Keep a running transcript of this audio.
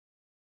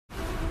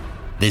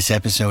This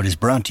episode is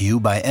brought to you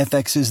by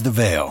FX's The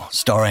Veil,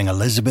 starring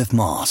Elizabeth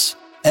Moss.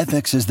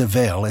 FX's The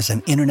Veil is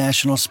an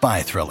international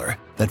spy thriller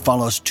that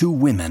follows two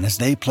women as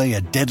they play a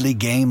deadly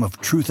game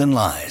of truth and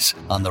lies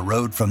on the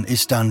road from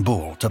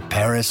Istanbul to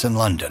Paris and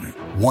London.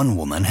 One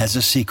woman has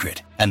a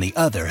secret, and the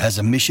other has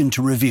a mission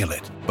to reveal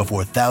it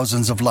before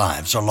thousands of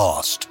lives are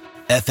lost.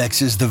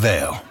 FX's The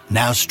Veil,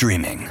 now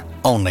streaming,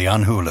 only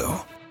on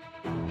Hulu.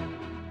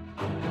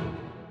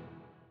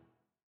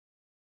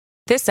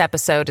 This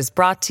episode is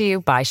brought to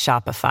you by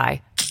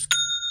Shopify.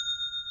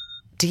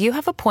 Do you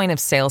have a point of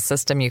sale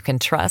system you can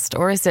trust,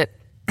 or is it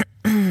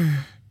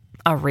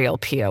a real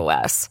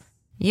POS?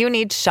 You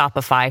need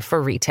Shopify for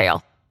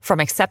retail. From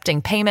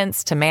accepting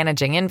payments to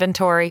managing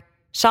inventory,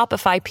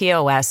 Shopify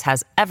POS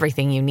has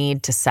everything you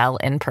need to sell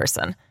in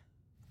person.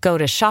 Go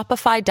to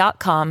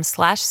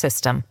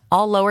shopify.com/system,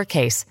 all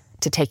lowercase,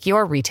 to take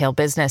your retail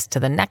business to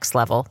the next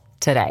level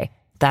today.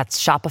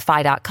 That's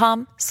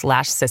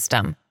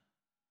shopify.com/system.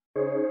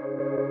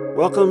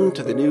 Welcome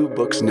to the New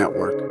Books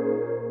Network.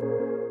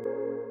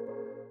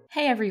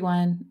 Hey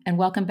everyone, and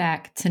welcome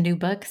back to New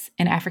Books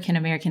in African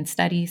American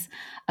Studies,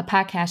 a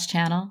podcast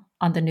channel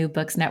on the New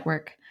Books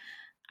Network.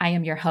 I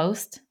am your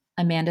host,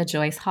 Amanda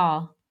Joyce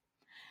Hall.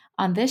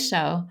 On this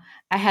show,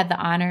 I had the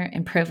honor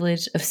and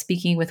privilege of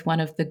speaking with one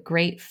of the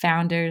great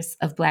founders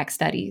of Black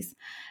Studies,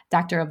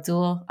 Dr.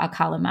 Abdul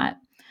Alkalimat,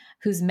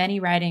 whose many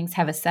writings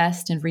have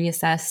assessed and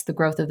reassessed the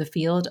growth of the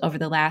field over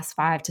the last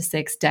 5 to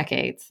 6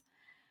 decades.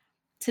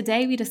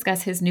 Today, we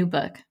discuss his new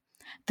book,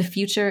 The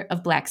Future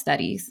of Black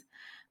Studies,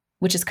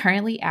 which is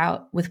currently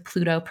out with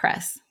Pluto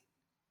Press.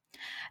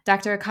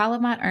 Dr.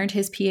 Alkalimat earned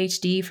his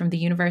PhD from the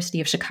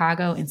University of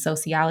Chicago in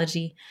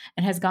sociology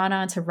and has gone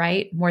on to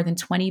write more than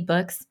 20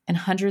 books and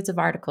hundreds of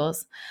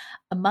articles.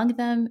 Among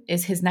them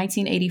is his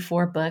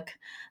 1984 book,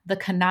 The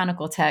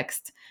Canonical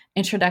Text,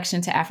 Introduction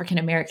to African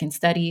American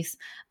Studies,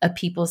 a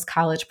People's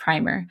College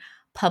Primer,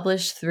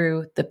 published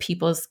through the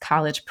People's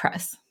College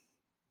Press.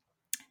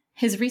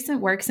 His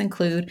recent works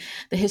include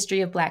The History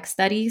of Black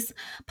Studies,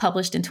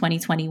 published in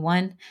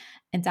 2021,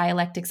 and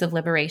Dialectics of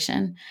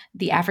Liberation,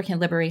 the African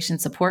Liberation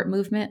Support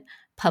Movement,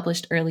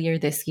 published earlier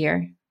this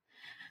year.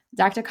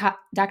 Dr.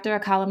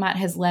 Alkalimat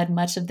has led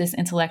much of this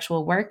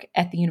intellectual work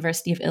at the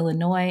University of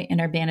Illinois in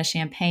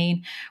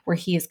Urbana-Champaign, where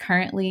he is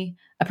currently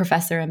a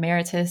professor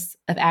emeritus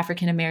of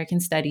African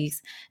American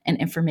Studies and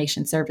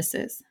Information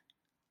Services.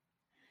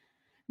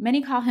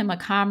 Many call him a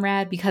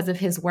comrade because of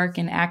his work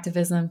in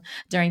activism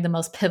during the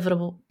most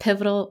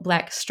pivotal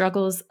Black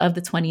struggles of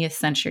the 20th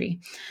century.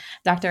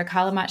 Dr.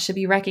 Alkalimat should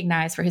be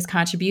recognized for his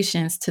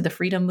contributions to the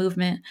freedom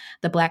movement,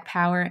 the Black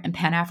Power and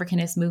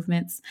Pan-Africanist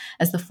movements,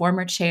 as the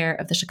former chair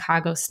of the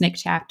Chicago SNCC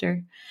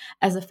chapter,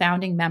 as a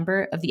founding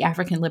member of the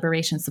African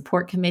Liberation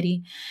Support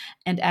Committee,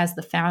 and as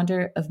the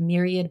founder of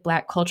myriad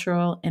Black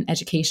cultural and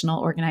educational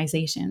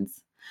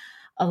organizations.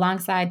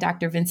 Alongside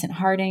Dr. Vincent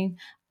Harding,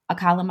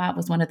 Alkalimat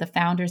was one of the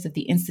founders of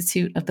the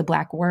Institute of the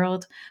Black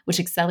World, which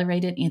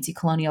accelerated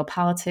anti-colonial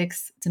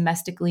politics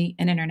domestically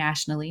and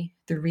internationally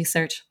through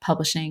research,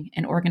 publishing,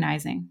 and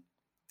organizing.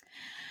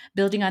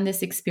 Building on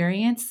this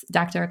experience,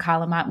 Dr.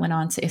 Alkalimat went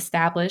on to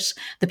establish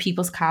the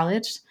People's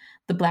College,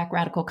 the Black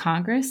Radical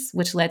Congress,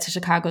 which led to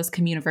Chicago's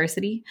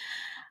Communiversity,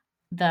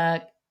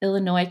 the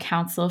Illinois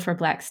Council for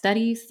Black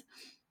Studies,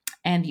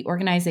 and the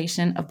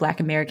Organization of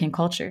Black American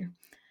Culture.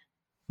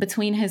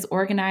 Between his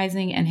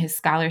organizing and his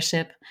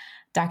scholarship,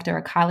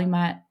 Dr.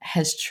 Alkalimat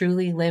has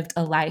truly lived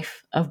a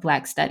life of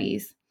Black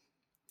studies.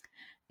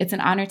 It's an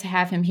honor to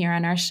have him here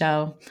on our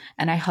show,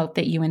 and I hope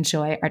that you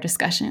enjoy our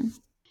discussion.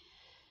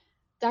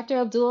 Dr.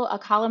 Abdul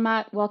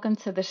Alkalimat, welcome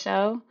to the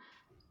show.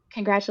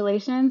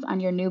 Congratulations on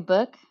your new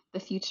book,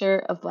 The Future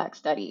of Black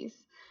Studies.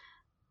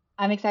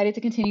 I'm excited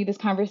to continue this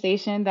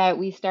conversation that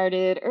we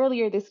started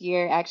earlier this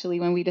year, actually,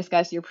 when we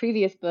discussed your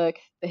previous book,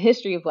 The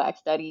History of Black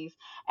Studies,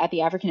 at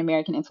the African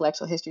American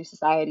Intellectual History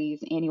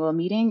Society's annual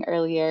meeting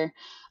earlier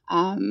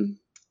in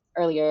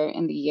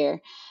the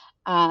year.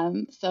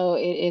 So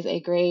it is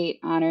a great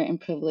honor and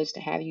privilege to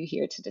have you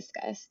here to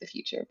discuss the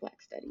future of Black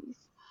Studies.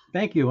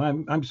 Thank you.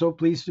 I'm so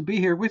pleased to be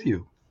here with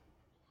you.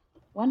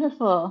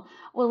 Wonderful.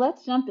 Well,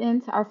 let's jump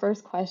into our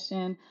first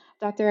question.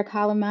 Dr.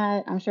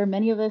 Alkalimat, I'm sure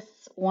many of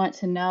us want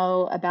to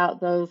know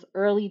about those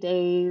early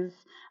days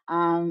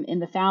in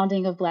the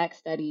founding of Black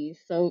Studies.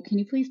 So can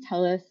you please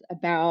tell us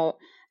about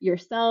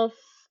yourself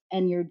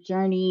and your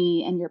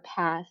journey and your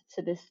path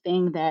to this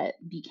thing that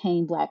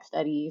became Black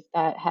Studies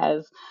that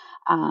has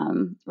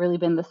really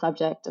been the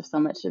subject of so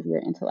much of your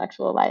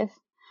intellectual life?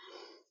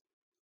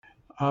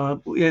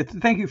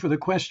 Thank you for the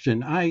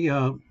question.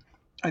 I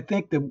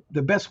think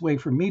the best way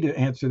for me to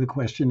answer the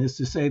question is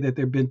to say that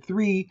there have been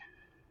 3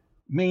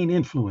 main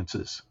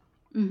influences.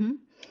 Mm-hmm.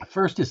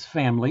 First is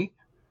family,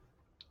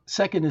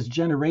 second is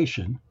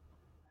generation,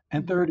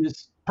 and third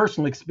is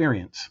personal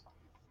experience.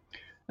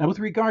 Now, with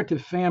regard to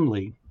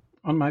family,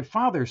 on my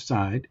father's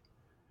side,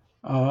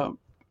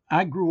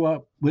 I grew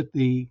up with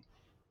the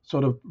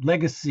sort of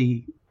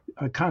legacy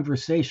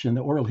conversation,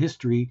 the oral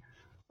history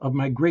of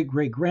my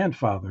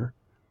great-great-grandfather,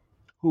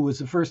 who was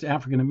the first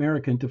African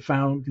American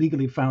to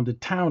legally found a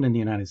town in the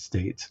United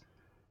States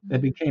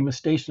that became a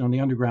station on the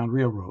Underground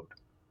Railroad.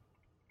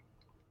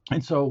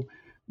 And so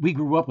we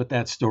grew up with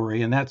that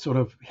story, and that sort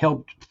of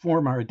helped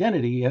form our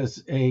identity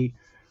as a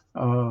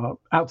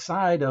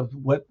outside of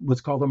what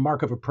was called a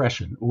mark of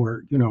oppression,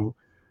 or the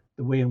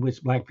way in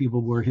which Black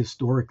people were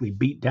historically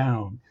beat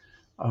down.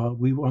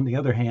 We, on the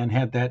other hand,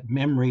 had that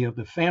memory of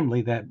the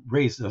family that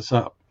raised us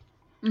up.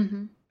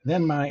 Mm-hmm.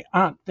 Then my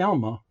Aunt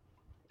Thelma,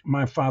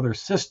 my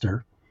father's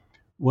sister,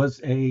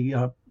 was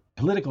a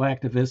political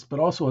activist, but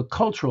also a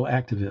cultural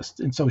activist.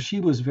 And so she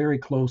was very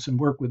close and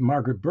worked with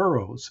Margaret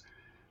Burroughs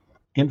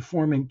in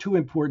forming two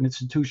important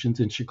institutions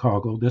in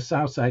Chicago, the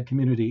Southside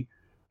Community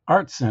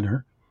Arts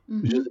Center,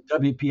 which is a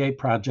WPA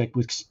project,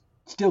 which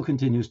still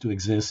continues to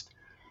exist,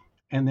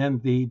 and then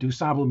the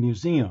DuSable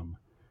Museum,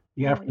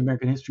 the African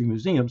American History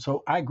Museum.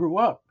 So I grew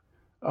up,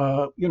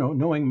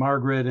 knowing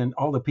Margaret and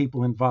all the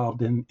people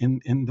involved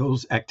in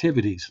those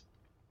activities.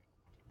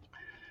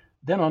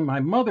 Then on my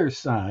mother's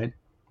side,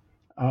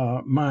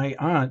 my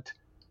aunt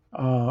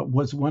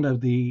was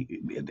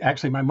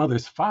my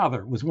mother's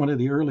father was one of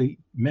the early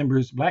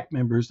Black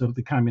members of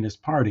the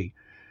Communist Party.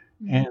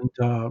 Mm-hmm.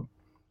 And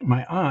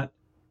my aunt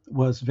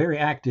was very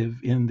active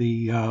in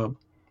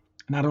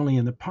not only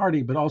in the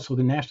party, but also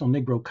the National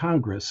Negro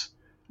Congress,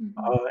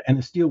 and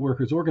the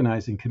Steelworkers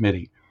Organizing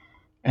Committee.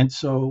 And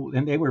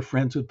they were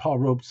friends with Paul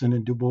Robeson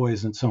and Du Bois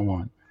and so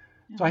on.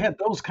 Yeah. So I had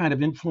those kind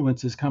of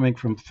influences coming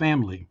from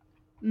family.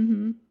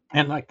 Mm-hmm.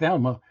 And like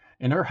Thelma,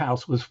 and her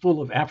house was full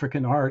of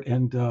African art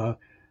and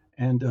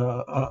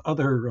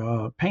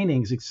other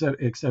paintings, et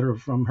cetera,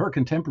 from her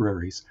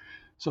contemporaries.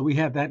 So we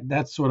had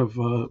that sort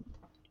of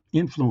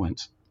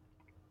influence.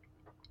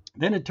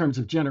 Then in terms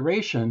of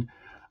generation,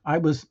 I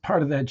was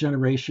part of that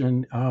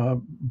generation,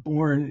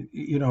 born,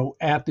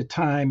 at the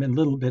time and a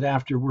little bit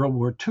after World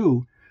War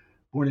II,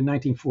 born in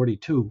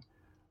 1942,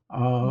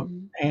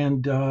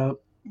 and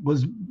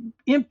was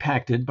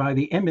impacted by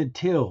the Emmett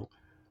Till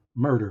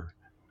murder,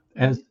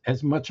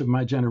 as much of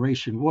my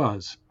generation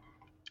was.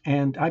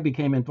 And I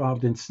became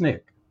involved in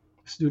SNCC,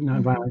 Student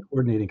Nonviolent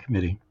Coordinating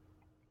Committee.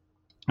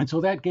 And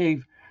so that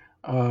gave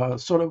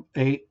sort of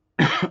a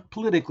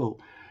political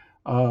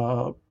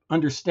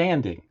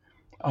understanding,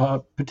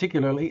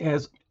 particularly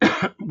as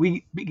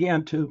we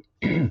began to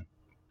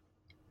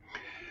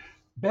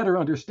better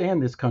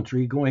understand this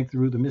country, going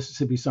through the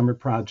Mississippi Summer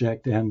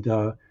Project and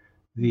the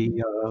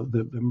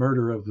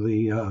murder of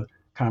the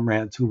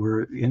comrades who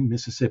were in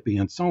Mississippi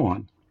and so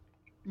on.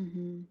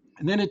 Mm-hmm.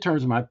 And then in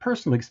terms of my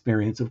personal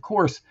experience, of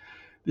course,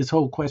 this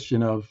whole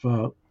question of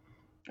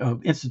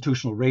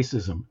institutional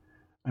racism.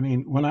 I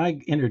mean, when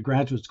I entered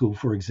graduate school,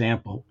 for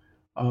example,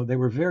 there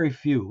were very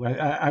few.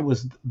 I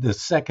was the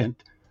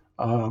second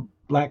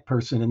Black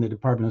person in the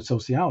Department of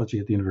Sociology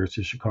at the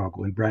University of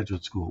Chicago in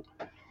graduate school.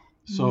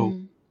 So,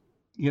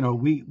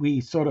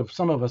 we sort of,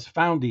 some of us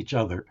found each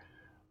other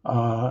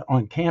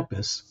on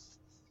campus.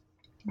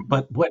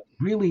 But what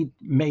really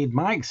made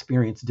my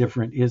experience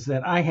different is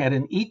that I had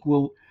an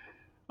equal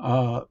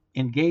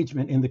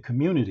engagement in the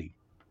community,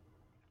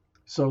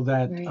 so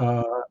that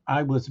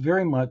I was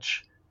very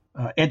much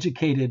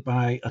educated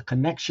by a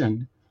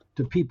connection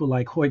to people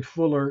like Hoyt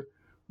Fuller,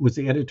 who was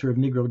the editor of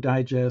Negro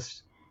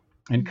Digest,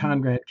 and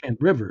Conrad Kent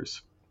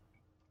Rivers.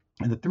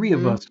 And the three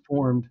of us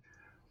formed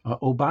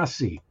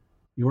OBASI,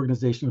 the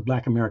Organization of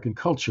Black American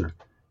Culture,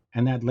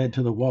 and that led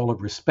to the Wall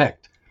of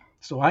Respect.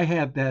 So I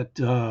had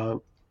that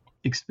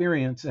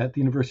experience at the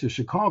University of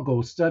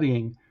Chicago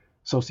studying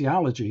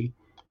sociology,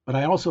 but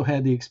I also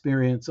had the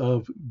experience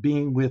of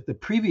being with the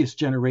previous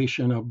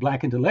generation of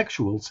Black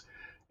intellectuals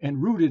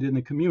and rooted in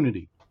the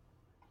community.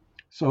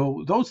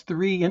 So those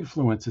three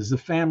influences, the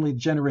family,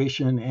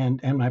 generation,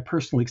 and my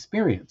personal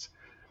experience.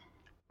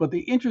 But the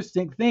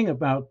interesting thing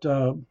about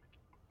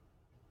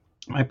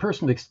my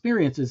personal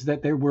experience is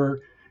that there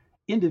were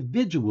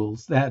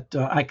individuals that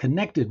I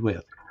connected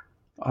with,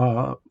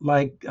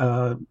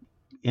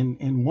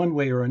 in one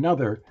way or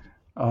another,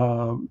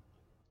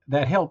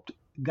 that helped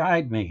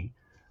guide me.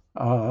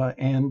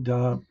 And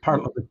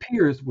part of the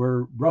peers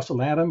were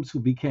Russell Adams, who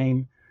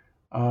became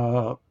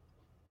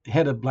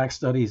head of Black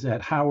Studies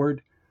at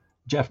Howard,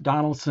 Jeff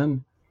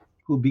Donaldson,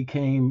 who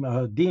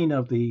became dean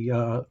of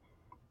the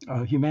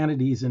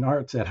Humanities and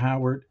Arts at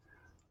Howard,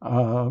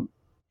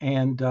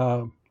 and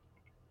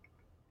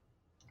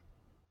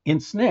in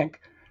SNCC,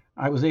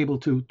 I was able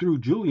to, through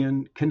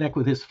Julian, connect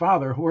with his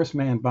father, Horace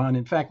Mann Bond.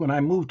 In fact, when I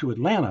moved to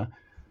Atlanta,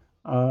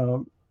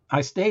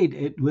 I stayed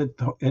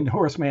in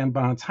Horace Mann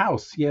Bond's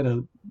house. He had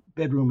a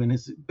bedroom in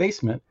his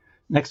basement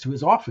next to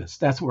his office.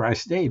 That's where I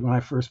stayed when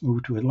I first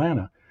moved to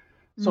Atlanta.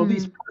 So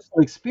these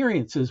personal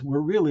experiences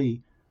were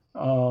really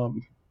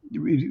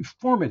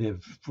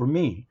formative for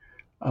me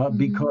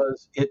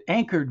because it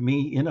anchored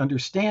me in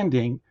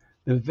understanding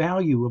the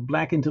value of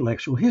Black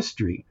intellectual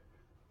history.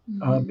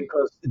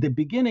 Because the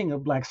beginning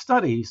of Black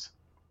studies,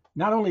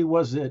 not only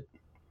was it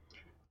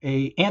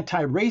a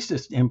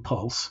anti-racist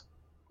impulse,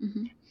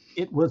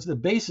 it was the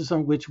basis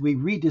on which we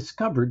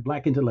rediscovered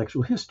Black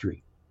intellectual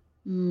history.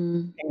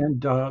 And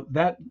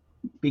that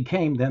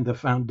became then the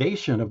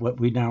foundation of what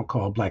we now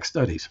call Black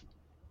Studies.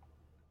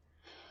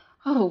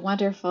 Oh,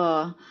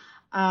 wonderful.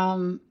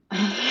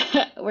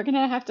 We're going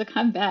to have to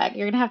come back.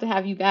 You're going to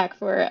have you back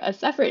for a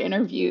separate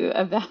interview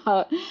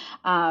about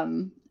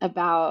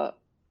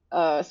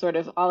sort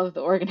of all of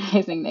the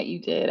organizing that you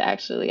did.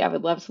 Actually, I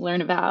would love to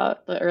learn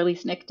about the early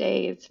SNCC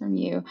days from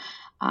you,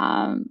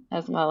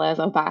 as well as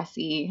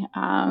Obasi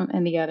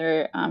and the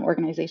other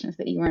organizations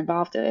that you were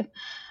involved with.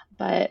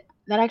 But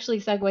that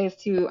actually segues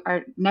to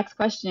our next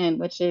question,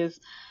 which is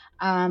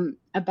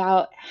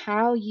about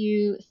how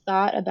you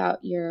thought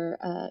about your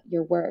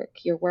work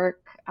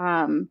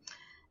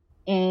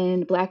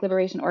in Black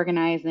liberation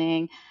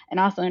organizing, and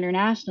also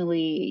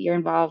internationally, your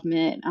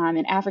involvement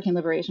in African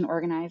liberation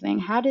organizing.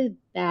 How did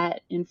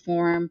that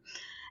inform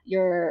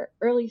your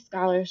early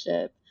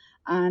scholarship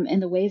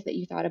and the ways that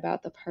you thought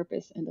about the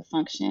purpose and the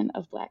function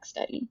of Black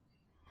study?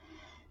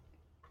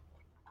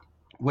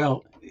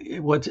 Well,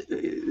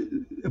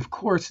 of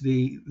course,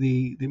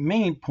 the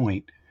main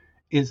point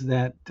is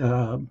that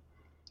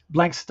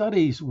Black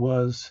Studies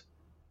was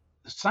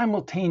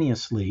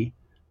simultaneously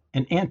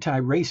an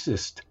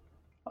anti-racist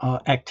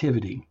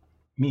activity,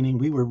 meaning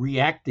we were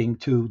reacting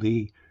to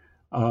the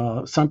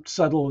some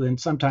subtle and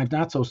sometimes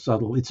not so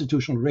subtle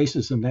institutional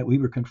racism that we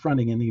were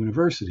confronting in the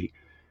university,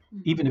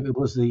 even if it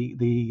was the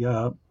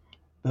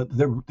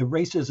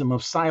racism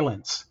of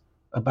silence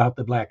about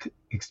the Black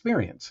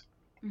experience.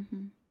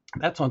 Mm-hmm.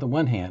 That's on the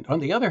one hand. On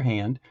the other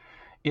hand,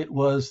 it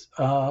was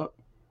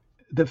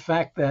the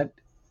fact that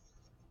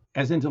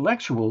as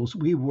intellectuals,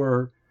 we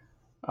were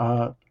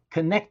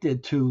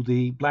connected to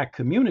the Black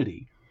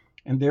community,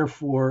 and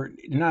therefore,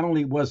 not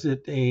only was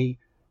it a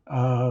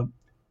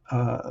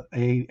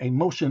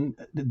motion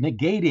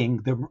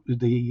negating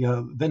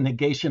the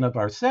negation of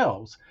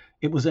ourselves,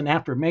 it was an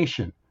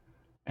affirmation.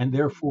 And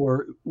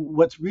therefore,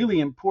 what's really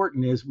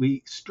important is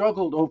we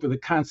struggled over the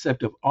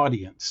concept of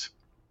audience.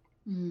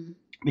 Mm.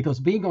 Because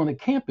being on a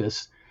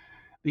campus,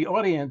 the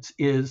audience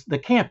is the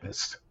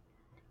campus.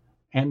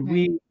 And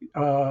we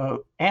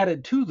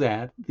added to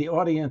that the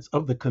audience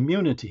of the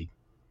community.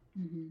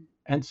 Mm-hmm.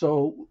 And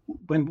so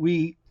when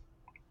we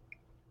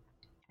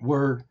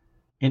were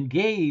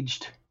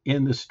engaged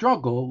in the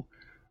struggle,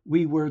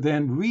 we were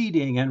then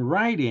reading and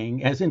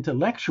writing as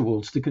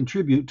intellectuals to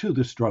contribute to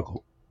the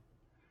struggle.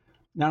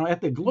 Now, at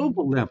the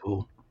global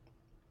level,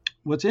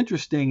 what's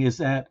interesting is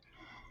that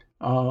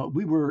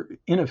we were,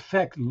 in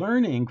effect,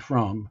 learning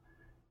from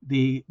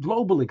the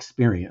global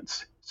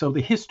experience. So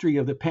the history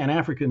of the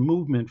Pan-African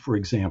movement, for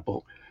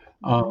example,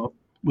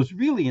 was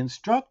really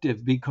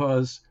instructive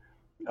because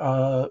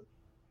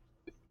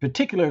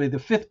particularly the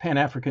Fifth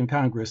Pan-African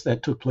Congress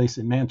that took place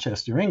in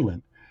Manchester,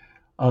 England,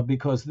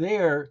 because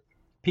there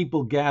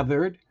people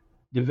gathered,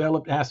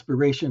 developed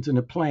aspirations and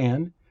a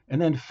plan, and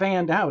then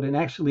fanned out and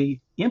actually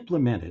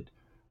implemented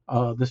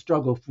the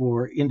struggle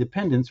for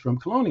independence from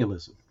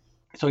colonialism.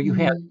 So you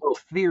had both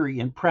theory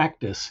and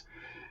practice.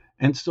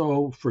 And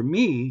so for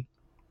me,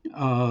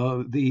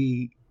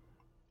 the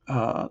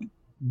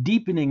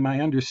deepening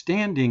my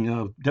understanding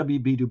of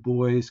W.B. Du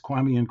Bois,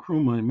 Kwame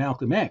Nkrumah, and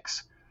Malcolm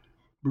X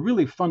were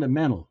really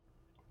fundamental.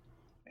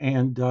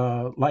 And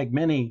like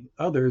many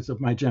others of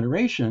my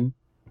generation,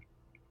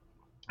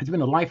 it's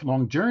been a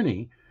lifelong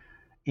journey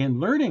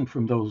in learning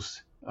from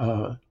those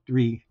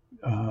three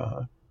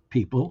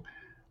people,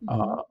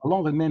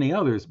 along with many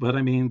others. But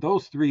I mean,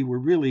 those three were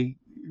really,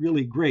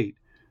 really great.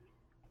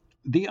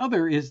 The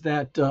other is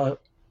that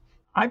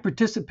I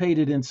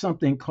participated in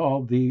something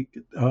called the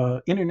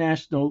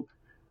International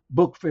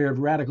Book Fair of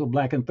Radical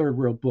Black and Third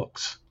World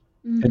Books.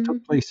 It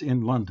took place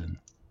in London.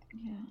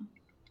 Yeah.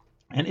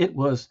 And it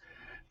was,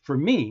 for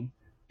me,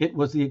 it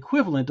was the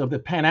equivalent of the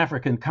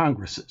Pan-African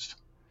Congresses,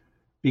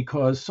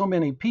 because so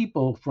many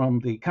people from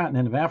the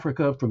continent of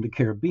Africa, from the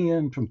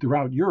Caribbean, from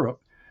throughout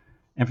Europe,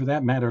 and for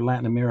that matter,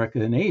 Latin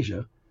America and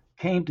Asia,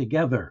 came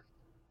together.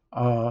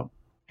 And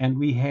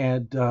we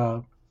had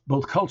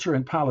both culture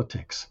and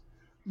politics.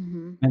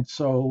 Mm-hmm. And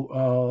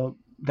so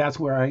that's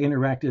where I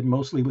interacted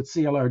mostly with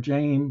C.L.R.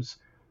 James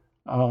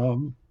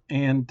and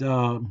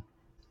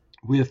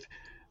with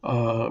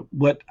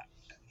what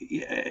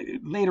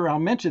later I'll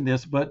mention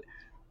this, but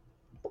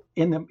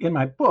in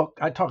my book,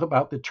 I talk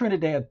about the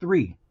Trinidad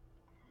Three,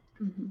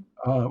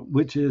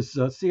 which is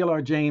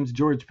C.L.R. James,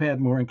 George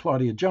Padmore, and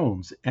Claudia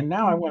Jones. And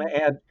now I want to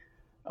add,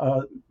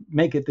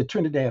 make it the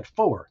Trinidad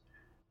Four,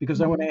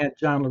 because I want to add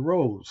John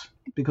LaRose,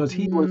 because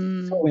he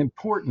was so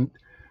important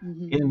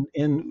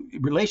in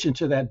relation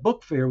to that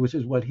book fair, which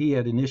is what he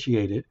had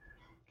initiated.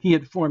 He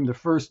had formed the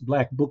first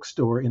Black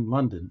bookstore in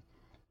London,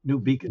 New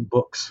Beacon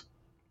Books.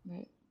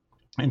 Right.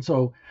 And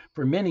so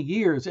for many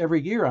years,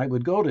 every year I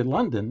would go to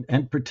London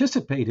and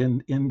participate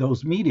in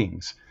those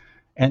meetings.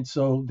 And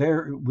so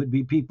there would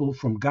be people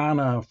from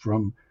Ghana,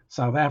 from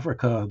South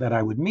Africa that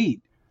I would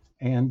meet.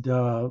 And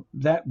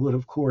that would,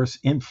 of course,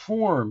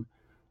 inform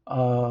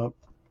an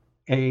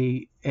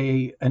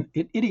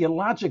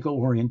ideological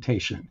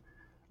orientation.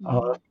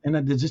 And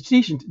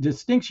the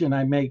distinction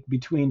I make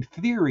between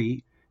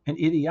theory and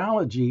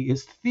ideology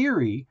is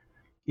theory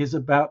is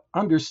about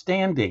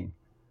understanding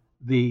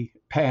the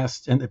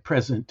past and the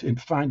present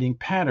and finding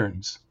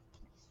patterns.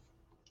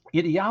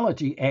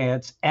 Ideology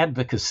adds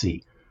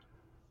advocacy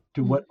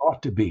to what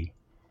ought to be,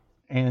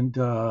 and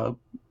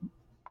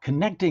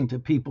connecting to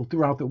people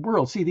throughout the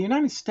world. See, the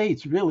United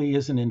States really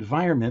is an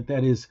environment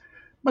that is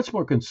much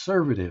more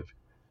conservative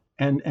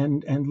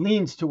and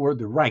leans toward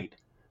the right.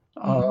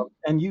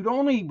 And you'd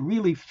only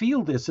really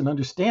feel this and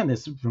understand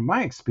this from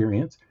my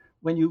experience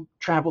when you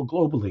travel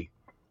globally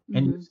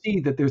and you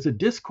see that there's a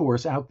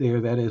discourse out there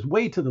that is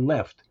way to the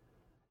left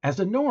as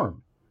a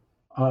norm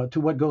to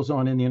what goes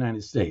on in the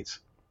United States.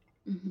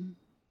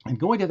 And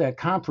going to that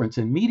conference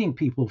and meeting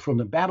people from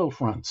the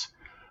battlefronts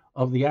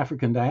of the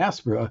African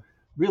diaspora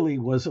really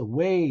was a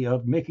way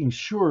of making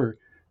sure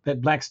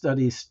that Black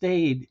Studies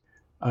stayed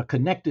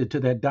connected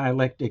to that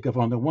dialectic of,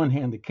 on the one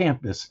hand, the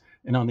campus,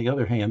 and on the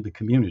other hand, the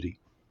community.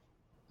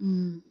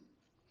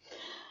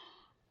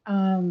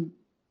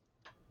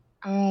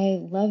 I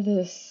love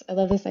this. I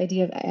love this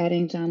idea of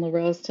adding John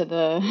LaRose to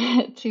the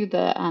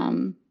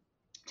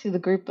to the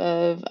group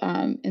of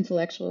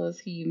intellectuals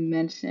who you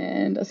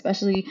mentioned,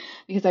 especially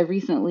because I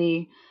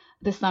recently,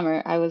 this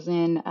summer, I was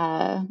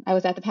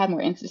at the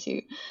Padmore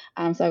Institute,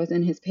 so I was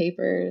in his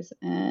papers,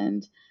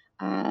 and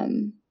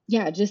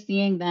just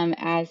seeing them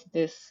as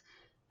this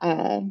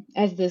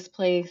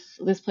place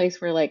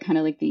for like kind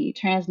of like the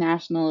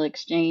transnational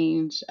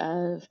exchange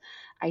of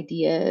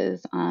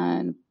ideas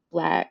on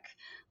Black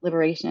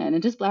liberation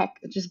and just black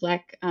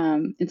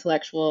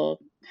intellectual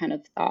kind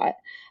of thought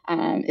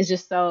is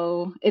just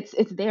so it's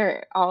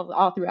there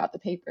all throughout the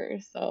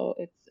papers. So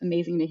it's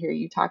amazing to hear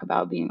you talk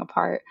about being a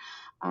part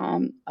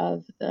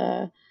of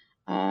the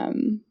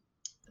kind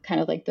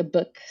of like the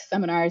book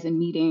seminars and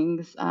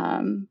meetings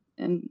and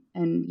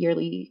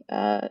yearly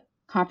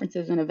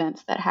conferences and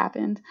events that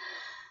happened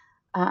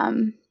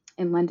in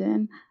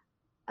London.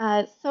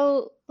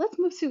 So let's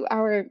move to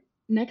our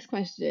next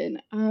question.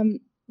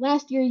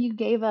 Last year, you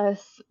gave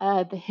us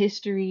the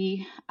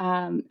history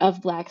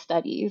of Black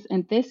Studies,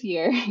 and this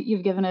year,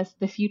 you've given us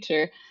the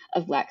future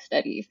of Black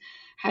Studies.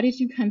 How did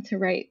you come to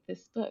write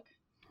this book?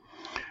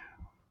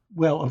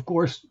 Well, of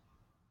course,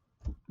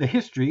 the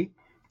history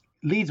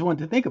leads one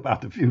to think about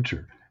the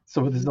future.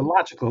 So there's a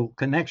logical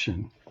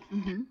connection.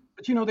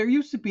 But, there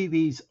used to be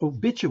these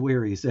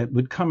obituaries that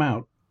would come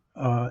out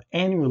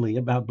annually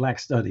about Black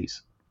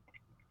Studies.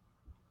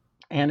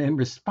 And in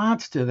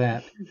response to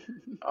that,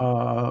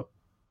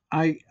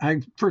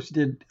 I first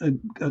did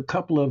a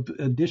couple of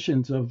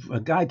editions of A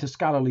Guide to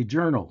Scholarly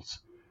Journals,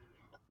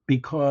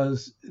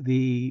 because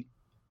the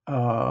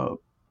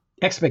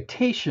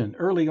expectation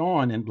early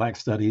on in Black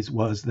Studies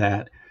was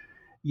that,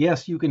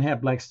 yes, you can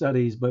have Black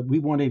Studies, but we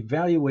want to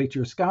evaluate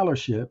your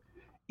scholarship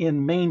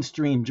in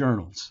mainstream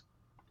journals.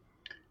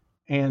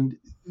 And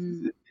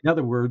in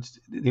other words,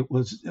 it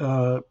was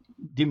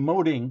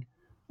demoting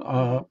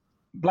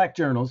Black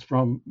journals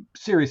from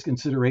serious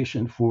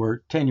consideration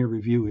for tenure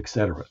review, et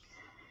cetera.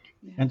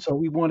 And so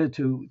we wanted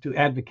to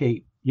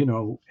advocate,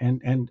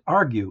 and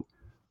argue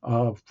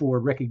for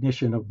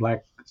recognition of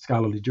Black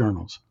scholarly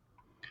journals.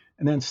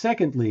 And then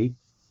secondly,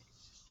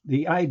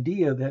 the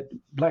idea that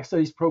Black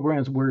Studies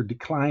programs were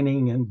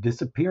declining and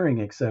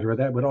disappearing, et cetera,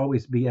 that would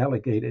always be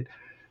alleged,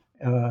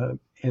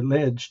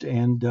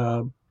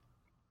 and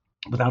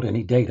without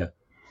any data.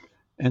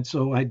 And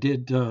so I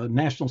did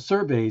national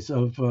surveys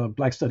of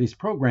Black Studies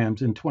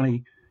programs in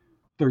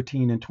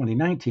 2013 and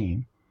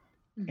 2019.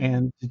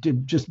 And to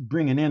just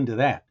bring an end to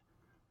that.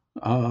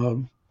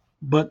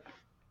 But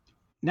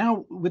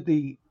now with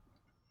the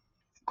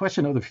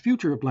question of the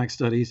future of Black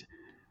Studies,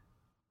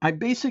 I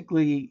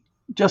basically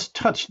just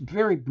touched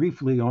very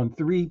briefly on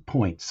 3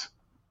 points.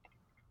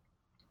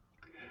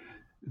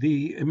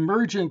 The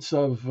emergence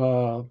of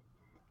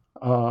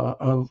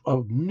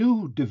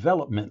new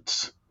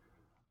developments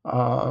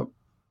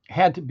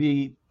had to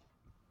be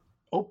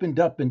opened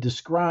up and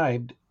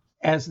described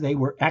as they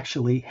were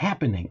actually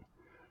happening.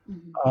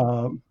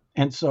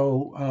 And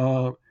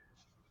so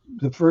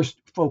the first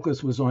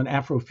focus was on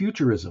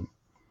Afrofuturism.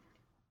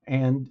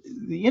 And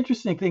the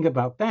interesting thing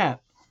about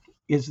that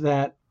is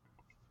that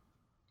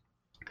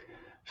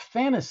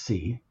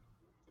fantasy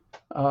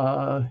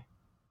can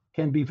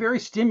be very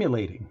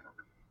stimulating.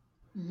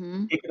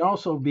 It can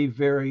also be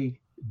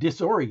very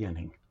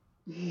disorienting.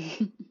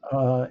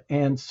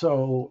 And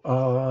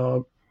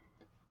so,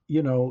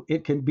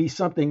 it can be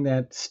something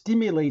that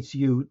stimulates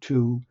you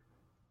to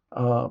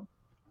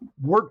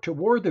work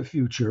toward the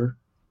future,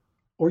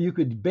 or you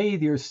could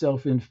bathe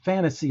yourself in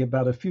fantasy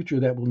about a future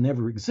that will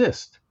never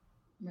exist.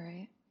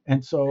 Right.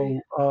 And so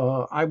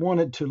I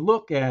wanted to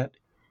look at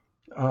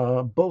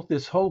both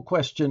this whole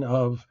question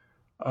of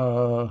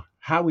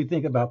how we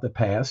think about the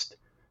past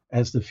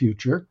as the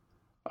future,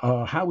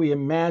 how we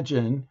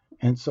imagine,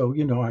 and so,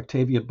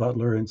 Octavia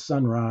Butler and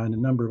Sun Ra and a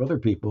number of other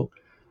people.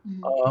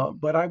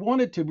 But I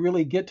wanted to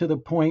really get to the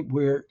point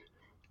where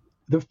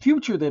the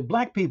future that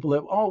Black people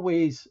have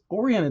always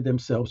oriented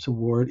themselves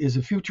toward is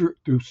a future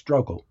through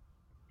struggle.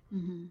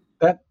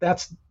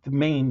 That's the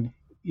main,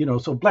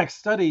 so Black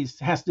Studies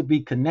has to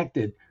be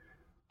connected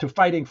to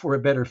fighting for a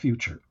better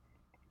future.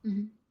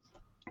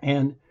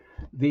 And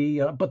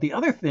But the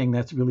other thing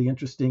that's really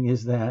interesting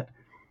is that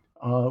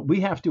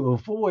we have to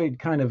avoid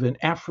kind of an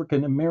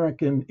African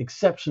American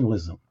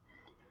exceptionalism,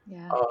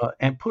 Yeah.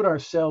 and put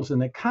ourselves in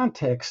the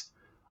context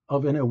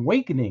of an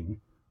awakening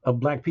of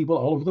Black people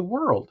all over the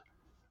world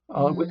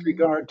with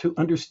regard to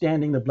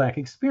understanding the Black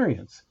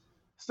experience,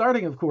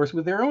 starting, of course,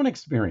 with their own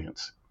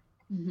experience,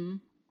 Mm-hmm.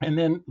 and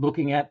then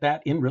looking at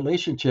that in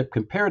relationship,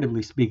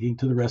 comparatively speaking,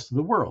 to the rest of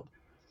the world.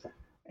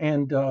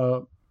 And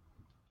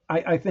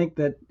I think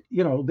that,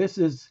 this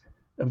is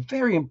a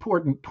very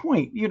important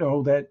point,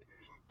 that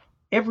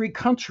every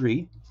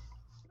country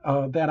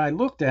that I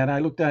looked at, I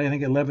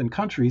think, 11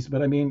 countries,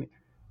 but I mean,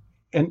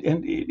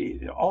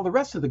 and all the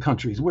rest of the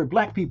countries where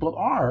Black people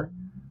are,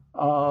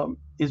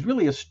 is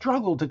really a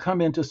struggle to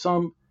come into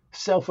some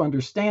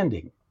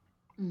self-understanding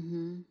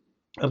Mm-hmm.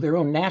 of their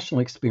own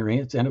national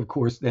experience. And of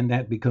course, then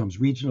that becomes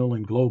regional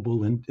and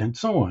global and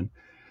so on,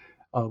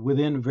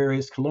 within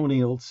various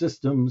colonial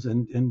systems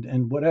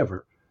and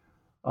whatever.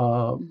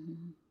 Uh,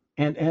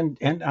 Mm-hmm.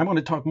 and I want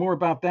to talk more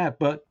about that.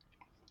 But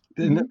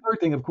then the third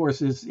thing, of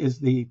course, is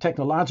the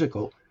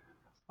technological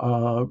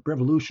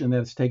revolution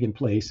that's taken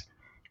place.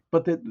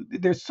 But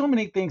there's so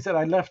many things that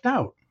I left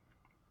out.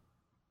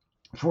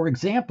 For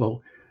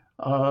example,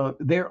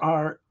 there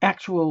are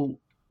actual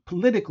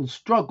political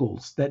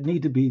struggles that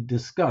need to be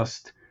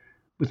discussed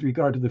with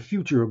regard to the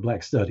future of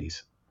Black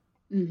studies,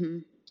 Mm-hmm.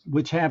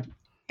 which have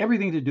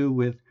everything to do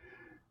with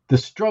the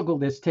struggle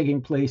that's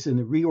taking place in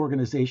the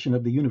reorganization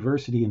of the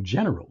university in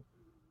general.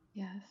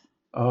 Yes.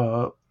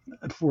 Uh,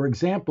 for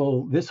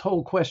example, this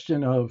whole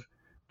question of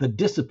the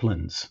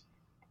disciplines,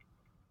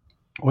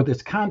 or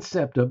this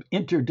concept of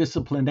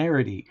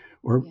interdisciplinarity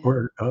or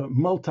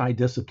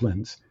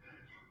multidisciplines.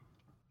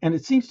 And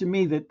it seems to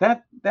me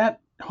that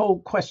whole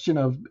question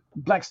of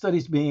Black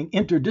studies being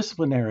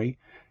interdisciplinary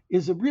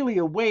is really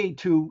a way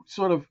to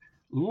sort of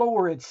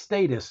lower its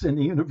status in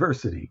the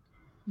university.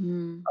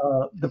 Mm.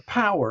 The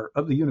power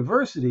of the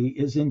university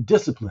is in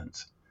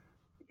disciplines,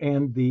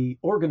 and the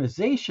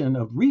organization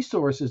of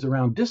resources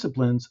around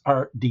disciplines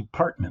are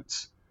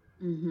departments,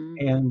 Mm-hmm.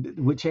 and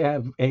which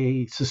have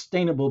a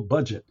sustainable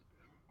budget,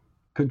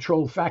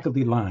 control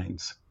faculty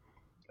lines,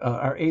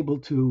 are able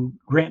to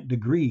grant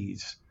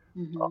degrees,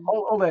 Mm-hmm.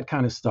 all that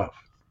kind of stuff.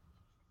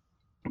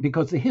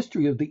 Because the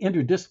history of the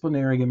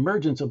interdisciplinary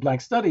emergence of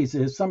Black studies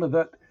is some of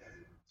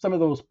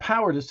those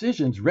power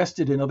decisions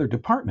rested in other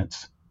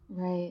departments.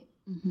 Right.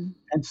 Mm-hmm.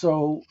 And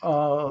so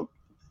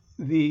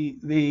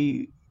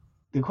the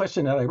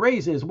question that I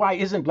raise is, why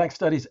isn't Black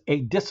studies a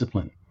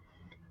discipline?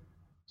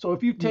 So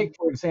if you take,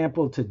 for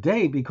example,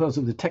 today, because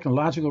of the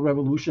technological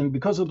revolution,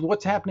 because of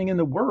what's happening in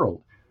the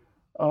world,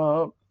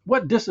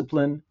 what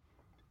discipline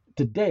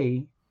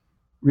today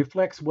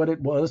reflects what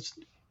it was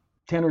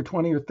 10 or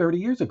 20 or 30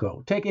 years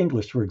ago? Take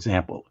English, for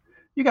example.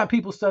 You got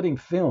people studying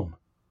film,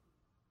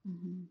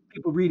 Mm-hmm.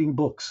 people reading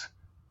books,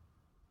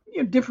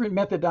 different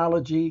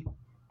methodology,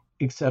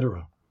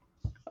 etc.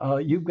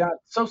 You've got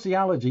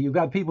sociology. You've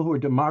got people who are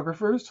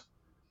demographers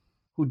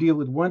who deal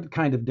with one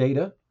kind of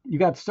data. You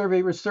got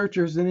survey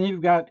researchers, and then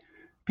you've got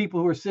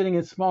people who are sitting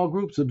in small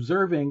groups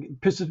observing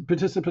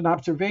participant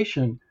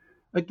observation.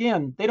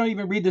 Again, they don't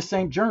even read the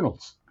same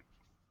journals.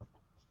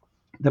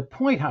 The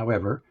point,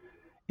 however,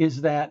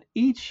 is that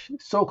each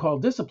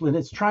so-called discipline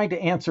is trying to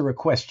answer a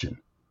question.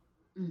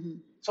 Mm-hmm.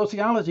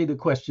 Sociology, the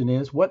question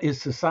is, what is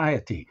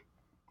society?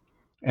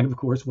 And of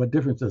course, what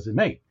difference does it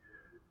make?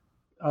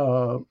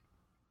 And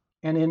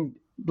in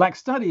Black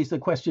studies, the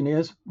question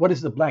is, what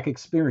is the Black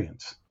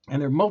experience?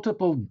 And there are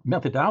multiple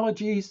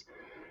methodologies,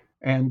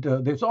 and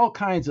there's all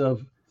kinds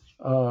of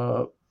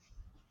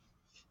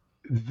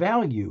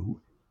value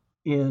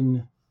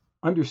in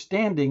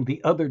understanding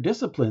the other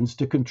disciplines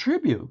to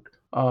contribute,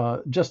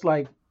 just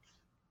like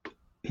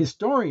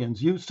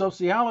historians use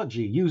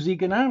sociology, use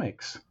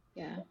economics.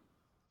 Yeah.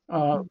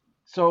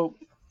 So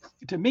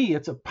to me,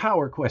 it's a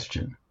power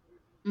question.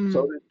 Mm.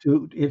 So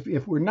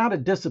if we're not a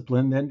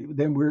discipline,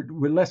 then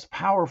we're less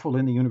powerful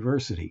in the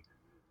university.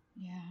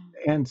 Yeah.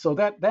 And so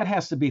that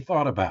has to be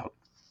thought about.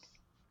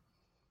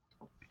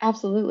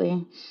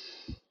 Absolutely.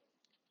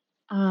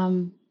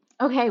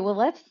 Okay, well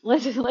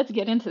let's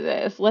get into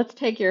this. Let's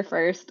take your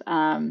first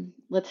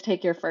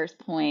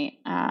point.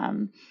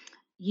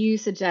 You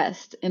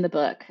suggest in the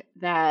book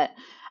that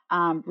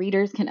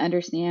readers can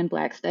understand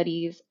Black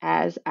studies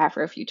as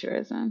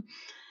Afrofuturism.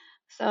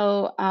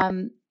 So,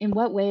 in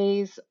what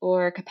ways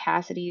or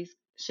capacities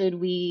should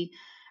we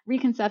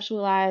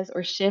reconceptualize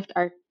or shift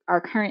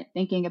our current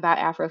thinking about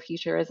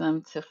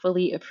Afrofuturism to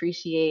fully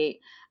appreciate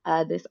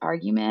this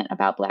argument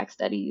about Black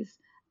studies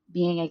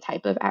being a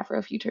type of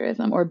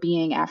Afrofuturism or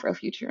being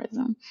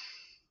Afrofuturism?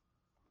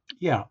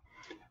 Yeah.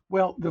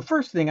 Well, the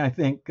first thing I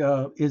think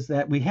is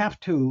that we have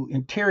to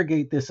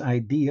interrogate this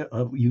idea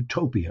of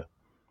utopia,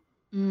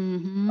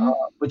 Mm-hmm.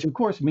 which of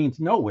course means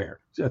nowhere.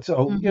 So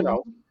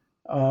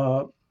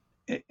Mm-hmm.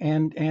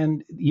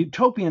 and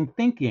utopian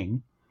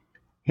thinking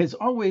has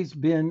always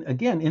been,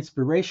 again,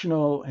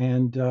 inspirational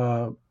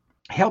and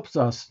helps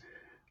us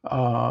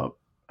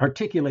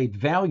articulate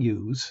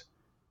values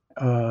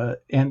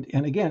and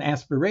again,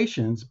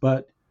 aspirations,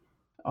 but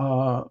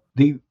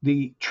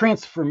the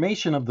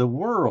transformation of the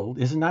world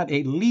is not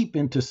a leap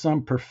into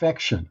some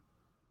perfection.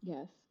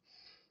 Yes.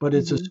 But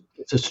it's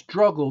a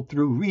struggle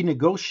through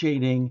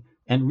renegotiating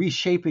and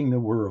reshaping the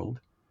world.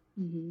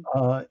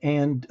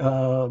 And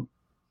I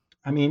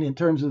mean, in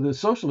terms of the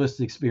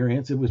socialist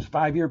experience, it was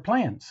 5-year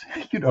plans,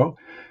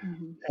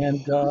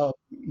 and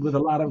with a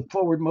lot of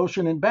forward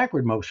motion and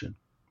backward motion.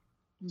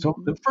 So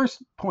the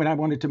first point I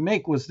wanted to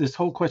make was this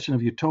whole question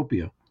of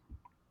utopia.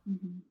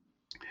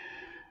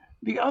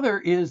 The other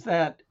is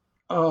that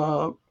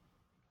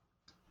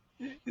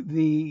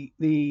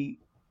the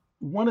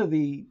one of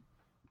the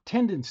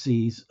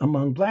tendencies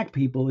among Black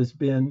people has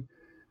been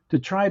to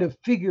try to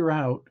figure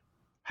out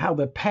how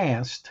the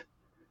past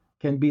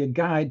can be a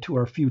guide to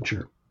our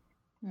future.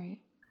 Right.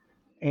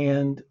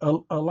 And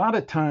a lot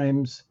of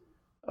times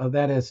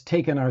that has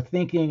taken our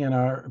thinking and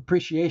our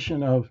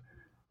appreciation of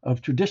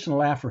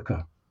traditional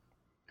Africa,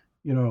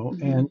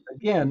 and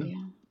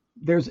again,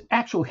 there's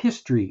actual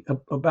history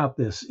about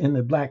this in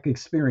the Black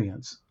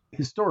experience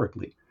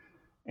historically.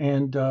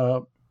 And,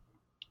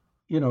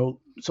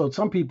 so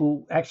some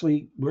people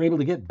actually were able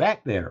to get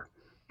back there,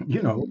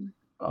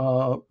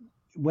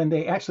 when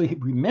they actually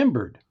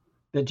remembered,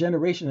 that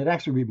generation that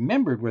actually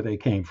remembered where they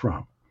came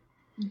from.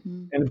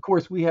 And of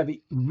course, we have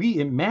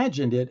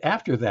reimagined it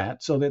after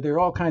that, so that there are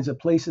all kinds of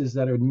places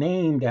that are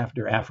named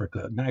after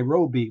Africa.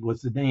 Nairobi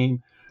was the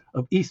name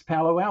of East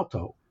Palo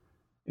Alto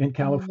in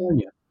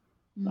California,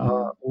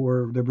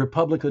 or the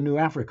Republic of New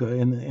Africa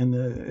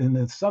in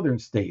the southern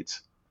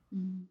states,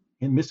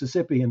 in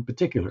Mississippi in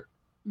particular.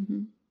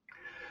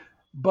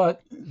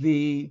 But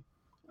the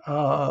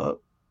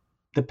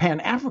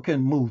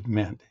Pan-African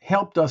movement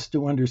helped us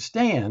to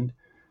understand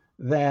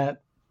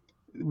that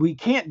we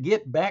can't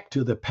get back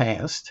to the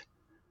past,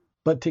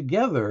 but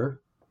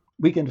together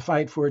we can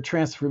fight for a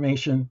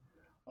transformation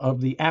of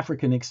the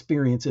African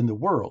experience in the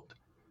world.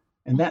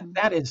 And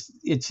that is,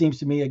 it seems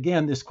to me,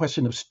 again, this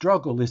question of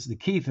struggle is the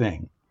key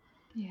thing.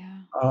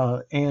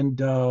 And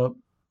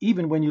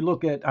even when you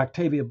look at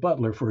Octavia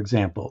Butler, for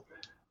example,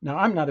 now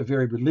I'm not a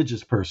very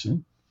religious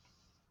person,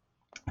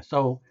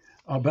 so,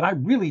 but I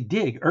really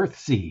dig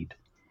Earthseed,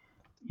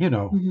 her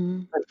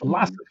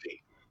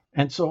philosophy.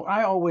 And so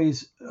I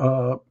always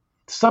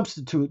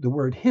substitute the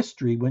word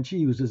history when she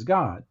uses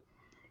God.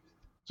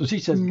 So she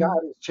says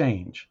God is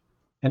change.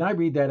 And I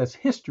read that as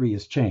history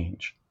is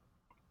change.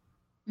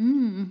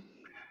 And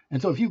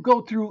so if you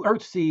go through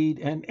Earthseed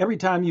and every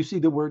time you see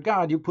the word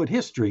God, you put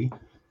history,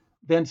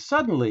 then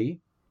suddenly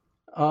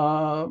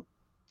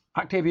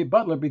Octavia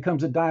Butler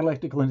becomes a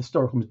dialectical and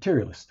historical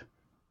materialist.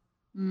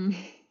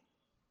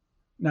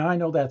 Now, I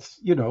know that's,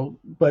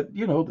 but,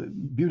 the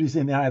beauty's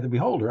in the eye of the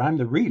beholder. I'm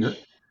the reader.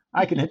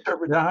 I can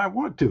interpret it how I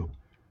want to.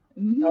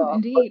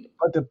 Indeed.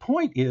 But the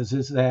point is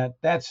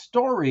that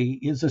story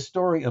is a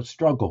story of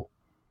struggle.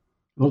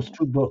 Those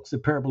two books, The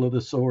Parable of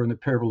the Sower and The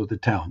Parable of the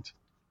Talents.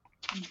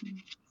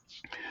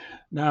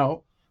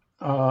 Now,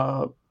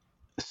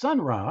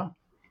 Sun Ra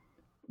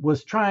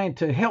was trying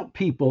to help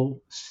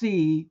people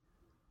see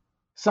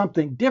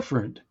something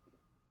different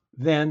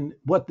than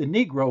what the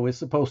Negro is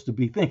supposed to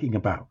be thinking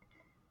about.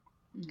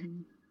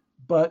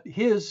 But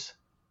his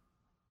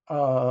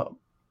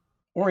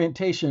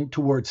orientation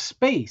towards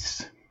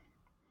space,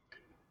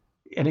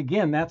 and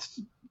again,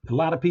 that's a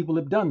lot of people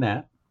have done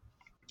that.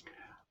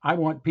 I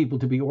want people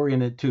to be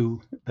oriented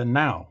to the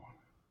now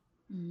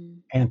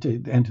and to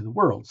the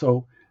world.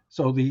 So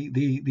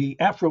the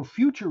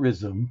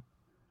Afrofuturism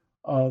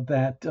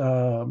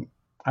that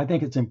I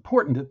think it's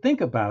important to think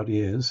about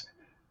is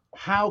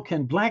how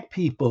can Black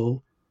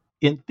people,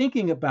 in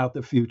thinking about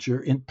the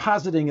future, in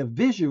positing a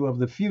vision of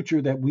the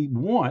future that we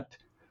want,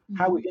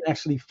 how we can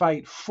actually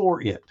fight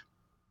for it.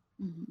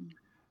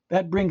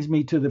 That brings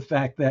me to the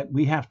fact that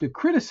we have to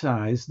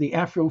criticize the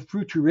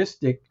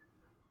Afrofuturistic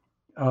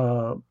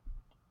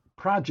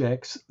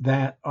projects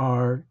that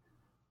are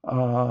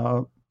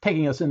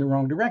taking us in the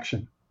wrong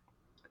direction.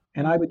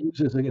 And I would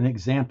use as an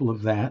example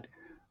of that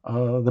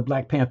the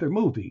Black Panther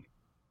movie.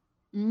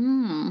 Here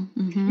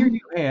you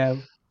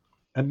have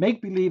a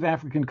make-believe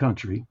African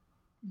country,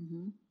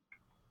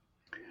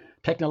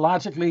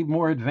 technologically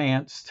more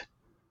advanced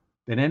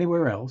than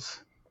anywhere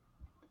else,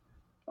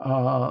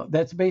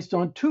 that's based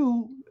on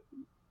two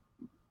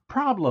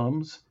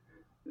problems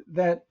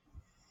that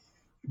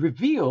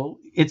reveal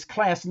its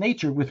class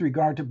nature with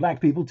regard to Black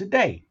people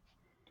today.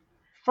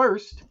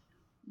 First,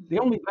 the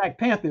only Black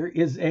Panther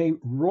is a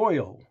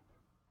royal,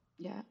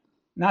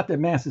 not the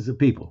masses of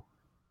people.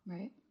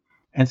 Right.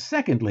 And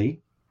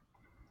secondly,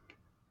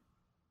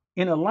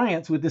 in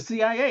alliance with the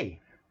CIA.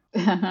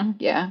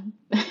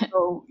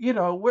 So,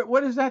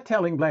 what is that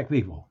telling Black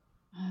people?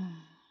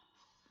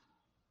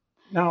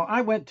 Now,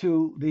 I went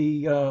to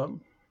the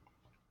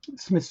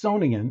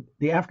Smithsonian,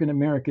 the African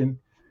American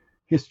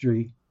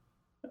history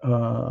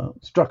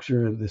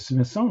structure of the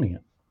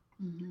Smithsonian.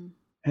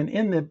 And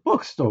in the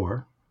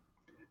bookstore,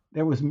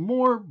 there was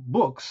more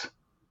books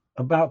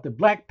about the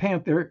Black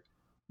Panther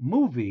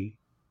movie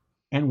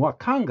and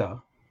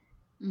Wakanga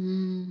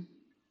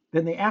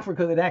than the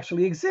Africa that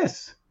actually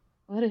exists.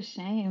 What a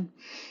shame.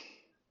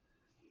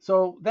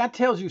 So that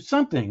tells you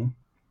something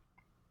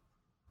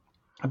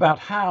about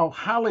how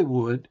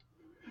Hollywood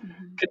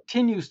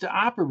continues to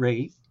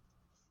operate,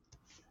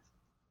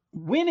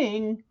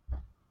 winning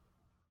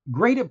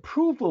great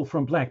approval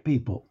from Black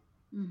people.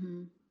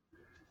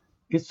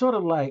 It's sort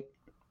of like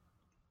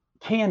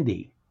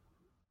candy,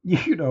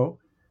 you know.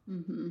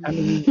 I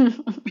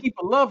mean,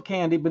 people love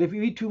candy, but if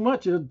you eat too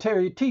much, it'll tear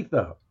your teeth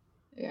up.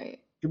 Right.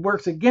 It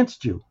works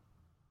against you,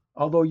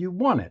 although you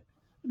want it.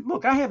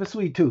 Look, I have a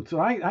sweet tooth, so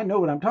I know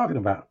what I'm talking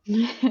about.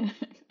 You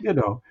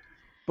know.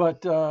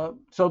 But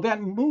so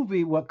that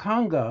movie,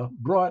 Wakanga,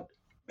 brought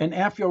an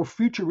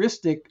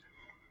Afrofuturistic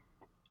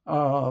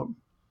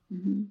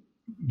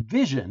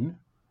vision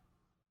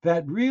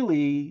that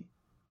really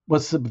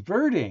was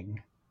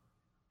subverting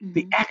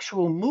the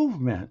actual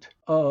movement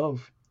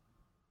of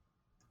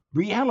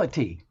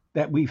reality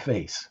that we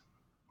face.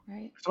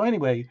 Right. So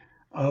anyway,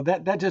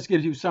 that just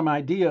gives you some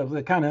idea of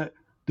the kind of,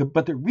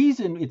 but the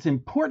reason it's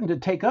important to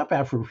take up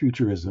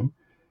Afrofuturism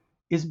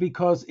is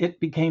because it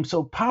became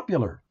so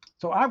popular.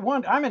 So I'm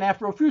an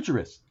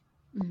Afrofuturist,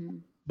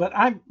 but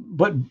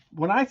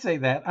when I say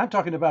that, I'm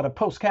talking about a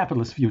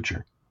post-capitalist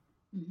future,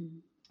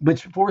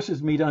 which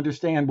forces me to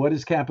understand what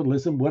is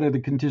capitalism, what are the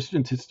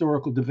conditions,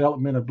 historical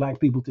development of Black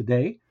people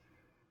today,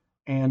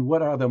 and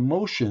what are the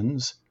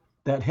motions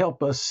that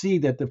help us see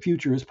that the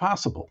future is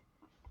possible.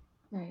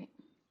 Right.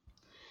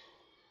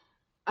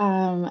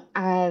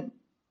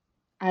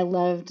 I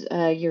loved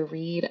your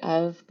read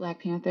of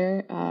Black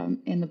Panther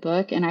in the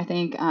book, and I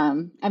think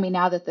I mean,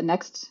 now that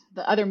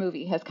the other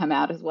movie has come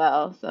out as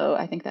well, so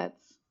I think that's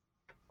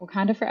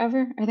Wakanda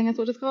Forever. I think that's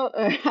what it's called.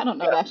 Or I don't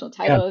know the actual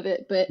title of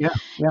it, but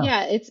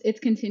yeah, it's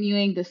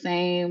continuing the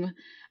same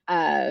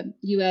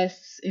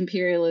U.S.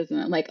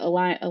 imperialism, like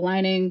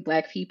aligning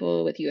Black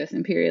people with U.S.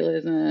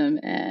 imperialism,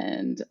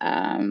 and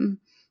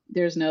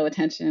there's no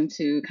attention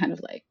to kind of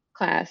like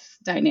class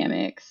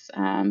dynamics.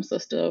 So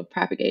still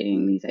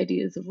propagating these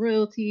ideas of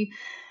royalty.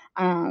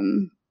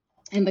 In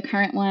the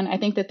current one, I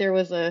think that there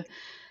was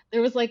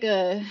like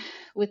a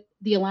with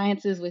the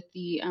alliances with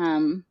the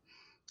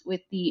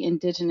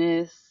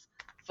indigenous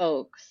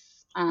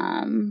folks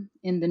in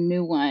the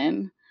new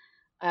one.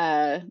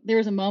 There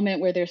was a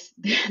moment where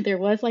there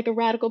was like a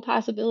radical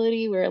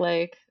possibility where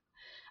like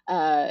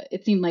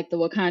it seemed like the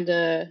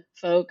Wakanda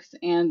folks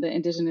and the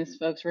indigenous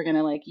folks were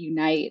gonna like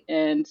unite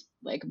and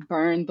like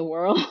burn the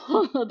world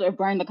or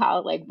burn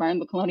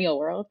the colonial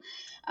world.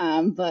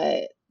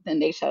 But then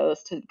they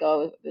chose to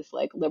go with this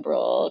like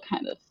liberal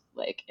kind of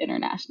like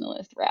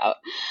internationalist route.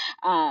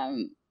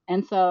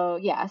 And so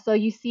yeah, so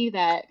you see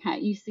that I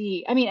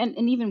mean,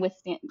 and even with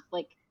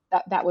like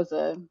that was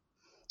a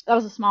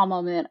small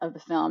moment of the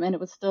film, and it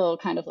was still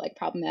kind of like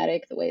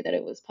problematic the way that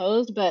it was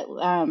posed, but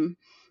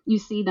you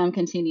see them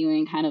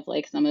continuing kind of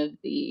like some of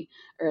the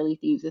early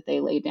themes that they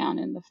laid down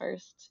in the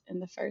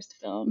first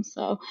film.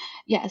 So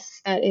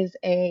yes, that is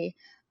it's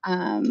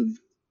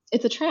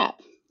a trap.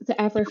 It's an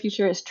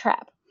Afrofuturist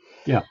trap.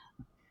 Yeah.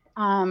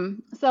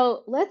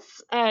 So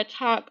let's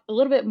talk a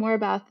little bit more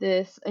about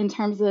this in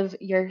terms of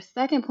your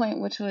second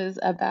point, which was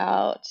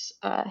about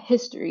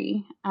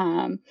history.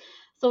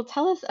 So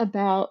tell us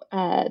about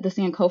the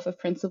Sankofa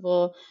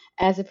principle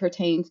as it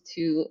pertains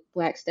to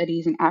Black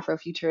studies and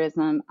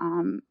Afrofuturism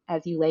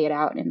as you lay it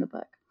out in the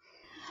book.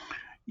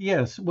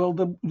 Yes, well,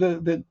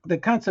 the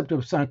concept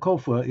of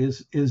Sankofa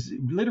is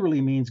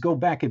literally means go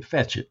back and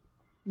fetch it,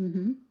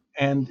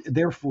 and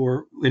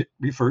therefore it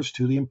refers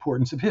to the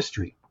importance of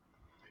history.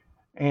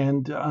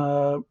 And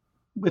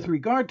with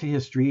regard to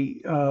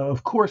history,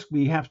 of course,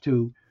 we have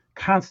to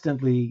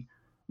constantly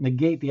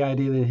negate the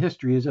idea that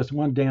history is just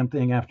one damn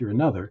thing after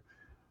another,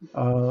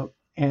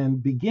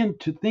 and begin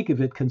to think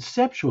of it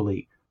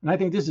conceptually. And I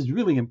think this is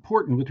really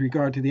important with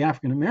regard to the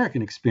African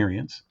American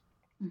experience,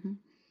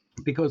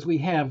 because we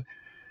have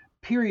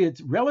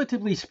periods,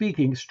 relatively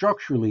speaking,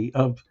 structurally,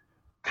 of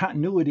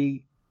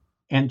continuity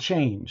and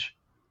change.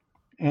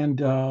 And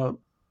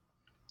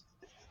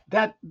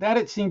that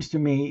it seems to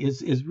me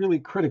is really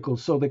critical.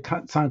 So the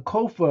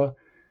Sankofa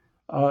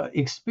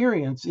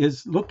experience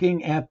is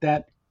looking at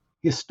that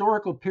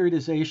historical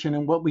periodization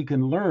and what we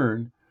can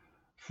learn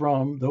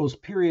from those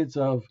periods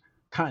of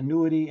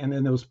continuity and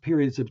then those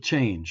periods of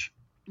change.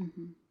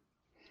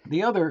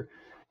 The other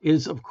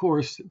is, of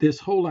course, this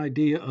whole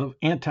idea of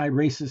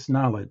anti-racist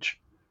knowledge.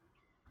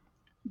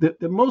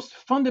 The most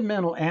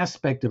fundamental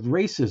aspect of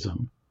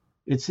racism,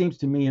 it seems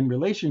to me, in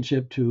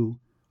relationship to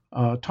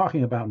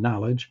talking about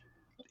knowledge,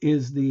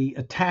 is the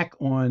attack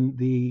on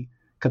the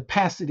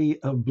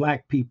capacity of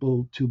Black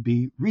people to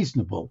be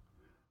reasonable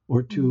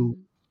or to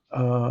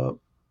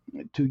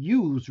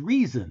use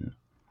reason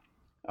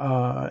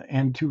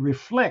and to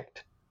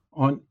reflect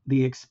on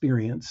the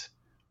experience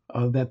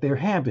that they're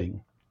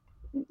having.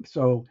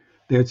 So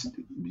there's,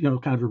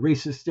 kind of a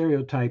racist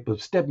stereotype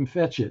of step and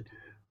fetch it,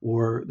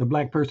 or the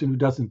Black person who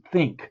doesn't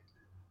think,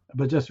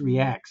 but just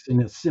reacts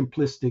in a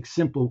simplistic,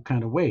 simple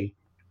kind of way.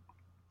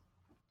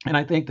 And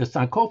I think the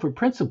Sankofa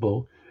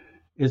principle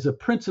is a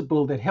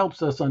principle that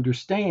helps us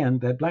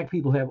understand that Black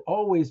people have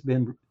always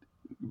been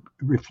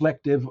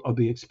reflective of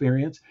the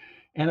experience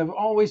and have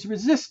always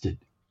resisted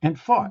and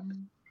fought.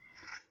 Mm-hmm.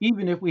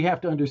 Even if we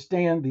have to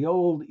understand the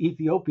old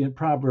Ethiopian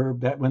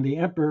proverb that when the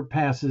emperor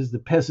passes, the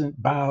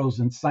peasant bows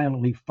and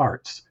silently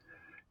farts.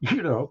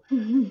 You know,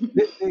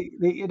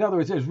 in other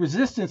words, there's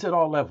resistance at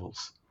all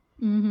levels.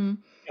 Mm-hmm.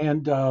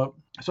 And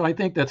so I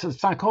think that the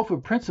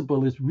Sankofa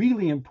principle is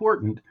really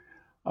important,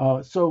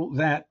 so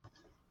that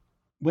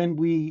when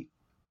we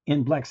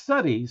in Black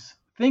studies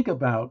think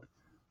about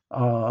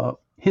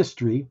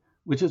history,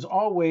 which is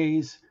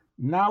always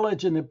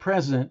knowledge in the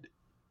present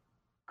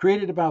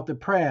created about the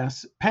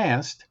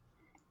past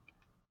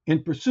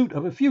in pursuit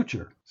of a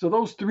future. So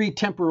those three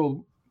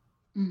temporal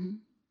Mm-hmm.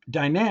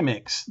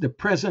 dynamics, the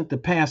present, the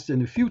past,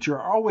 and the future,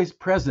 are always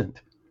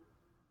present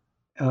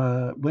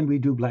when we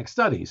do Black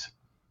studies.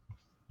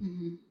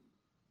 Mm-hmm.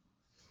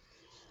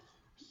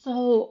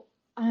 So,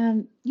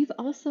 you've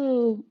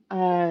also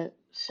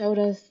showed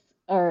us,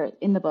 or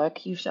in the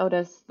book, you showed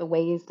us the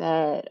ways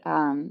that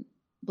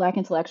Black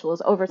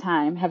intellectuals over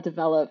time have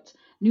developed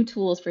new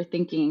tools for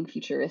thinking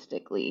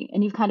futuristically,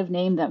 and you've kind of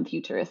named them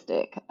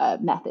futuristic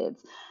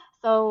methods.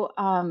 So,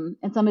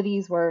 and some of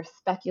these were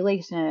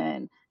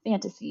speculation,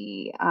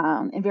 fantasy,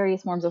 and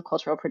various forms of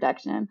cultural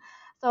production.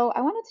 So,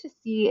 I wanted to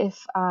see if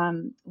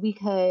we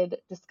could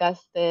discuss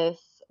this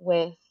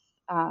with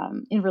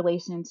in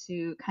relation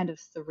to kind of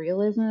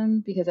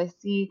surrealism, because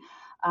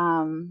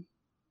um,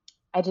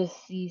 I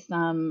just see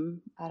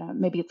some, I don't know,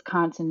 maybe it's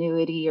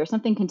continuity or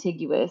something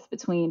contiguous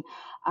between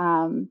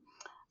um,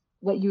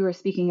 what you were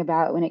speaking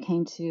about when it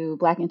came to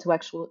Black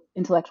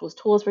intellectuals'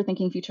 tools for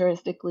thinking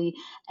futuristically,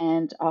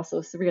 and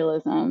also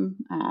surrealism,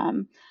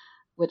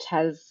 which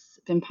has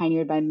been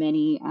pioneered by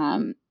many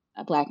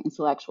Black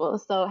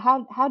intellectuals. So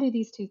how do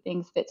these two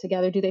things fit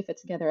together? Do they fit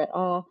together at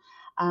all?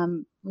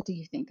 What do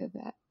you think of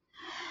that?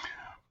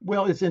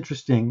 Well, it's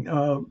interesting.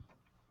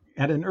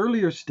 At an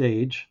earlier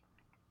stage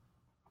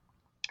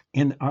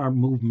in our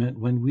movement,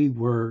 when we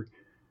were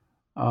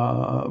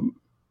uh,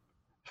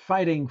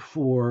 fighting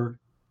for,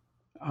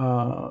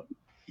 uh,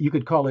 you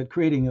could call it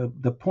creating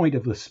the point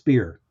of the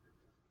spear.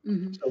 So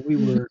we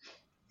Mm-hmm. were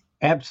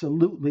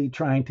absolutely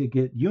trying to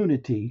get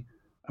unity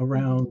Mm-hmm.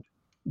 around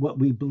what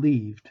we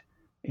believed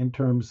in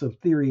terms of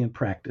theory and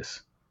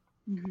practice.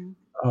 Mm-hmm.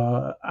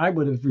 I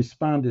would have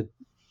responded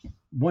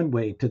one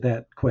way to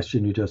that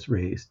question you just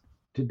raised.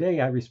 Today,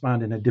 I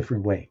respond in a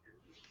different way.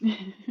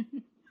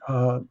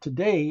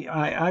 Today,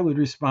 I would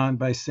respond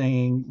by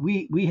saying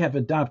we have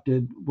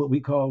adopted what we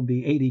call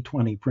the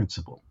 80-20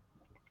 principle.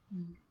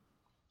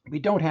 We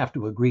don't have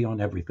to agree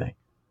on everything,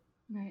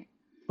 Right.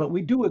 but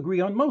we do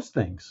agree on most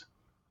things.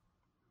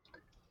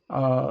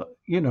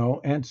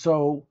 And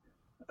so,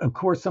 of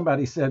course,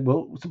 somebody said,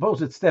 well,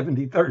 suppose it's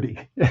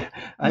 70-30.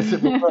 I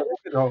said,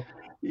 well,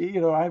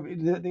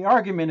 the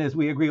argument is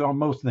we agree on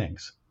most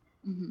things.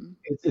 Mm-hmm.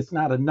 It's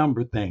not a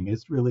number thing.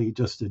 It's really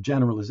just a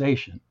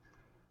generalization.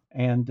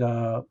 And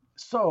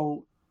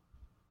so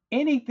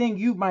anything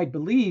you might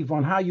believe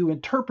on how you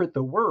interpret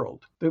the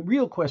world, the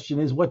real question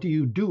is, what do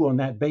you do on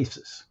that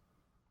basis?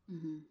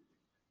 Mm-hmm.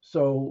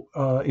 So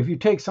if you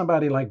take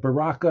somebody like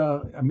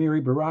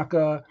Amiri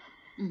Baraka,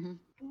 Mm-hmm.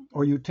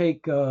 or you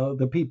take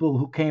the people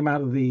who came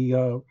out of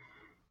the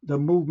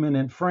movement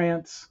in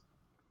France,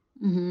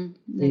 Mm-hmm.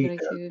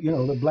 Liberated.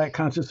 the Black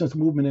consciousness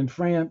movement in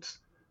France,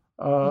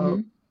 uh,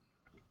 Mm-hmm.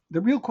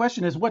 the real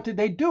question is, what did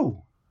they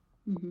do?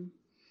 Mm-hmm.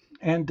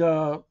 And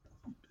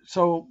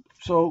so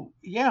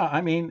yeah,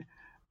 I mean,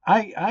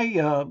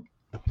 the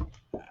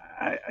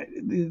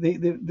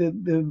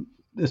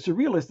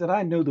surrealist that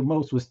I knew the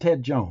most was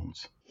Ted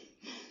Jones,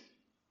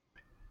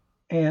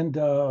 and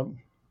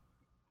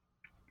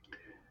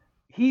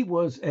he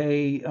was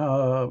a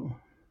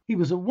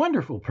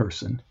wonderful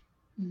person,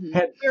 Mm-hmm.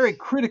 had very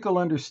critical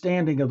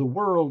understanding of the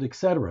world,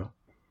 etc.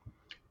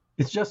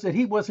 It's just that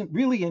he wasn't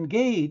really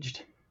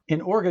engaged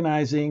in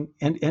organizing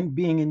and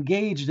being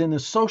engaged in the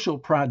social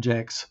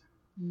projects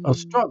of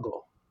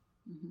struggle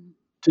Mm-hmm.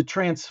 to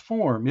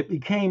transform. It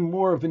became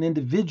more of an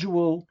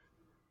individual,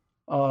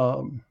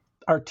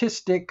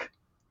 artistic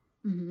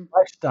Mm-hmm.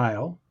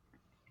 lifestyle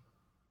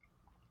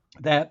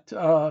that,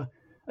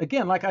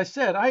 again, like I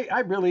said, I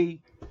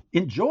really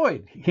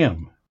enjoyed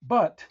him.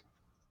 But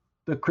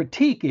the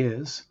critique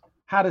is,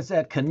 how does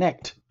that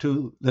connect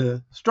to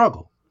the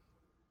struggle?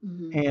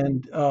 Mm-hmm.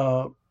 And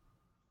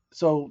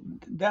so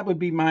that would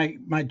be my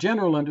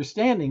general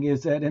understanding,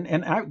 is that,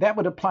 that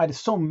would apply to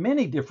so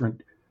many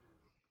different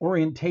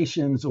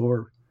orientations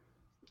or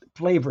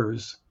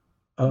flavors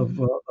of,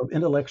 Mm-hmm. of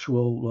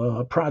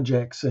intellectual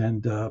projects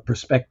and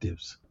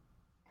perspectives.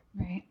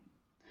 Right.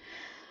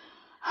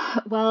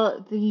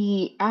 Well,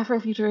 the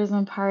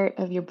Afrofuturism part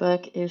of your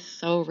book is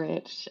so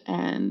rich,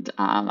 and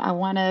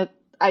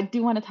I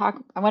do want to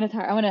talk. I want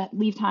to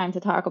leave time to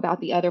talk about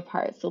the other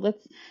parts. So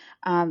let's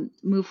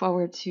move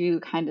forward to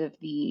kind of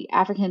the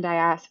African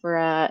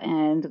diaspora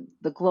and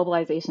the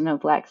globalization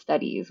of Black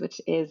studies, which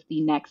is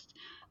the next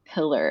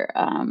pillar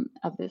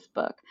of this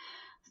book.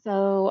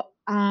 So,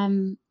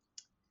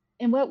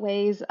 In what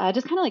ways,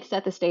 just kind of like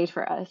set the stage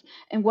for us,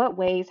 in what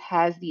ways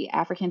has the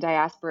African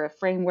diaspora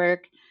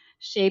framework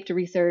shaped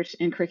research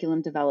and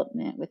curriculum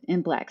development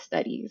within Black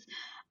studies?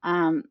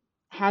 Um,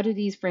 how do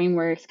these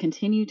frameworks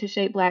continue to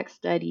shape Black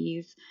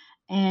studies?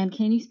 And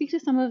can you speak to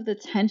some of the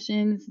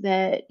tensions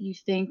that you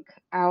think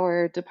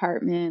our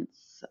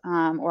departments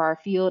or our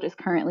field is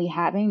currently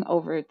having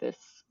over this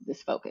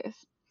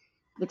focus,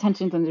 the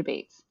tensions and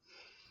debates?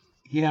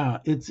 Yeah,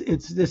 this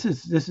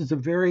is a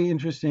very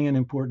interesting and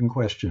important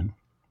question.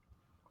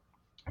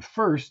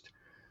 First,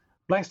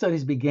 Black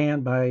Studies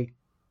began by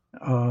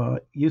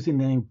using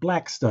the name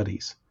Black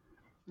Studies,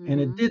 and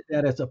it did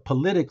that as a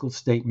political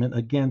statement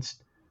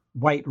against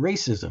white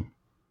racism.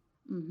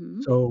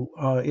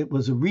 So it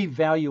was a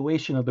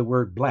revaluation of the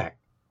word Black.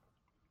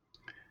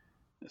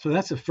 So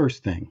that's the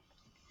first thing.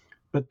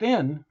 But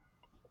then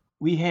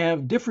we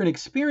have different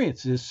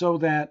experiences, so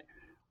that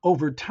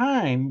over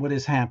time, what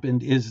has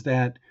happened is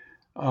that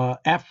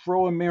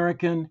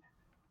Afro-American,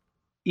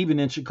 even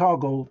in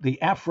Chicago,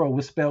 the Afro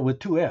was spelled with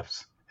two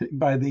F's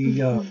by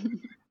the,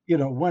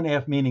 one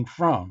F meaning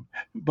from,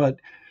 but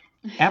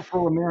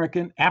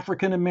Afro-American,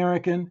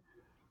 African-American,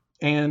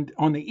 and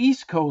on the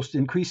East Coast,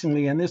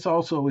 increasingly, and this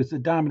also is the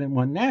dominant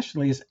one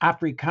nationally, is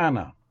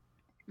Africana.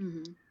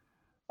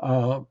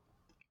 On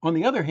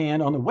the other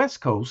hand, on the West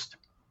Coast,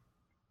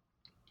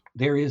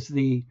 there is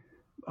the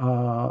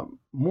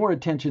more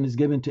attention is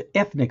given to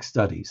ethnic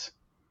studies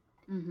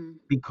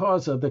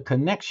because of the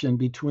connection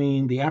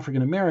between the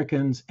African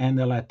Americans and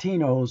the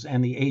Latinos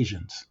and the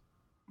Asians.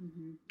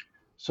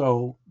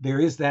 So there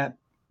is that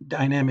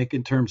dynamic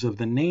in terms of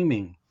the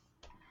naming.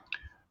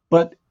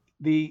 But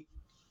the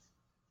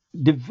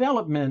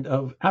development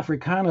of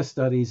Africana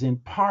studies in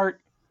part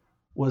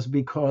was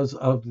because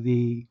of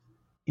the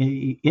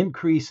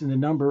increase in the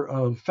number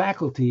of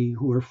faculty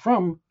who are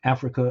from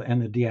Africa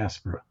and the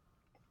diaspora.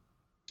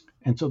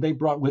 And so they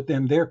brought with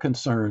them their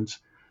concerns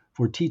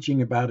for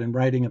teaching about and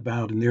writing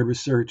about and their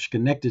research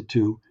connected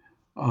to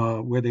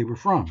where they were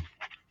from.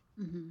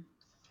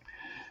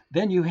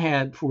 Then you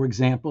had, for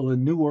example, a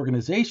new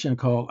organization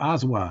called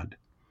ASWAD,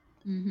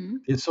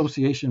 the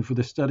Association for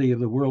the Study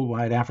of the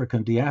Worldwide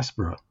African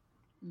Diaspora.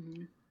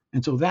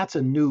 And so that's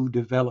a new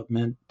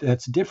development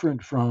that's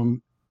different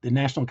from the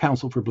National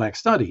Council for Black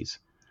Studies,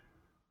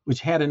 which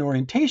had an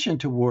orientation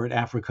toward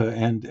Africa,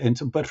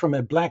 but from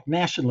a Black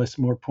nationalist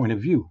more point of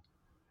view.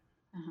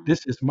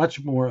 This is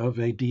much more of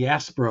a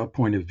diaspora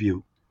point of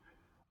view.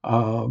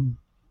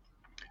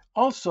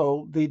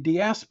 Also, the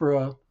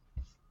diaspora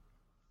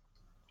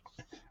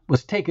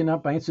was taken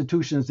up by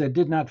institutions that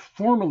did not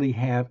formally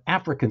have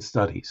African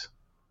studies.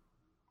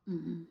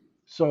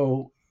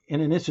 So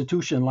in an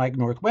institution like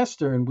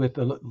Northwestern, with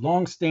a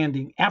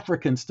long-standing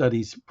African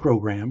studies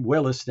program,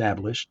 well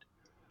established,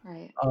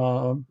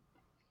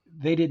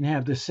 they didn't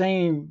have the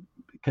same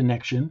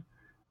connection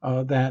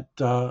that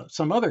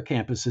some other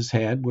campuses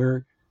had,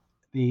 where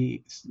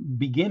the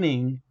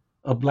beginning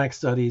of Black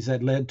studies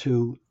that led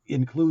to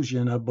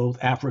inclusion of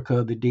both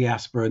Africa, the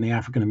diaspora, and the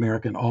African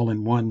American all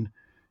in one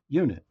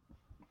unit.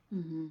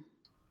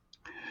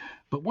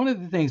 But one of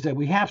the things that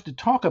we have to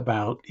talk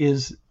about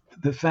is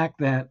the fact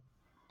that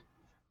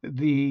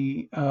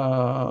the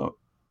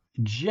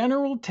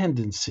general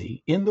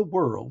tendency in the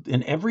world,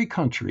 in every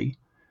country,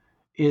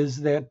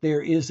 is that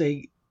there is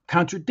a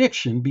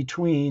contradiction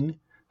between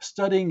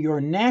studying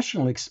your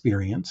national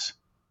experience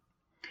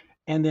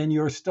and then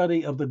your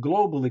study of the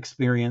global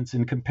experience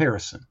in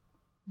comparison.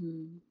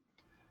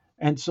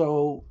 And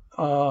so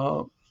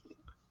no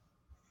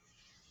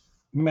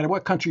matter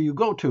what country you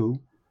go to,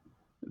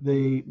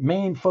 the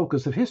main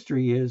focus of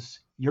history is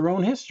your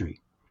own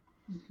history.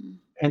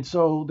 And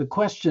so the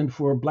question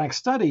for Black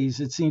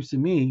studies, it seems to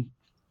me,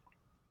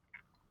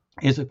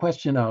 is a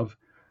question of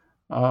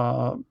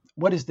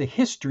what is the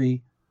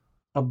history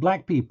of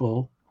Black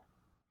people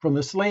from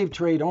the slave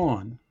trade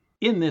on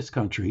in this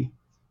country,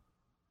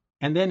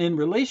 and then in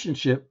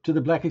relationship to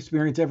the Black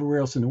experience everywhere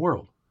else in the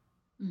world.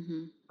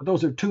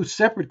 Those are two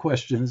separate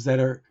questions that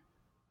are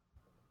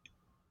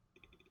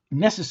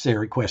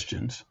necessary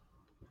questions,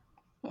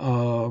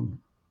 and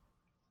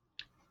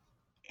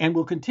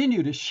will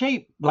continue to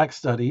shape Black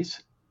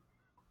studies,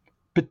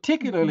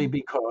 particularly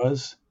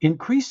because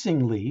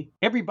increasingly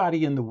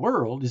everybody in the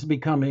world is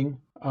becoming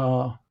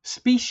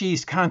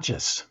species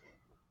conscious.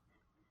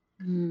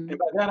 And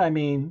by that I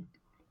mean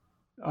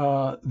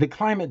the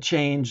climate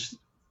change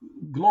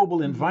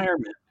global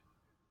environment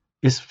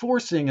is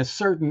forcing a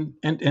certain,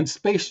 and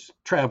space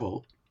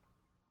travel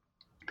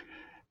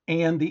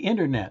and the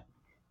internet.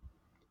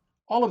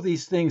 All of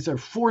these things are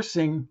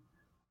forcing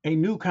a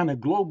new kind of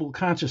global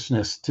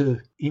consciousness to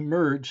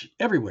emerge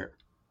everywhere.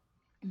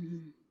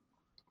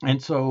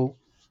 And so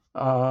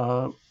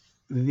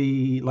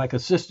like a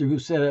sister who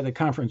said at a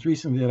conference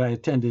recently that I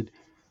attended,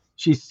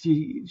 she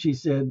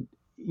said,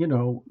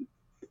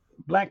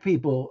 Black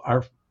people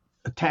are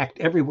attacked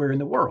everywhere in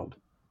the world.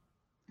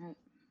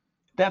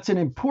 That's an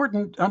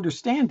important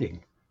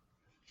understanding.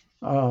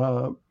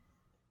 But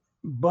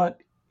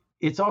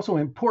it's also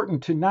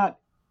important to not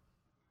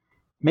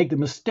make the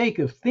mistake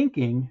of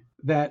thinking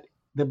that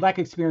the Black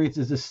experience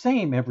is the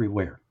same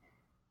everywhere.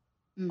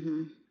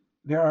 Mm-hmm.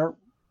 There are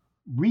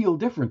real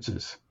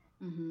differences.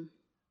 Mm-hmm.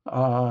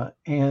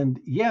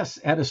 And yes,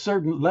 at a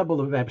certain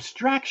level of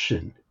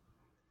abstraction,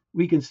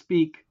 we can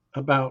speak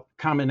about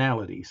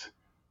commonalities.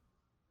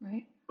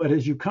 Right. But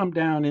as you come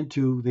down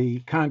into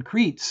the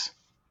concretes,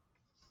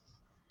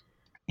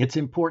 it's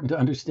important to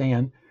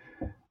understand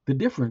the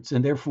difference,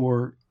 and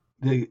therefore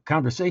the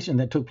conversation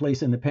that took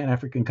place in the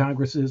Pan-African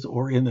Congresses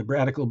or in the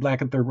Radical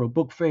Black and Third World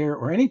Book Fair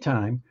or any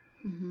time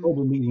Mm-hmm.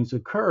 global meetings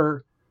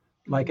occur,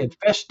 like at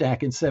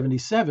FESTAC in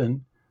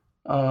 77,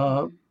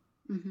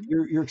 Mm-hmm.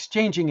 you're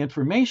exchanging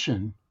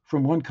information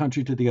from one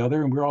country to the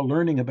other, and we're all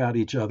learning about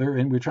each other,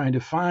 and we're trying to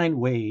find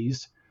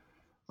ways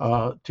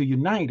to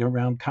unite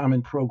around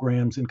common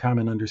programs and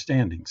common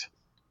understandings.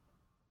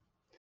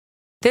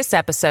 This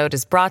episode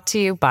is brought to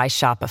you by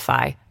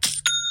Shopify.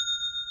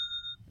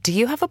 Do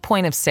you have a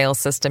point of sale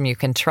system you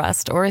can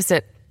trust, or is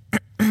it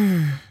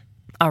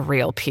a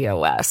real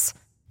POS?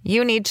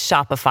 You need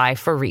Shopify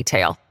for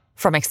retail.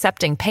 From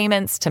accepting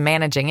payments to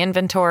managing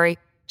inventory,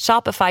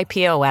 Shopify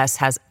POS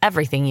has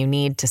everything you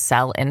need to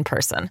sell in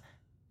person.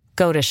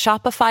 Go to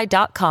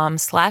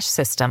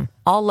shopify.com/system,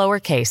 all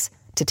lowercase,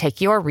 to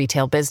take your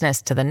retail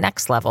business to the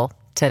next level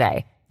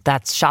today.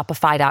 That's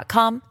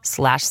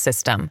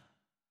shopify.com/system.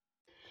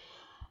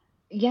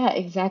 Yeah,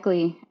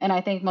 exactly. And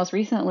I think most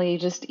recently,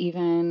 just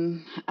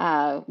even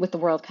with the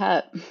World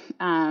Cup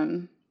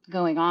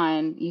going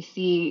on, you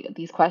see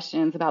these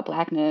questions about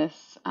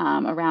Blackness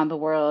around the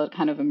world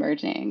kind of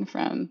emerging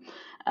from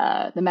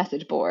the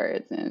message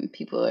boards, and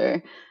people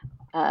are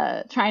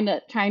trying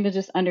to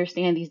just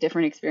understand these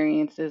different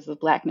experiences of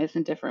Blackness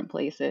in different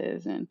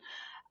places, and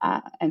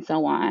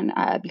so on,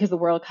 because the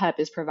World Cup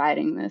is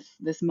providing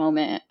this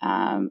moment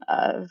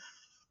of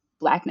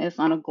Blackness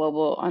on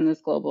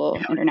this global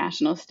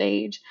international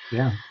stage.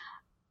 Yeah.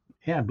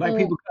 Black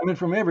people coming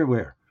from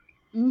everywhere.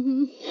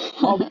 Mm-hmm.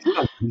 All these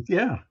countries.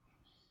 Yeah.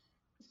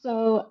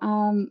 So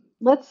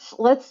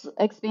let's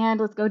expand.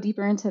 Let's go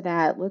deeper into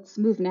that. Let's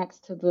move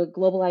next to the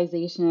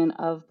globalization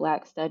of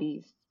Black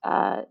studies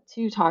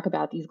to talk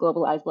about these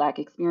globalized Black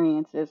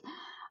experiences.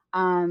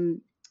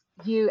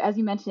 As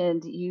you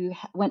mentioned, you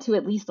went to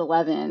at least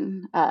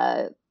 11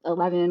 kind of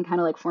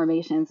like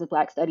formations of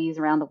Black studies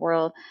around the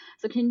world.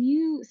 So can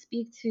you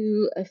speak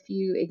to a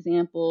few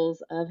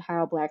examples of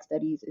how Black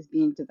studies is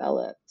being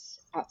developed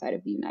outside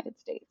of the United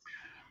States?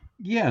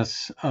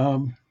 Yes.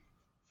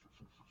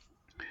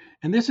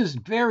 And this is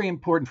very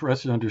important for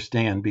us to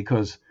understand,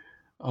 because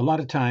a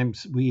lot of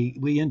times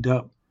we end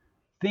up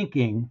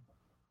thinking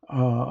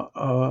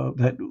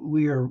that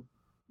we're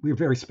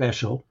very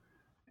special,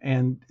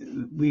 and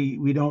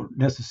we don't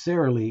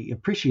necessarily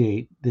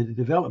appreciate the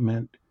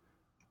development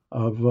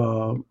of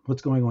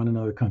what's going on in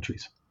other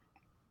countries.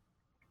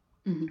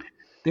 Mm-hmm.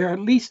 There are at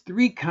least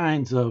three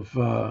kinds of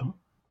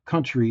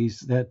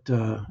countries that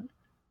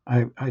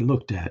I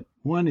looked at.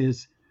 One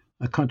is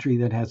a country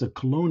that has a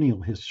colonial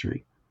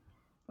history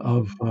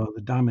of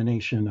the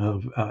domination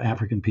of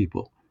African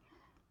people.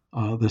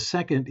 The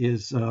second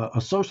is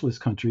a socialist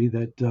country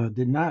that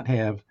did not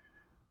have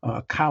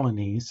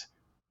colonies,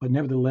 but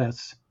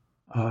nevertheless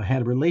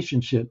had a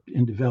relationship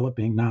in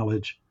developing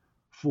knowledge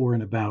for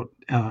and about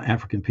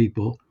African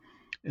people.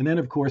 And then,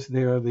 of course,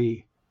 there are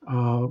the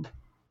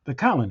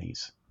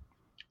colonies,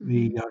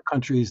 the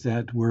countries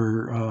that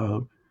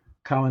were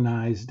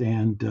colonized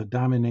and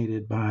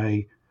dominated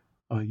by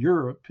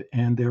Europe,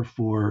 and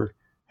therefore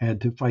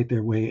had to fight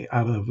their way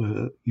out of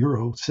a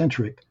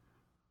Eurocentric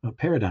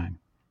paradigm.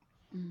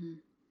 Mm-hmm.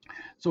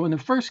 So in the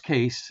first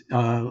case,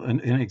 an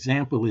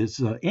example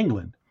is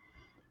England.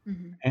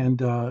 Mm-hmm. And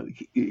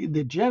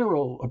the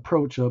general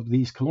approach of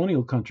these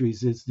colonial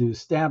countries is to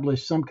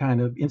establish some kind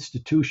of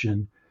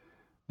institution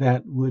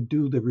that would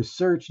do the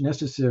research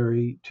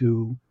necessary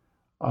to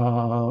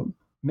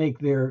make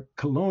their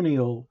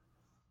colonial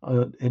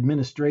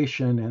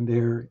administration and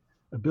their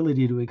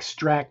ability to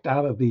extract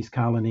out of these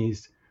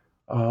colonies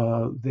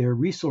their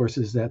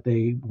resources that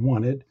they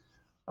wanted.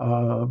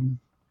 And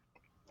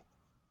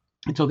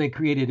so they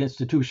created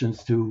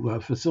institutions to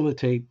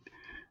facilitate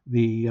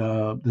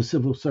the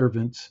civil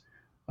servants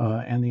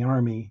and the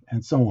army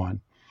and so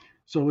on.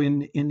 So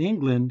in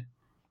England,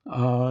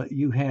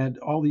 you had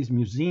all these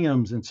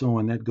museums and so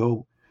on that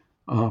go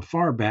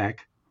far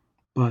back,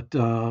 but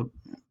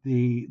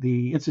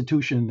the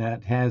institution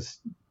that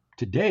has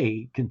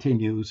today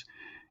continues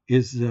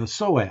is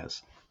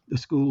SOAS, the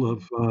school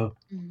of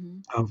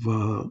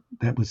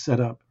that was set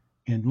up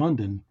in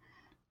London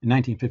in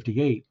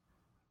 1958.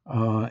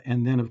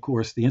 And then, of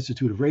course, the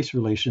Institute of Race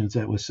Relations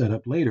that was set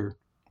up later.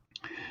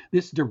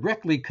 This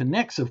directly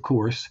connects, of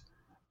course,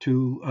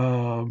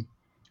 to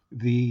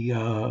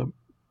the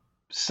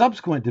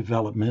subsequent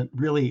development.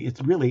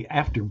 It's really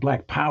after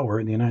Black Power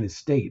in the United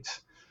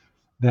States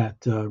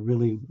that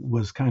really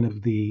was kind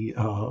of the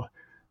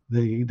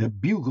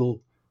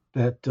bugle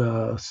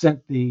that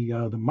sent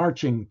the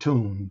marching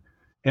tune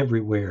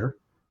everywhere,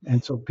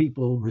 and so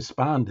people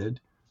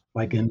responded.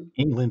 Like in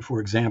England,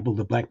 for example,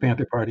 the Black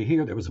Panther Party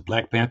here, there was a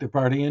Black Panther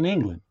Party in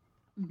England.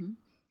 Mm-hmm.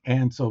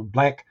 And so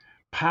Black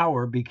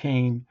power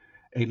became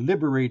a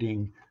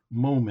liberating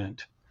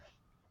moment.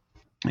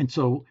 And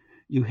so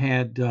you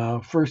had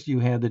first you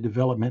had the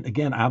development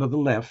again out of the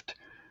left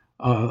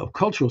of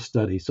cultural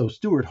studies. So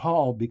Stuart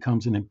Hall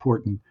becomes an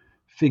important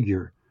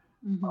figure,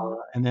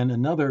 and then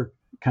another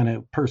kind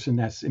of person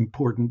that's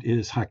important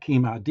is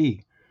Hakim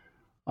Adi,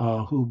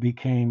 who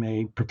became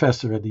a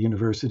professor at the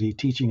university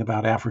teaching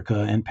about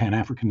Africa and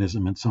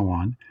Pan-Africanism and so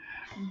on.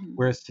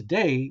 Whereas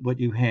today, what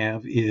you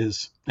have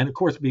is, and of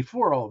course,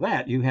 before all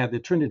that, you had the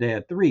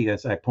Trinidad Three,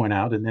 as I point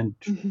out, and then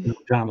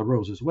John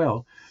LaRose as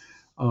well.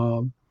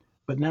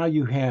 But now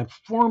you have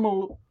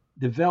formal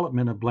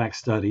development of Black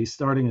studies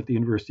starting at the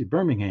University of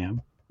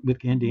Birmingham with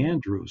Kehinde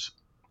Andrews.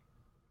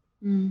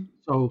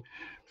 So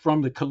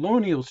from the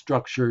colonial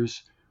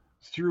structures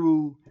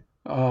through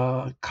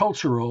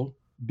cultural,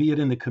 be it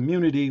in the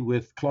community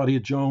with Claudia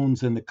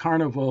Jones and the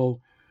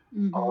Carnival,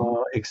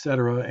 et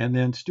cetera, and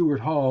then Stuart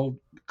Hall,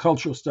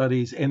 cultural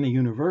studies, and the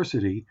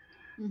university.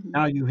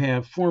 Now you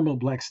have formal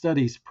Black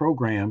studies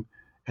program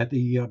at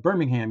the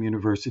Birmingham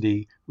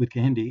University with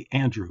Kehinde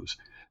Andrews.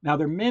 Now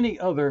there are many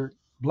other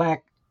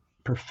Black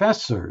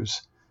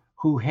professors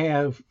who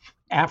have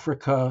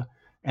Africa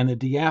and the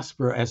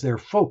diaspora as their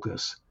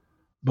focus,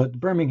 but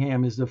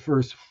Birmingham is the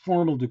first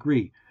formal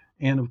degree.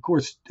 And of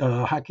course,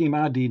 Hakim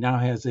Adi now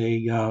has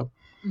an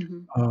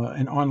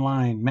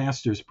online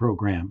master's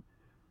program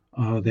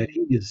that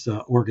he is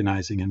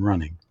organizing and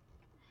running.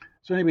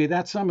 So anyway,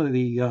 that's some of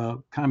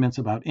the comments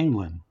about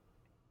England.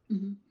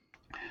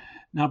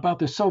 Now about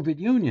the Soviet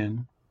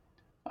Union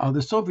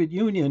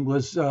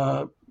was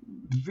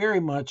very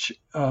much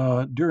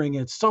during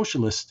its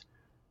socialist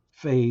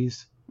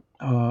phase,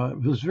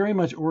 was very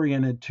much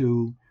oriented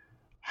to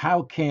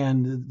how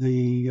can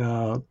the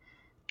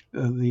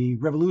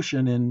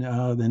revolution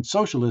and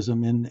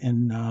socialism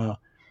in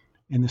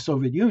the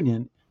Soviet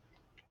Union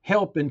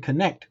help and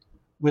connect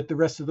with the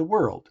rest of the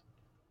world,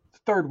 the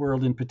third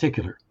world in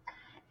particular.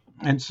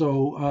 And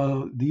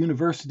so the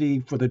University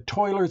for the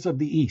Toilers of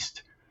the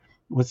East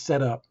was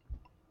set up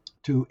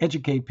to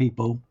educate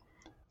people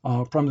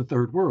from the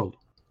third world.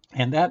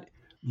 And that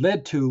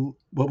led to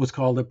what was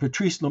called the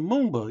Patrice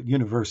Lumumba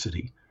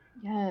University,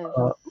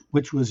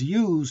 which was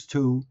used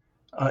to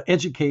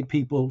educate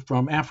people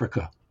from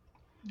Africa,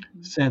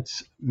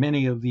 since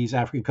many of these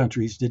African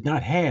countries did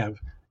not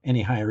have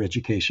any higher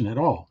education at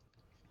all.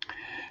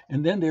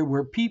 And then there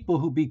were people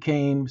who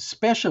became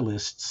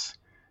specialists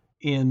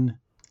in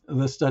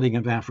the studying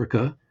of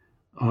Africa,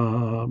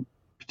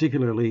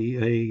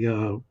 particularly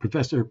a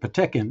Professor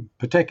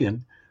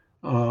Patekin,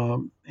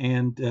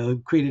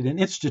 and created an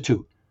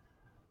institute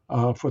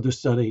for the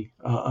study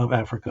of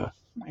Africa.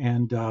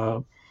 And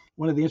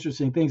one of the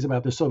interesting things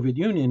about the Soviet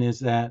Union is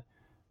that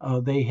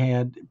they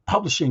had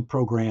publishing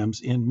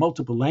programs in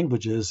multiple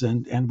languages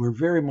and were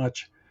very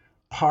much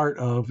part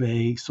of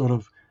a sort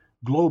of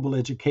global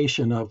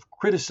education of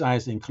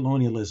criticizing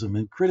colonialism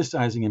and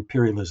criticizing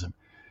imperialism,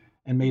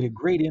 and made a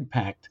great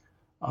impact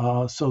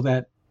so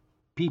that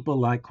people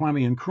like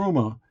Kwame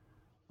Nkrumah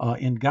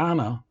in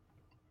Ghana,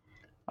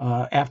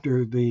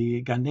 after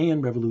the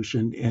Ghanaian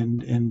Revolution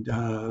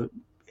and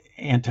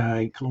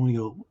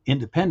anti-colonial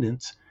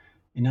independence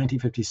in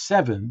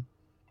 1957,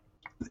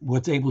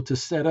 was able to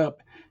set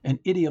up an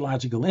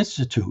ideological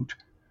institute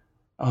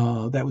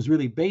that was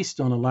really based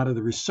on a lot of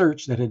the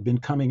research that had been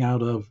coming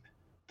out of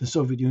the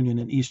Soviet Union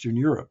and Eastern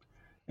Europe.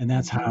 And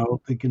that's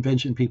how the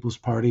Convention People's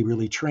Party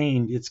really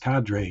trained its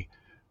cadre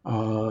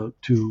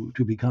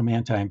to become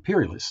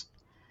anti-imperialist.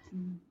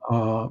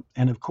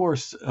 And of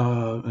course,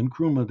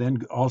 Nkrumah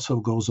then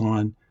also goes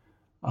on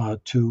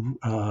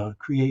to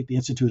create the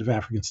Institute of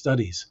African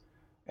Studies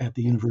at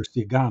the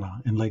University of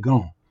Ghana in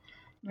Legon.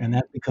 And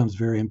that becomes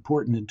very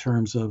important in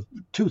terms of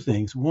two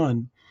things.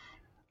 One,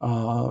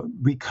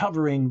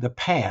 recovering the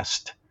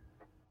past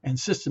and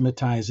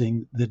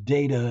systematizing the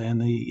data and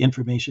the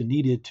information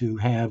needed to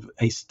have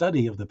a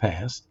study of the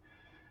past,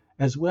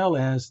 as well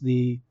as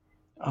the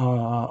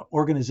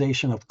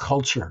organization of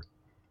culture,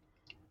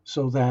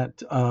 so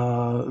that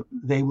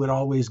they would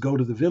always go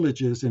to the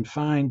villages and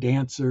find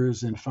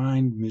dancers and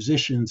find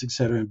musicians, et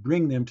cetera, and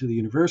bring them to the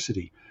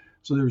university.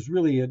 So there was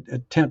really an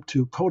attempt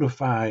to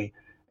codify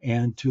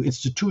and to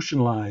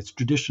institutionalize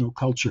traditional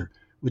culture,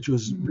 which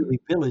was really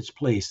village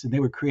placed, and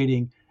they were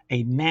creating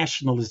a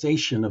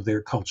nationalization of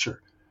their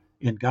culture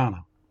in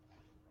Ghana.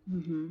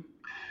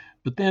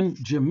 But then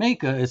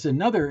Jamaica is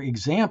another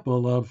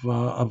example of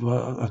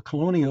a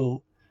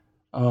colonial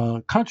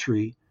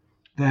country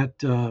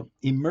that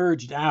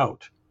emerged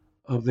out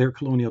of their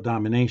colonial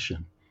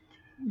domination.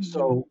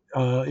 So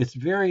it's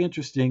very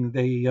interesting.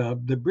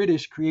 The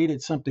British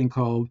created something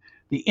called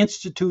the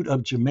Institute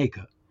of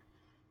Jamaica.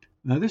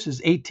 Now this is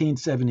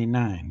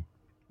 1879,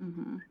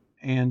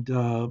 and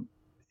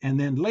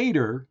then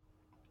later,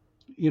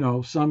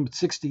 some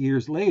 60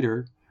 years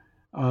later,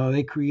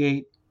 they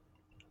create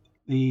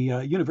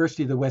the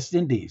University of the West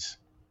Indies.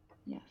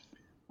 Yes.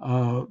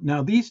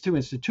 Now these two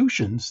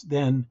institutions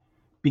then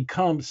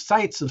become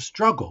sites of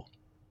struggle,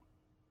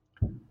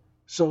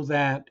 so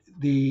that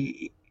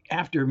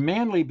after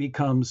Manly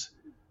becomes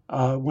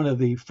one of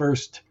the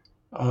first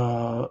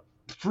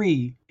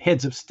free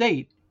heads of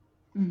state,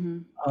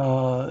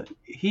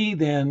 he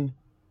then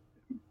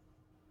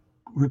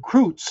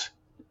recruits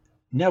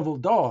Neville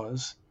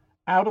Dawes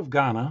out of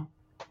Ghana,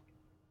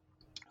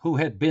 who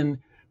had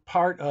been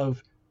part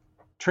of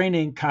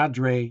training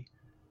cadre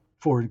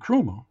for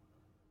Nkrumah.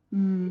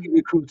 He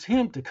recruits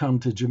him to come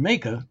to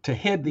Jamaica to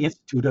head the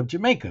Institute of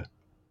Jamaica.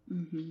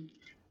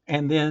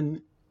 And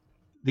then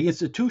the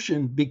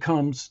institution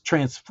becomes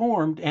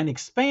transformed and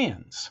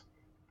expands.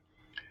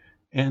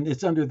 And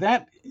it's under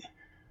that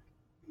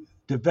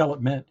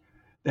development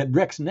that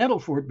Rex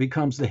Nettleford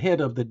becomes the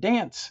head of the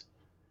dance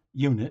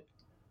unit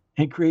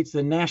and creates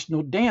the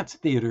National Dance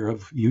Theater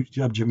of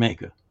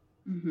Jamaica.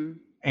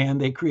 And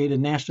they create a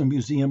National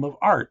Museum of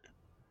Art.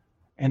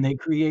 And they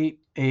create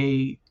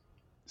a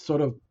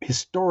sort of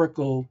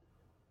historical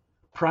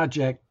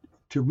project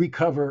to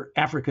recover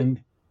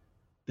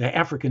the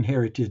African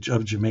heritage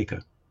of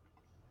Jamaica.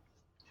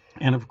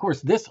 And of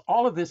course,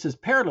 all of this is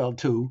parallel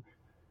to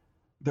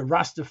the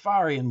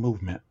Rastafarian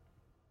movement.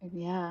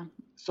 Yeah.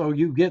 So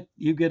you get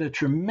a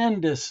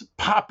tremendous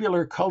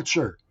popular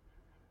culture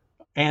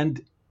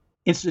and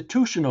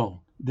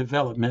institutional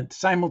development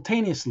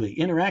simultaneously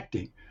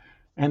interacting.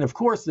 And of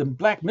course, the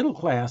black middle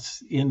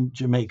class in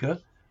Jamaica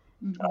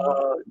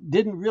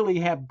didn't really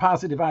have a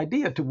positive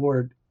idea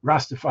toward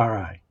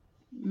Rastafari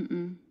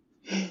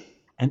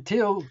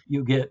until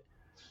you get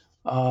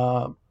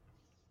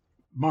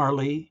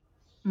Marley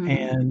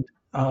and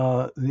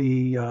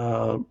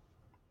the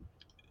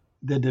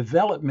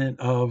development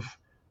of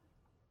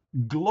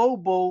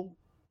global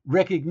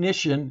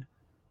recognition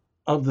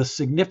of the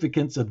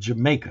significance of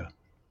Jamaica.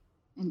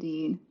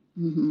 Indeed.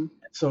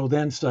 So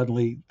then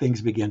suddenly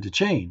things begin to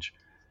change.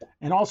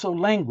 And also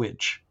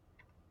language.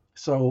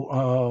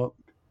 So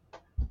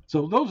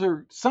those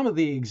are some of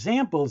the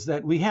examples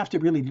that we have to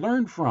really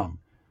learn from.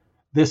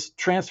 This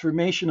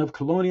transformation of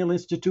colonial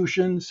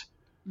institutions,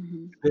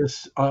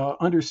 this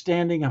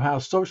understanding of how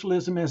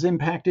socialism has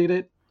impacted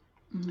it,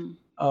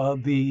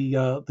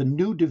 the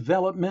new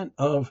development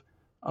of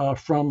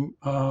from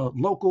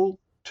local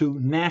to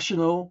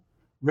national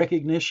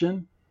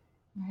recognition.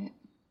 Right.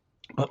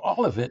 But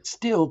all of it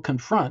still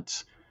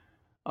confronts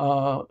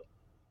the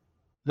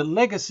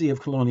legacy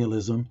of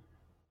colonialism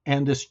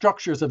and the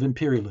structures of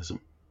imperialism.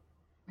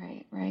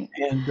 Right.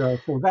 And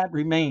so that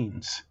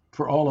remains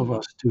for all of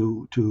us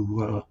to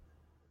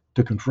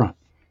confront.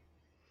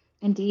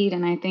 Indeed,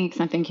 and I think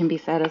something can be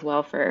said as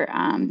well for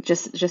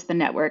just the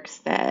networks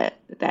that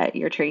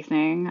you're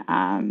tracing.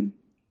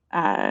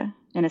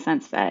 In a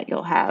sense that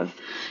you'll have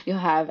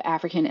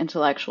African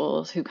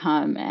intellectuals who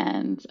come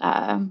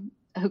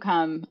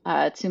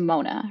to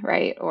Mona,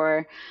 right?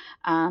 Or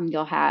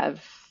you'll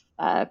have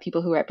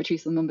people who are at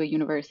Patrice Lumumba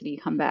University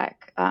come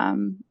back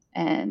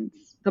and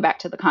go back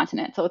to the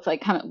continent. So it's like,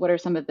 kind of, what are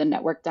some of the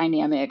network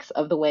dynamics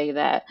of the way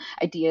that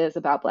ideas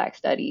about Black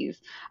studies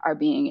are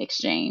being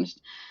exchanged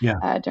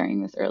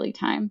during this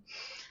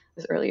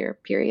earlier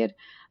period?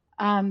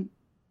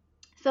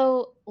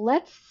 So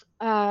let's.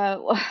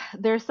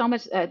 There's so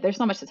much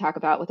to talk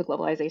about with the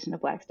globalization of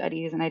Black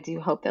studies, and I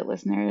do hope that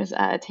listeners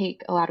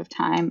take a lot of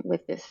time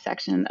with this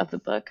section of the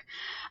book.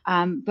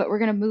 But we're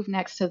going to move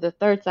next to the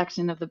third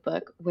section of the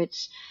book,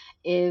 which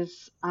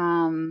is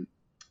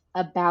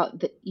about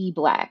the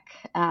E-Black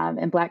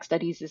and Black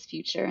Studies'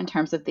 future in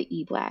terms of the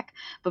E-Black.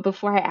 But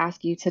before I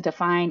ask you to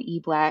define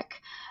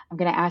E-Black, I'm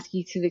going to ask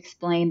you to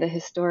explain the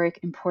historic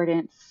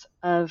importance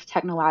of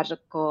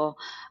technological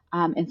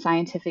and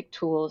scientific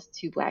tools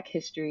to Black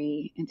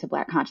history, into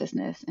Black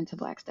consciousness, into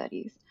Black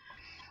studies.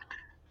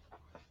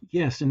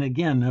 Yes, and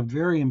again, a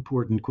very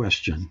important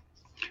question.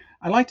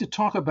 I like to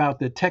talk about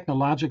the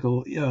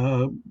technological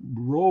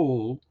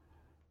role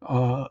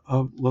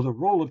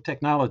of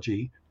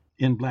technology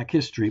in Black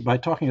history by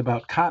talking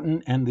about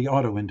cotton and the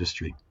auto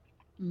industry.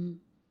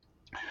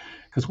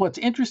 Because what's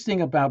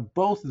interesting about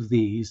both of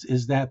these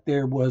is that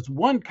there was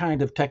one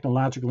kind of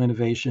technological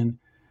innovation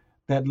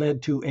that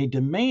led to a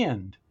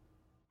demand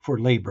for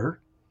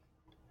labor,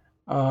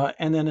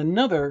 and then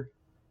another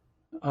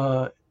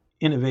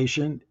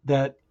innovation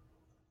that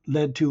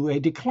led to a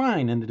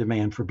decline in the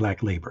demand for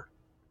Black labor.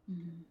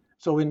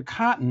 So in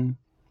cotton,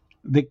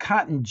 the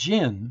cotton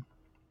gin,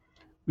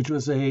 which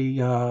was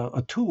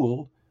a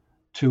tool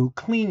to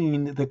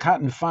clean the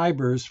cotton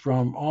fibers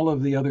from all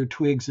of the other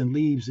twigs and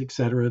leaves, et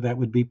cetera, that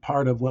would be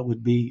part of what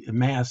would be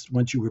amassed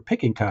once you were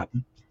picking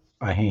cotton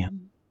by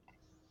hand.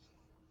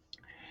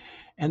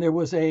 And there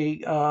was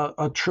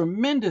a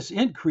tremendous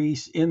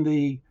increase in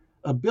the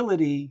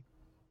ability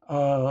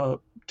to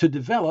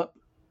develop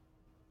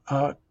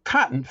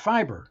cotton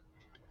fiber.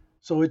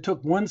 So it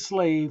took one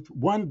slave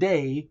 1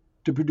 day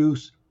to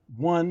produce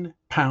 1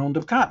 pound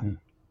of cotton.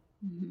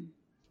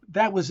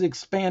 That was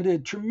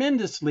expanded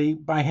tremendously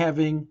by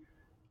having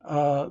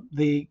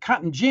the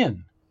cotton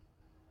gin.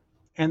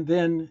 And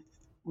then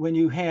when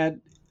you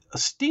had a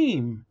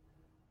steam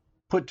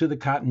put to the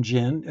cotton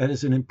gin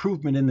as an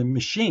improvement in the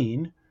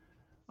machine,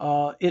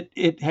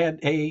 it had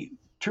a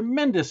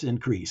tremendous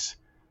increase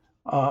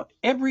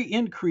every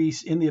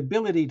increase in the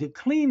ability to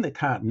clean the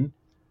cotton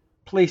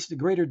placed a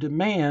greater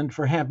demand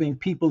for having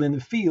people in the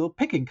field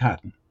picking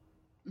cotton.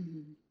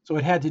 Mm-hmm. So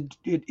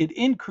it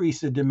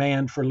increased the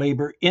demand for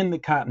labor in the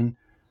cotton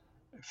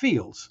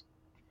fields.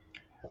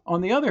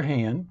 On the other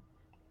hand,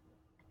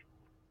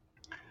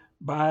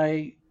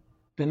 by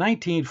the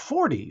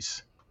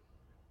 1940s,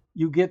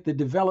 you get the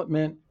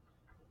development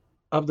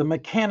of the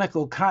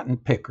mechanical cotton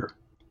picker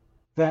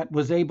that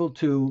was able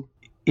to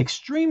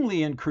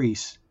extremely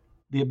increase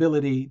the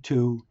ability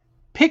to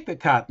pick the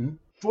cotton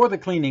for the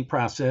cleaning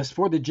process,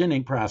 for the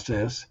ginning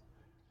process,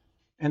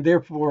 and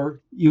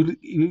therefore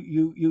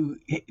you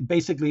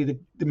basically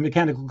the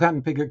mechanical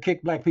cotton picker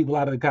kicked black people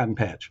out of the cotton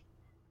patch.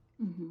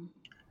 Mm-hmm.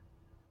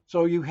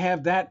 So you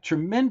have that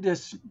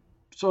tremendous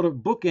sort of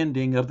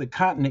bookending of the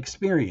cotton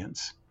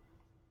experience,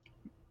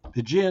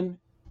 the gin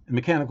and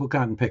mechanical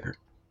cotton picker.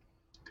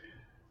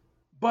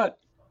 But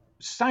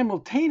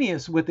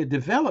simultaneous with the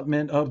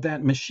development of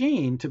that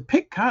machine to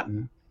pick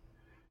cotton,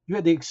 you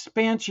had the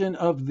expansion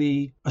of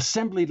the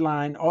assembly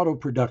line auto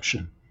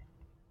production,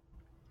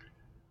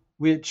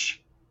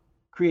 which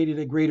created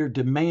a greater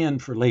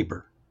demand for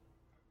labor.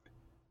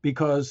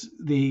 Because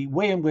the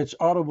way in which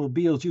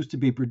automobiles used to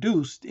be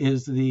produced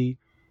is the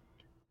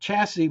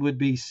chassis would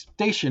be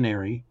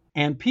stationary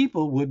and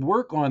people would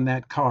work on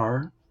that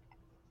car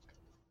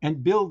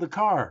and build the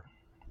car.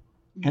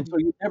 Mm-hmm. And so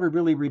you never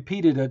really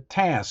repeated a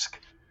task.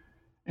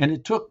 And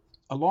it took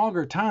a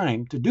longer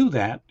time to do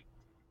that.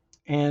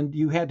 And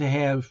you had to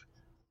have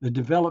the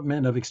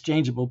development of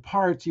exchangeable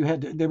parts.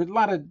 There was a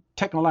lot of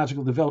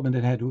technological development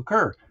that had to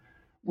occur.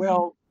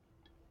 Well,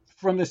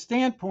 from the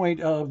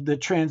standpoint of the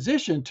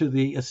transition to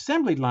the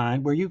assembly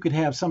line, where you could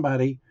have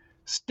somebody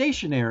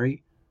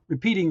stationary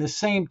repeating the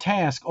same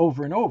task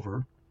over and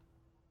over,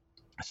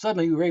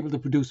 suddenly you were able to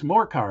produce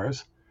more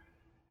cars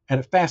at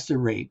a faster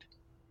rate.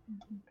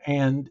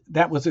 And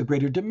that was a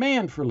greater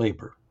demand for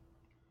labor.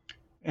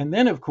 And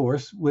then, of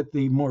course, with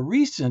the more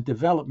recent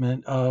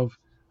development of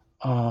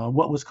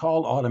what was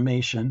called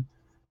automation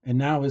and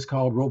now is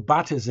called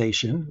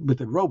robotization with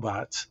the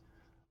robots,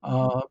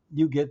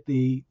 you get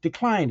the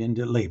decline in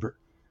the labor.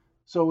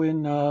 So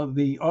in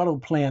the auto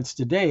plants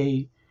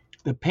today,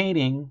 the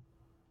painting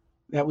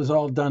that was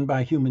all done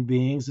by human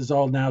beings is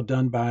all now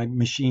done by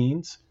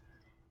machines.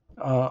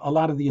 A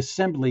lot of the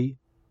assembly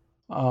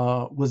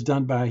was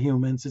done by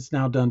humans. It's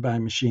now done by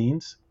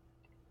machines.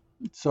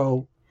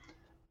 So,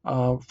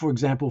 for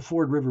example,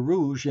 Ford River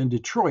Rouge in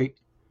Detroit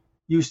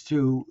used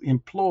to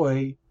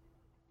employ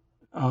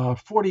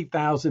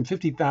 40,000,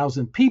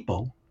 50,000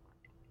 people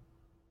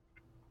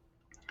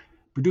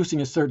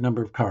producing a certain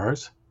number of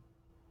cars.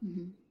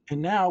 Mm-hmm.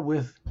 And now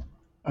with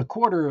a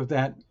quarter of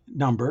that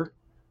number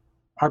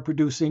are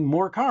producing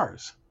more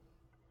cars.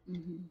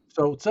 Mm-hmm.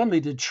 So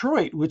suddenly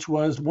Detroit, which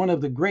was one of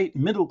the great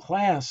middle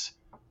class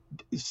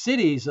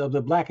cities of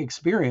the Black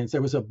experience,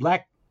 there was a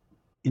Black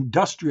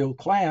industrial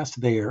class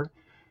there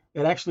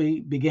that actually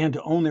began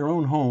to own their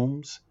own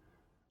homes,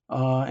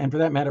 and for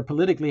that matter,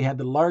 politically had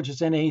the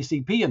largest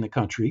NAACP in the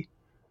country.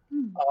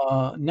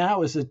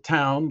 Now is a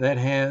town that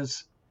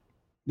has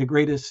the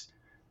greatest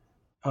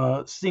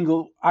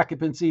single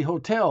occupancy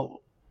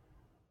hotel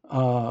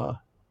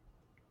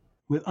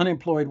with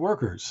unemployed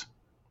workers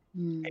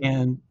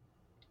and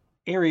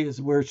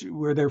areas where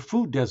there are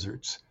food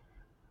deserts,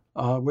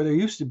 where there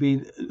used to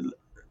be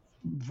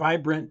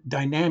vibrant,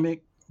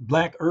 dynamic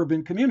Black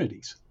urban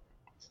communities.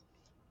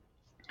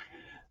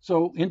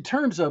 So in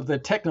terms of the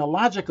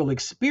technological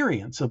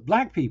experience of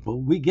Black people,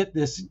 we get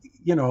this,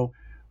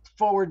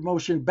 forward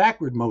motion,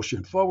 backward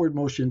motion, forward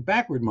motion,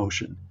 backward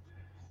motion.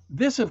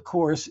 This, of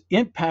course,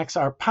 impacts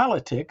our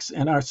politics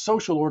and our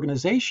social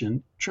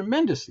organization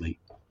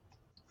tremendously.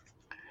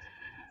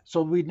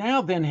 So we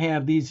now then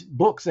have these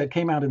books that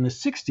came out in the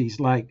 60s,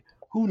 like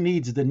Who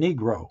Needs the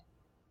Negro?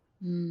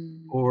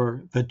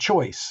 Or The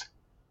Choice.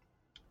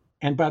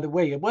 And by the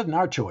way, it wasn't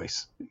our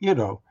choice,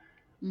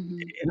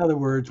 Mm-hmm. In other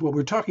words, what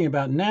we're talking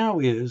about now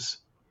is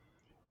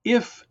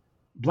if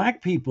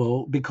Black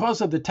people, because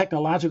of the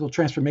technological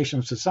transformation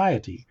of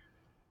society,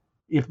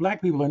 if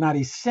Black people are not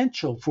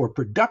essential for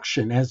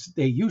production as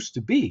they used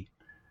to be,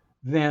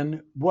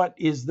 then what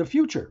is the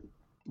future?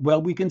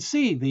 Well, we can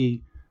see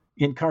the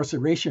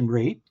incarceration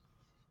rate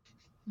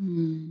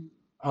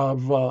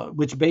of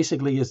which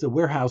basically is the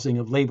warehousing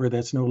of labor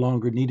that's no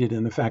longer needed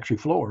in the factory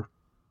floor.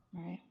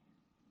 Right.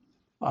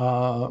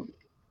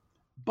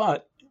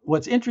 But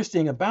what's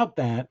interesting about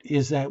that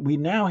is that we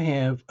now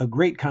have a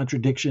great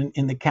contradiction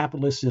in the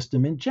capitalist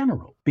system in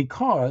general,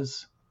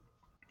 because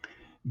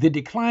the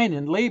decline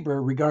in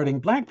labor regarding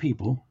Black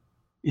people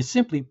is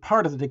simply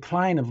part of the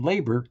decline of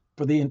labor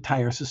for the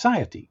entire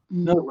society.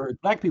 In other words,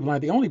 Black people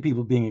aren't the only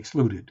people being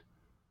excluded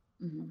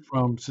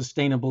from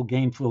sustainable,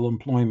 gainful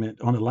employment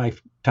on a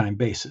lifetime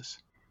basis.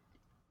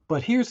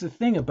 But here's the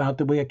thing about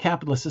the way a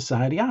capitalist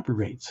society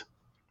operates.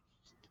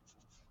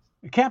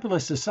 A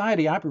capitalist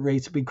society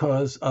operates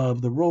because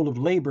of the role of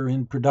labor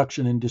in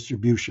production and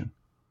distribution,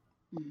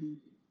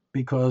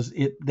 because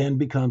it then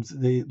becomes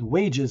the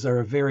wages are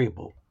a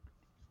variable.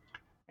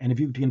 And if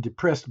you can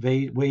depress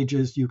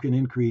wages, you can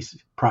increase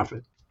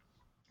profit.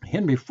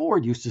 Henry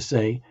Ford used to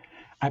say,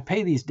 I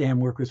pay these damn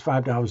workers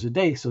 $5 a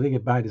day so they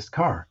could buy this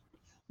car.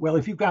 Well,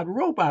 if you've got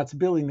robots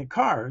building the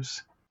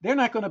cars, they're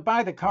not going to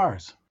buy the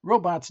cars.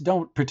 Robots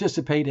don't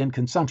participate in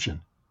consumption.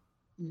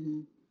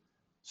 Mm-hmm.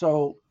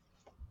 So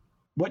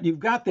what you've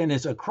got then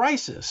is a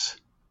crisis.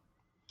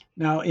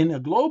 Now, in a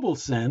global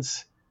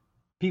sense,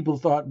 people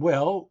thought,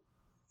 well,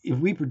 if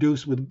we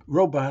produce with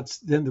robots,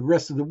 then the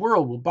rest of the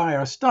world will buy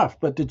our stuff.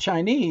 But the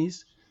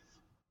Chinese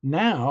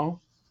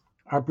now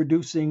are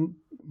buying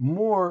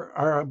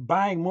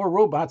more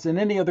robots than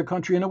any other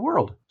country in the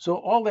world. So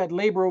all that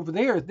labor over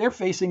there, they're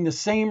facing the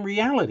same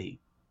reality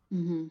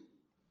mm-hmm.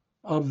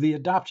 of the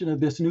adoption of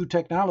this new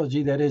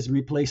technology that is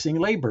replacing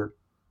labor.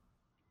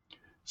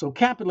 So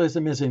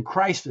capitalism is in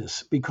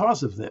crisis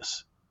because of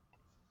this.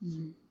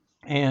 Mm-hmm.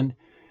 And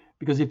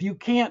because if you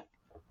can't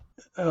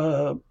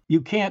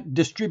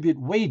distribute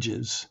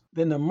wages,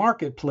 then the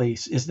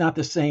marketplace is not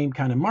the same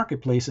kind of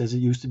marketplace as it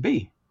used to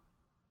be.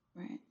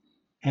 Right.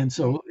 And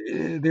so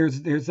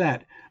there's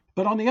that.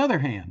 But on the other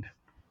hand,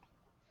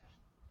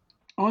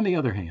 one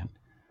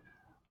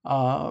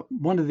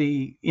of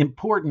the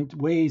important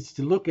ways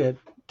to look at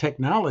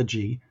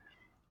technology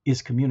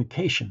is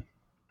communication.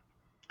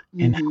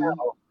 Mm-hmm. And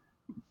how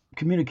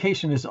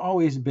communication has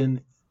always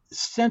been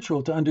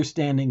central to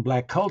understanding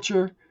Black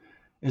culture,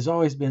 has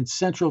always been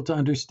central to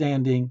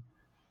understanding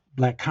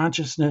Black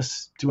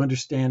consciousness, to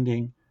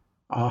understanding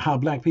how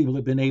Black people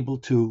have been able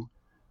to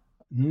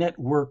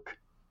network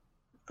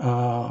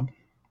and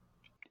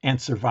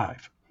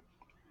survive.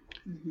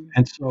 Mm-hmm.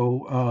 And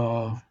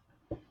so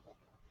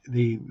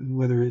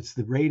whether it's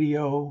the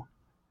radio,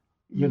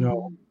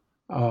 mm-hmm.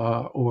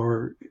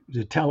 Or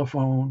the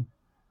telephone,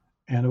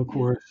 and of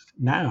course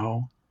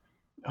now,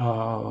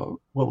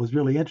 what was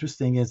really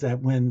interesting is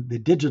that when the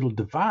digital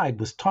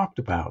divide was talked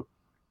about,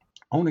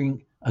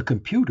 owning a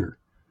computer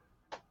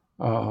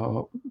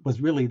was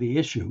really the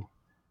issue.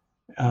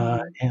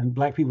 And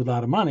Black people with a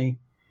lot of money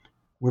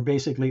were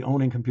basically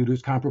owning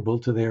computers comparable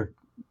to their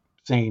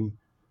same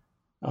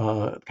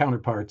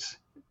counterparts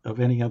of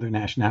any other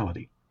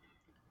nationality.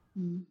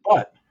 Mm.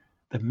 But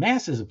the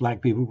masses of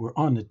Black people were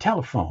on the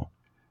telephone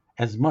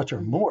as much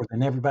or more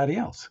than everybody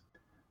else.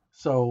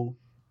 So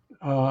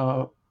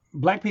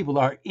Black people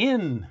are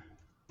in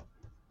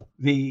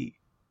the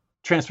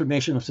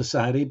transformation of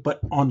society, but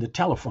on the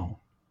telephone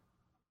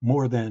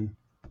more than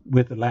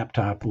with a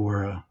laptop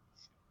or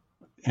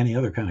any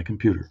other kind of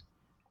computer.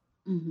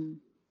 Mm-hmm.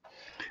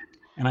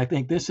 And I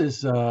think this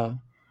is a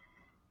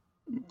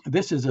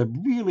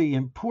really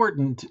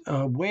important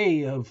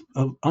way of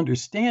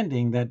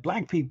understanding that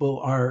Black people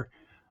are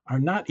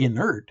not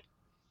inert,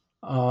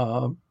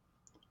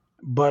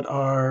 but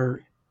are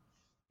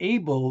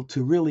able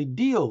to really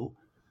deal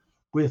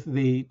with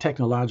the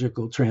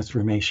technological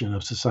transformation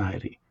of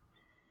society.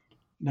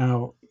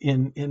 Now,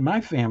 in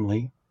my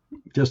family,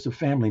 just a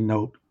family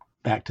note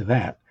back to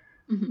that,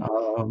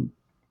 mm-hmm.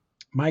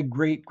 My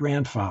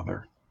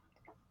great-grandfather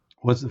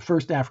was the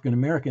first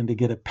African-American to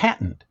get a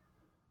patent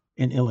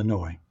in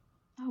Illinois.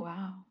 Oh,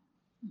 wow.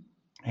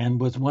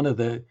 And was one of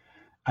the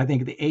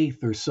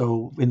eighth or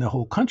so in the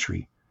whole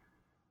country.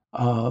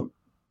 And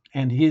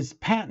his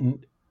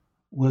patent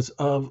was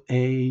of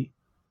a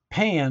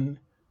pan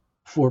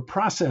for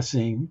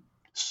processing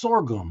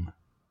sorghum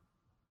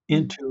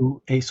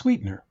into a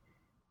sweetener.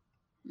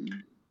 Mm-hmm.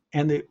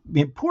 And the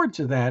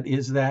importance of that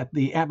is that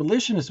the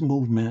abolitionist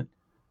movement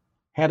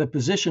had a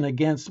position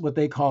against what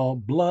they call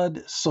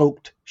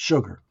blood-soaked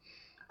sugar.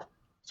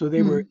 So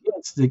they were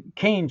against the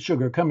cane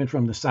sugar coming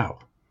from the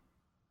South.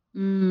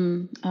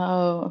 Oh,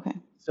 okay.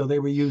 So they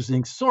were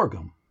using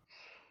sorghum.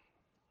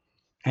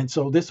 And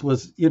so this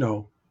was,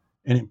 an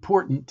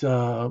important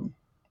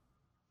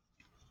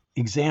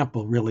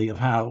example, really, of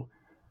how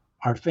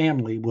our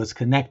family was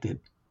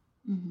connected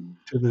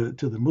to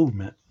the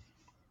movement.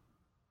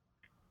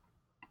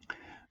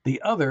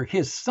 The other,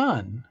 his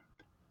son,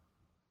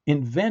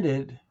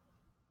 invented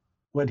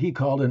what he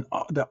called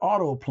the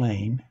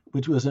autoplane,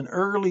 which was an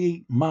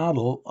early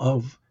model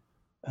of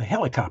a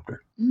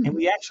helicopter. Mm-hmm. And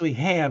we actually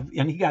have,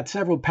 and he got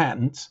several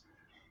patents,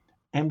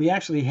 and we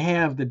actually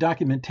have the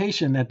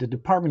documentation that the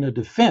Department of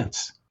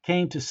Defense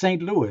came to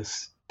St.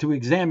 Louis to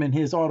examine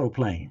his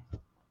autoplane.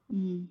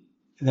 Mm-hmm.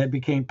 That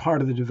became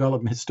part of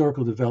the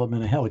historical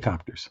development of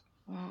helicopters.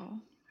 Wow.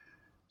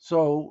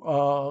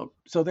 So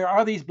there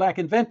are these Black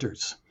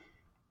inventors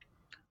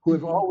who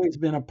have always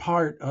been a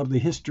part of the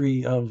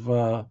history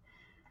of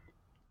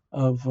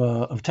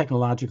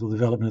technological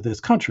development of this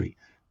country.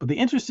 But the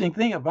interesting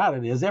thing about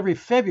it is every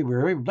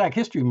February, Black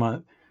History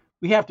Month,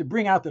 we have to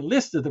bring out the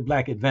list of the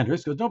Black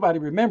inventors because nobody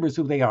remembers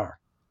who they are.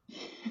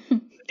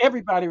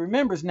 Everybody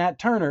remembers Nat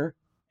Turner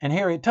and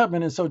Harriet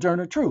Tubman and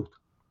Sojourner Truth.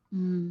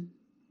 Mm.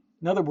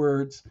 In other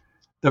words,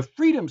 the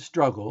freedom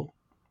struggle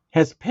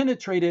has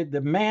penetrated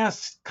the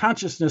mass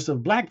consciousness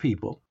of Black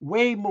people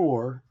way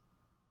more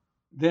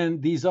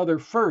than these other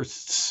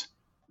firsts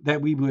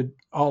that we would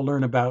all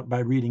learn about by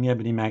reading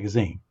Ebony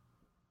magazine.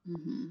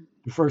 Mm-hmm.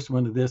 The first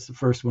one of this, the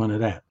first one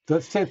of that. So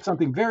it said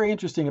something very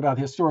interesting about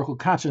the historical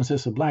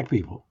consciousness of Black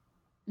people.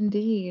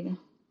 Indeed.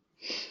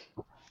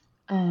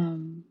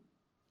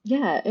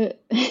 Yeah,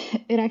 it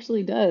it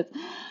actually does.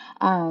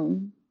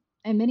 Um,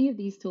 and many of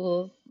these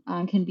tools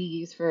can be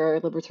used for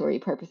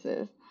liberatory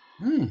purposes.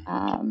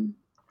 Um,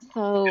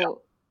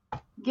 so,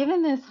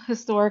 given this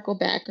historical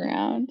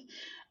background,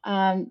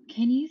 can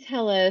you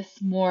tell us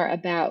more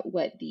about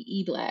what the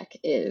e-Black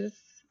is,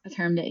 a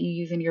term that you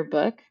use in your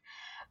book?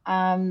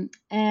 And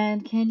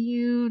can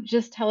you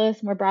just tell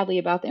us more broadly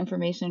about the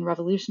information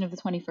revolution of the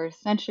 21st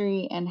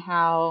century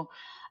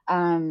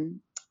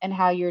um, and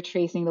how you're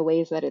tracing the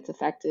ways that it's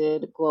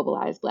affected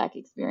globalized Black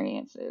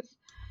experiences?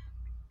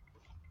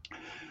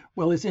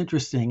 Well, it's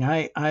interesting.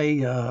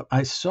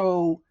 I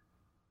so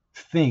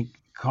think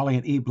calling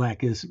it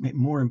e-Black is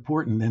more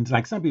important than,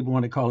 like, some people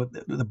want to call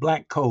it the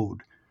Black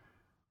Code.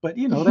 But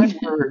that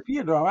word,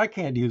 I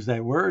can't use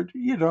that word.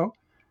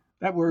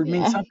 That word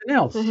means Yeah, something it's a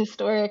else.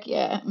 historic,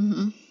 yeah. It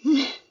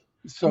means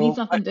So,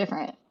 something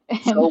different.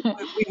 so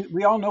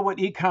we all know what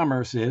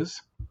e-commerce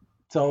is.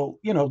 So,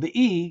 the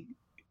E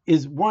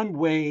is one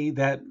way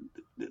that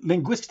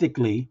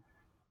linguistically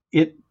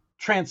it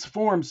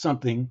transforms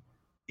something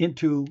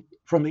into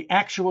from the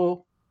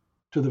actual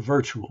to the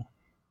virtual.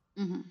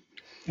 Mhm.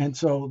 And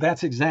so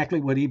that's exactly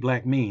what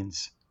e-Black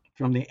means,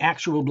 from the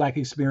actual Black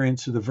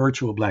experience to the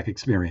virtual Black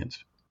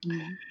experience.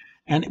 Mhm.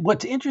 And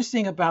what's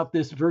interesting about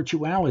this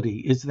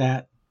virtuality is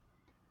that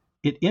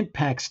it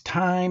impacts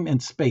time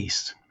and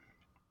space.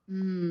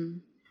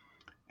 Mm.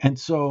 And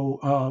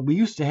so we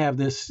used to have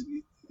this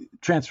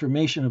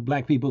transformation of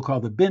Black people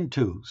called the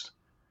Bentus.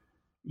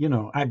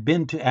 I've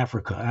been to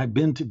Africa, I've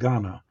been to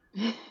Ghana,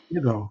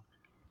 you know,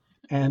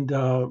 and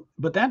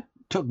but that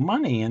took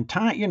money and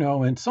time,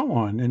 and so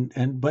on.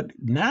 But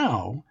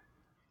now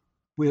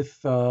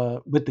with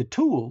the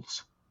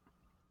tools,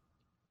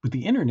 with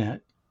the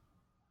internet,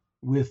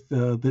 with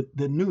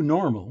the new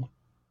normal,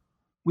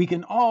 we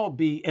can all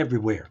be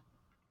everywhere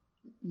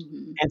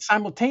Mhm. and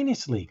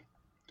simultaneously.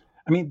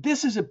 I mean,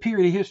 this is a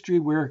period of history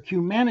where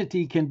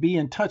humanity can be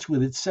in touch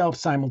with itself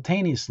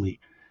simultaneously.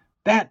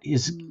 That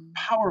is Mm.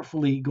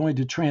 powerfully going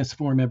to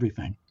transform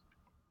everything.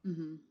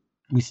 Mhm.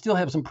 We still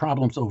have some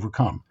problems to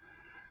overcome,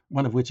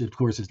 one of which, of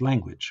course, is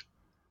language.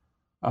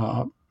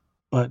 Uh,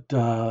 but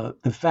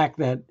the fact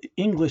that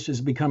English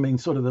is becoming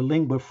sort of the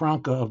lingua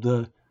franca of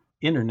the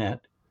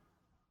internet,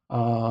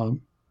 uh,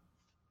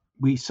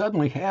 we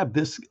suddenly have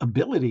this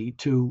ability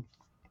to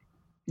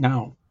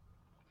now.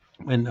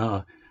 When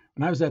I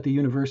was at the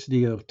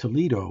University of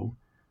Toledo,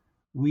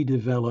 we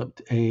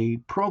developed a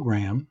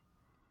program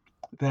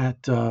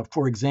that,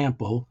 for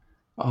example,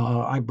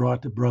 I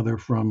brought the brother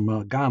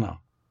from Ghana,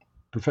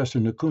 Professor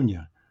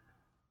Nakunya,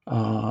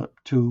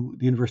 to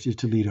the University of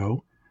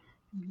Toledo.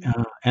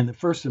 Mhm. And the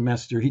first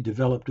semester, he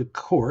developed a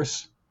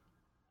course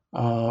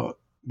uh,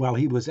 while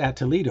he was at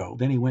Toledo.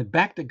 Then he went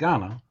back to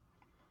Ghana,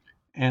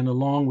 and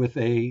along with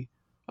a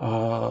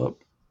uh,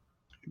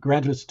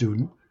 graduate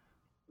student,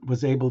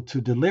 was able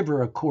to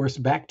deliver a course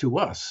back to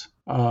us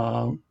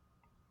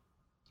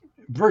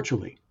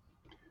virtually.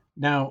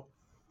 Now,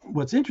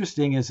 what's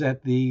interesting is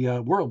that the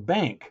World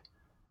Bank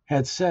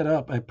had set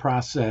up a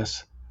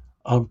process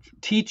of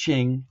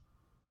teaching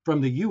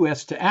from the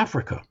US to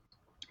Africa.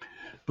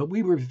 But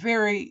we were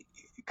very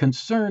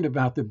concerned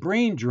about the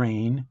brain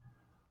drain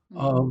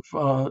Mhm.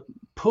 of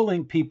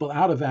pulling people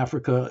out of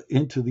Africa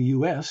into the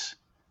US.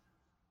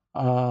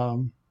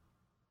 Um,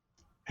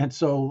 and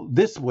so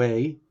this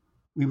way,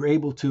 we were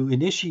able to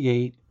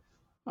initiate,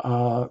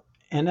 uh,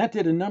 and that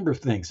did a number of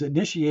things,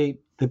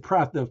 initiate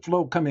the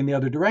flow coming the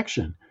other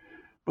direction.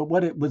 But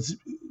what it was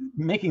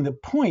making the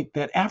point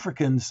that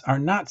Africans are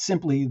not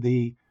simply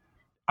the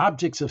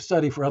objects of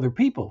study for other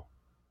people.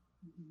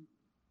 Mhm.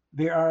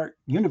 There are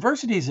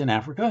universities in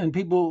Africa and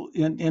people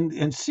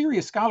in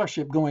serious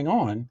scholarship going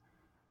on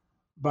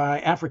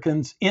by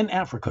Africans in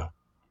Africa.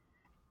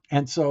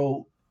 And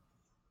so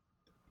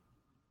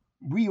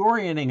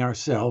reorienting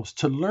ourselves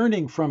to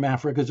learning from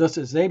Africa just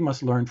as they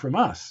must learn from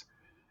us.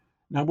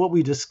 Now, what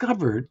we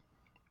discovered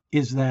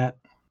is that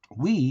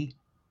we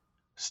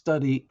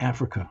study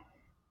Africa,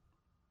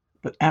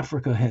 but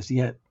Africa has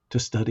yet to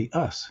study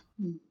us.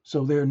 Mm.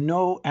 So there are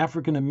no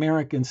African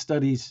American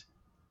studies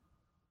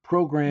Mm.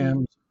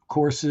 programs,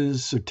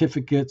 courses,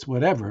 certificates,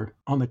 whatever,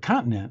 on the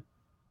continent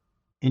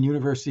in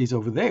universities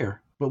over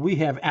there, but we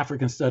have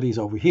African studies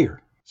over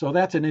here. So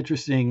that's an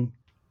interesting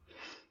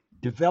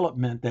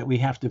development that we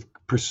have to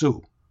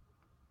pursue.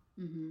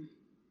 Mhm.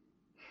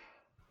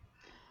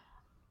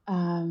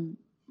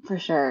 For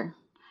sure.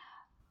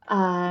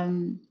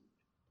 Um,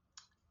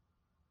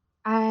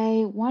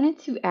 I wanted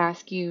to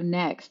ask you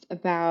next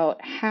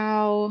about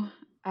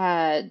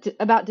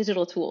about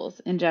digital tools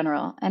in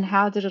general and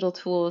how digital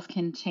tools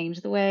can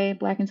change the way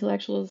Black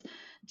intellectuals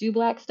do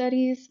Black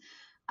studies.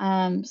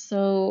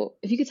 So,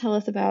 if you could tell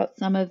us about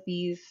some of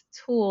these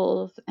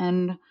tools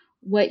and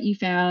what you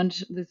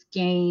found was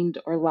gained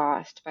or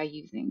lost by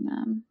using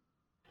them.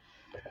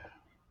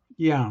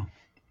 Yeah.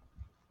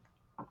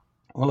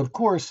 Well, of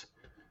course,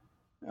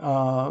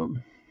 uh,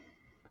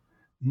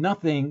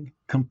 nothing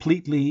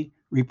completely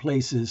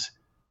replaces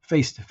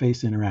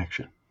face-to-face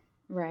interaction.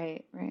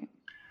 Right.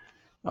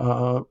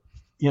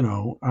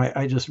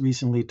 I just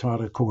recently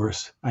taught a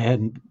course. I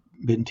hadn't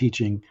been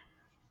teaching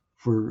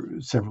for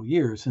several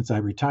years since I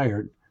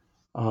retired,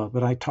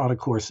 but I taught a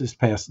course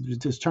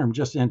this term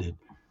just ended,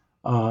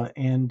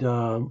 and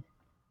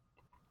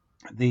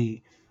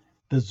the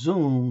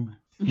Zoom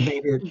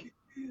made it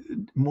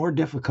more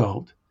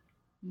difficult.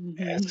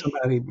 As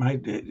somebody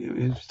might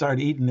start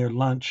eating their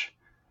lunch,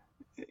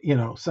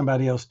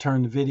 somebody else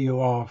turned the video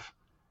off.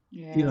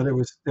 Yeah.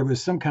 There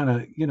was some kind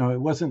of,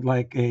 it wasn't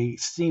like a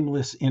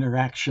seamless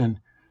interaction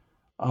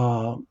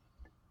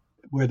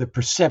where the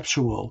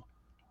perceptual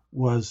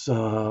was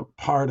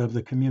part of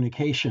the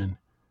communication.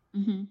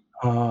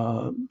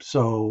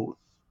 So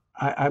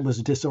I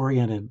was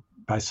disoriented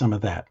by some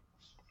of that.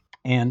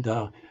 And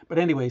but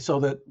anyway, so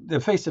the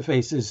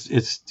face-to-face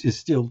is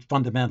still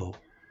fundamental.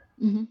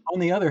 On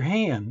the other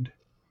hand,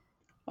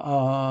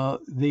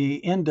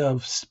 the end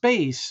of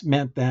space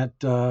meant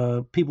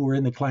that people were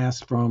in the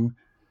class from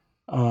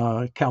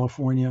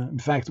California. In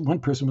fact, one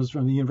person was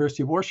from the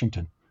University of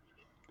Washington.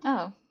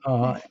 Oh.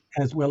 Nice.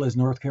 As well as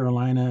North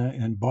Carolina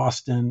and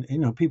Boston.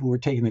 People were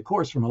taking the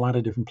course from a lot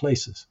of different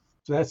places.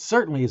 So that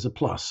certainly is a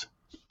plus.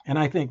 And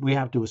I think we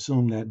have to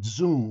assume that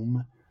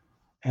Zoom,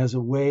 as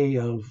a way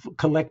of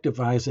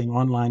collectivizing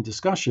online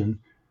discussion,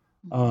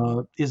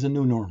 is a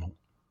new normal.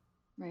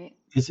 Right.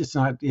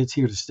 It's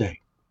here to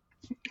stay,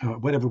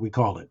 whatever we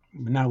call it.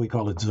 Now we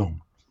call it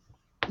Zoom.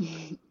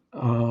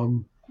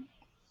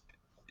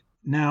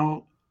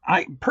 Now,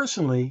 I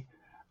personally,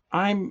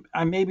 I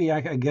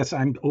guess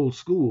I'm old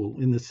school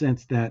in the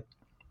sense that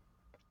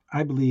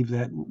I believe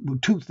that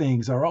two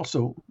things are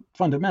also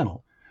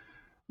fundamental.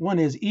 One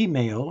is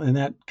email, and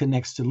that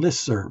connects to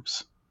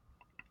listservs.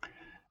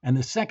 And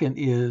the second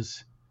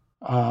is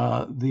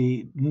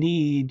the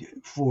need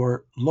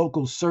for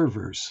local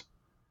servers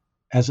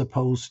as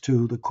opposed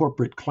to the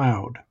corporate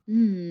cloud.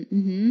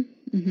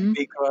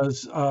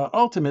 Because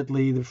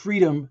ultimately, the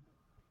freedom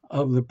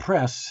of the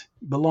press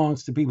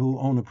belongs to people who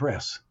own a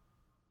press.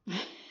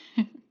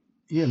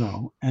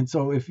 And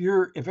so if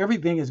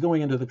everything is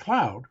going into the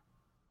cloud,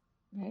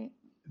 right,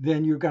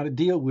 then you've got to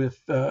deal with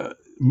the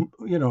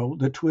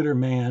Twitter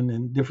man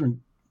and different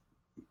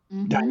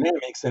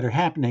dynamics that are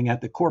happening at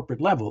the corporate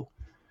level,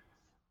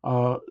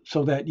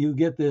 so that you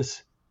get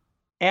this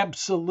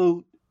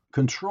absolute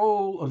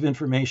control of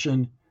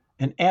information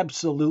and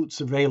absolute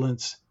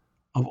surveillance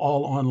of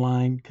all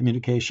online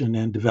communication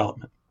and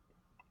development.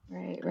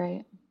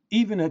 Right.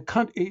 Even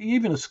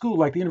a school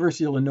like the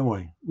University of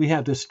Illinois, we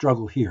have this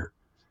struggle here.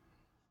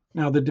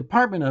 Now, the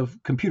Department of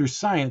Computer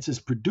Science is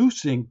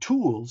producing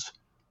tools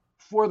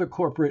for the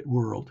corporate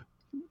world.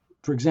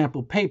 For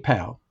example,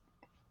 PayPal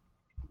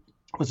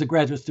was a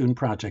graduate student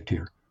project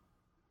here.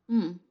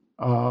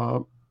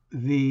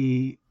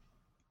 The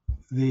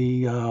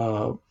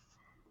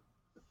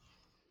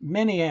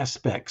many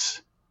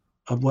aspects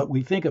of what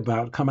we think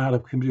about come out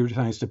of computer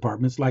science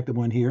departments like the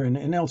one here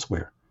and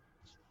elsewhere.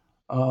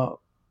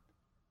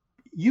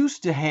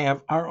 Used to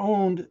have our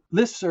own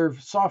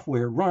listserv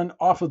software run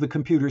off of the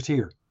computers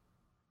here.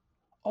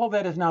 All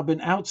that has now been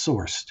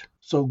outsourced.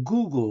 So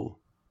Google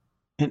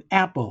and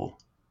Apple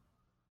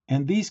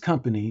and these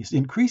companies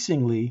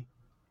increasingly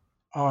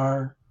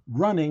are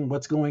running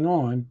what's going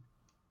on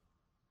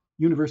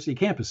university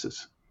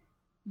campuses.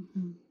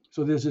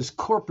 So there's this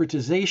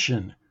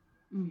corporatization,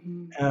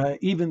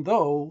 even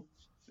though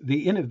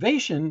the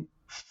innovation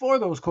for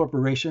those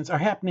corporations are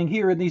happening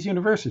here in these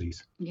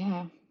universities.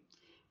 Yeah.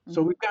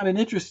 So we've got an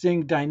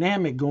interesting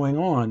dynamic going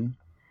on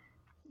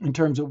in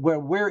terms of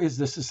where is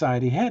the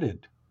society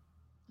headed?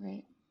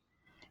 Right.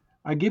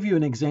 I give you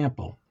an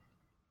example.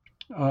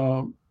 We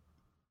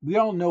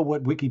all know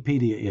what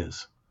Wikipedia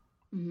is.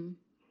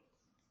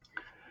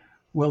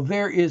 Well,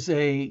 there is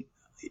a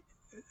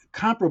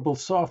comparable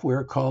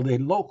software called a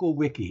local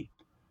wiki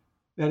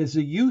that is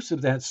the use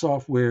of that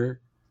software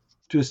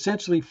to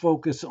essentially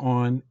focus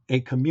on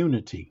a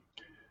community.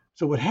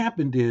 So what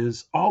happened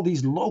is all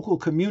these local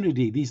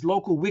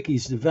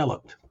wikis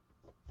developed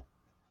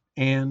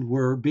and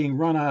were being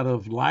run out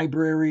of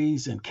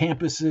libraries and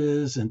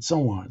campuses and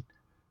so on.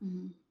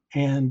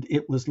 And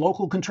it was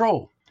local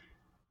control.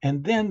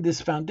 And then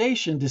this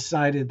foundation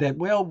decided that,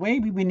 well,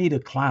 maybe we need a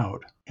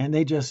cloud. And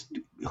they just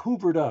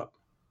hoovered up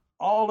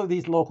all of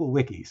these local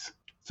wikis.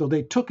 So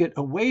they took it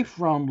away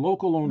from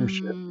local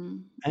ownership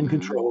and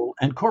control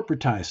and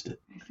corporatized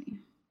it.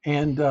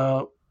 And,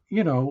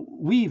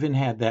 we even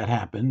had that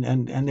happen.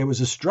 And there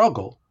was a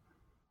struggle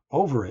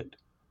over it.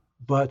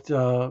 But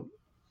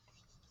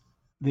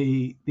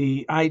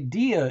the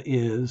idea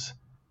is,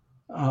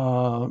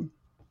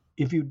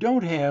 if you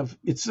don't have,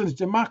 it's a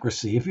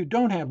democracy, if you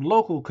don't have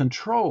local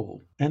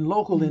control and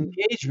local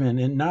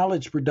engagement in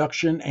knowledge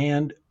production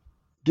and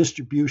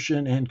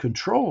distribution and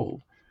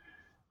control,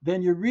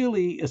 then you're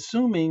really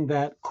assuming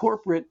that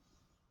corporate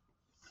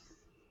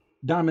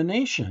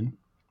domination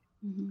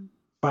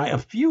by a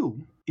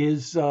few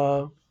is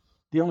the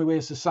only way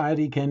a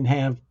society can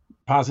have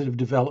positive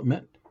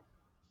development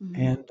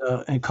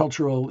and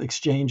cultural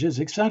exchanges,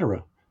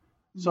 etc.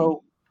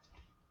 So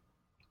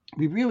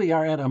we really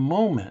are at a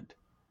moment,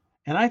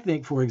 and I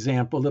think, for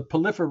example, the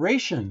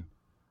proliferation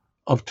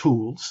of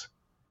tools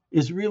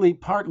is really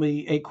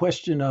partly a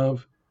question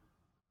of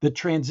the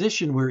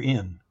transition we're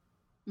in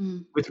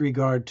with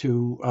regard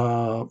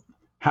to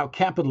how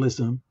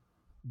capitalism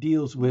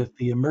deals with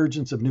the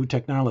emergence of new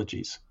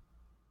technologies.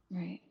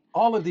 Right.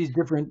 All of these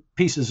different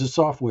pieces of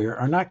software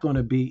are not going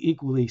to be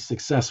equally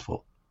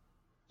successful.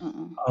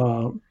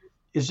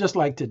 It's just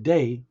like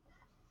today.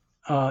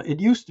 It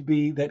used to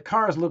be that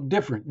cars look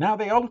different. Now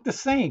they all look the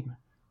same.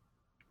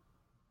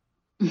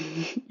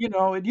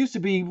 It used to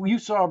be you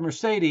saw a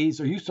Mercedes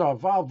or you saw a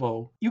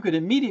Volvo, you could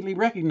immediately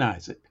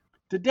recognize it.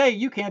 Today,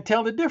 you can't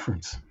tell the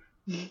difference.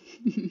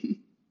 It's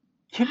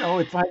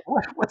like,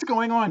 what's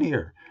going on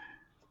here?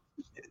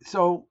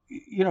 So,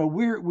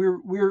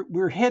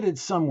 we're headed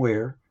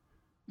somewhere,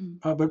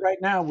 but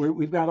right now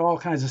we've got all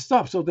kinds of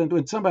stuff. So then,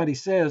 when somebody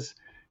says,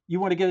 "You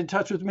want to get in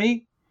touch with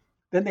me,"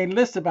 then they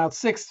list about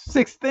six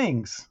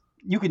things.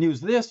 You can use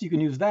this, you can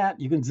use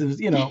that, you can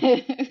use,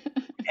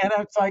 and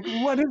it's like,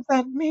 what does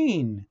that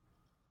mean?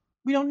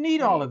 We don't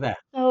need all of that.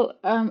 So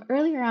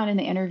earlier on in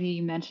the interview,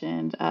 you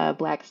mentioned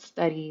Black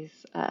studies,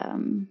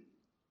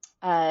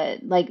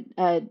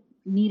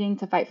 needing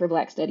to fight for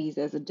Black studies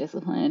as a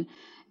discipline.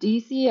 Do you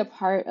see a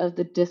part of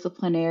the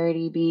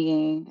disciplinarity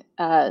being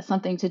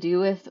something to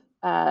do with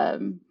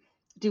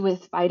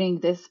fighting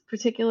this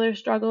particular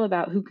struggle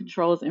about who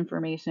controls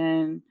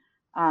information?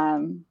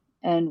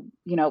 And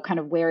kind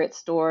of where it's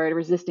stored,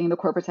 resisting the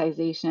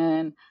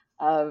corporatization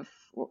of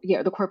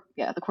the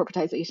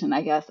corporatization,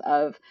 I guess,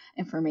 of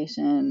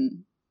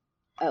information,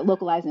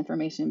 localized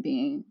information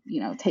being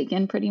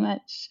taken pretty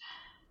much.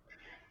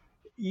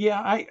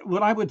 Yeah,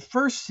 I would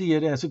first see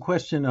it as a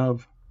question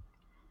of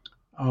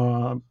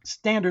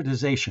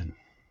standardization.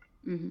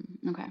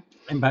 Okay.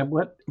 And by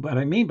what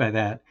I mean by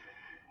that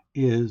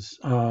is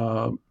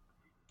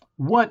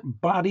what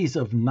bodies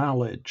of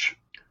knowledge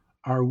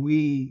are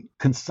we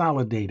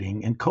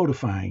consolidating and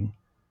codifying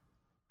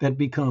that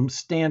become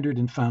standard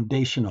and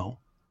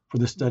foundational for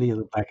the study of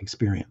the Black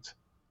experience?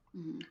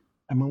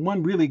 I mean,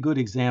 one really good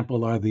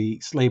example are the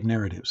slave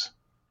narratives.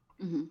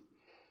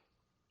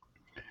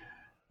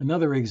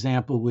 Another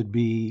example would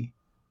be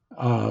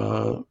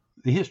the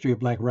history of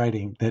Black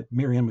writing that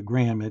Marianne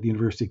McGraham at the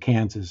University of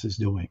Kansas is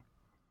doing.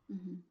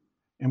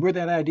 And where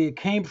that idea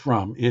came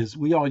from is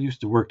we all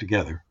used to work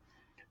together.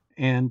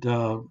 And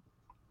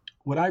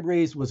what I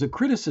raised was a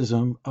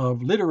criticism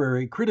of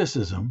literary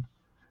criticism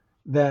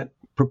that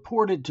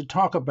purported to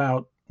talk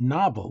about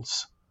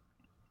novels,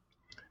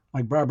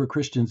 like Barbara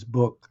Christian's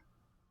book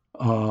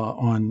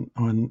on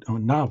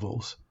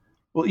novels.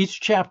 Well,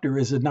 each chapter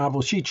is a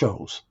novel she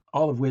chose,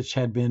 all of which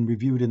had been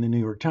reviewed in the New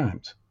York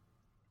Times.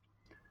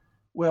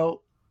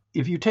 Well,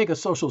 if you take a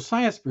social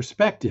science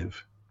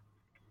perspective,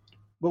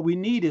 what we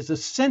need is a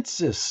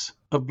census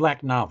of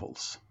Black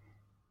novels.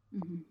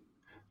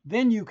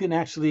 Then you can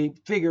actually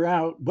figure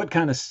out what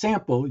kind of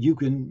sample you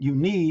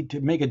need to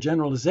make a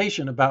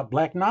generalization about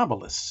Black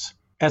novelists,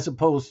 as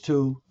opposed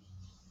to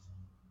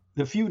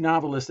the few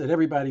novelists that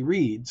everybody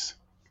reads.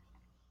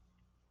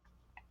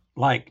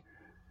 Like,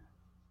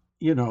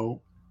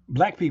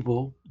 Black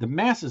people, the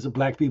masses of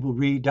Black people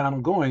read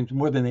Donald Goines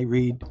more than they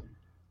read,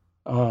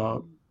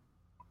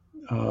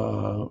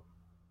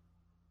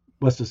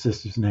 what's the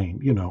sister's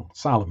name?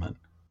 Solomon.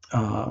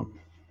 You're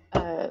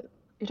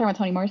talking about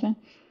Toni Morrison?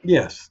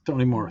 Yes,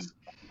 Toni Morrison.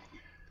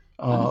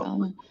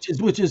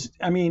 Which is,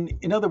 I mean,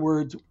 in other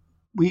words,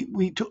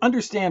 we to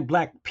understand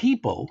Black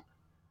people,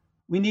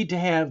 we need to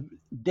have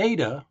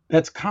data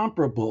that's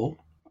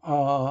comparable,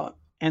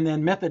 and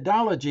then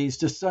methodologies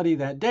to study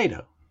that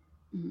data.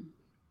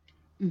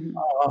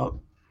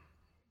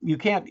 You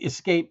can't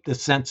escape the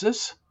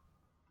census,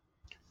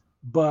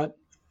 but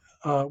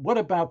what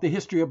about the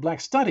history of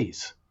Black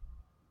studies?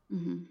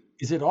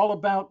 Is it all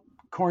about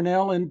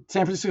Cornell and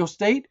San Francisco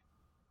State?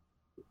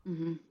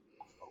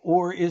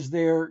 Or is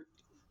there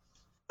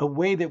a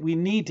way that we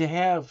need to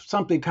have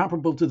something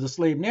comparable to the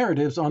slave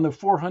narratives on the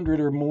 400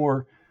 or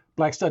more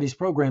Black studies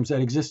programs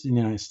that exist in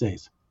the United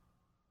States?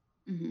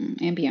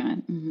 And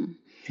beyond.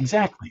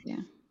 Exactly. Yeah.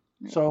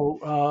 Right.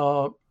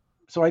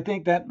 So I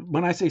think that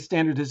when I say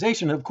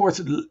standardization, of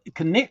course,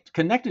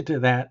 connected to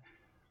that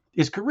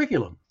is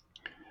curriculum.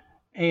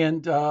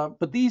 And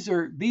but these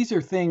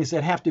are things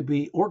that have to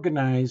be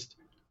organized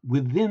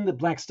within the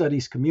Black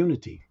studies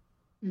community.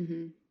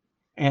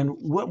 And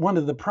one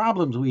of the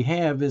problems we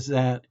have is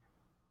that,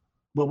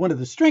 one of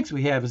the strengths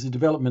we have is the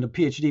development of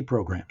PhD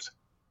programs.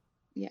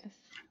 Yes.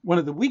 One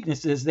of the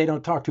weaknesses, they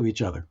don't talk to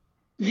each other.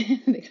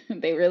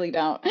 They really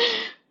don't.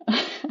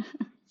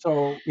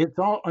 So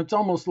it's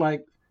almost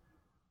like,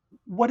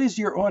 what is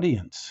your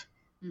audience?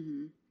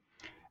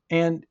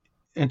 And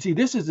see,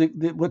 this is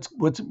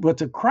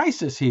what's a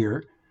crisis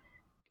here,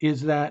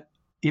 is that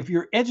if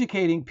you're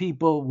educating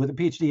people with a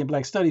PhD in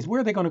Black studies,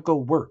 where are they going to go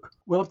work?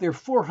 Well, if there are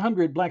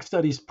 400 Black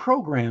studies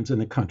programs in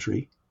the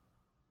country,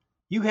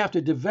 you have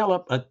to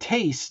develop a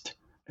taste,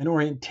 an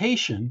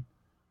orientation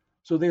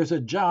So there's a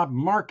job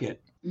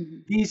market.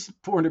 These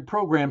 400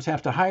 programs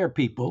have to hire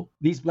people.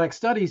 These Black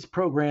Studies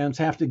programs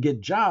have to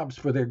get jobs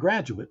for their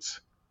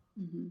graduates.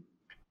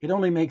 It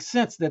only makes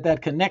sense that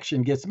that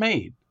connection gets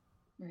made.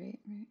 Right.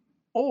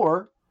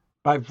 Or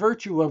by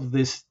virtue of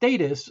the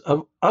status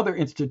of other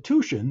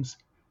institutions,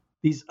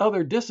 these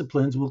other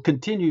disciplines will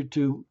continue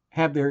to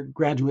have their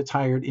graduates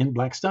hired in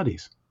Black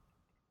Studies.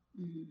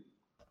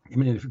 I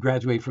mean, if you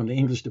graduate from the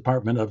English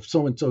department of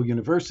so-and-so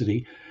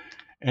university,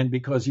 and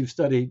because you've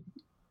studied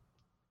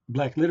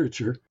Black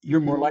literature,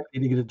 you're more likely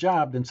to get a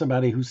job than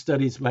somebody who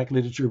studies Black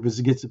literature but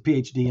gets a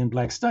PhD in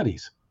Black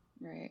studies.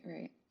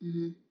 Right.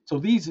 So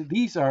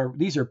these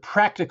are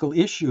practical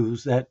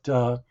issues that,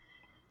 I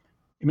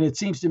mean, it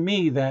seems to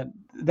me that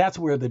that's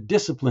where the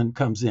discipline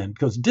comes in,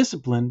 because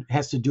discipline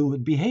has to do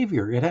with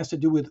behavior. It has to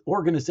do with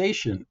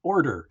organization,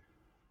 order,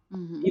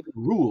 even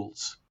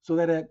rules. So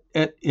that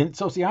in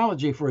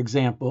sociology, for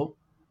example,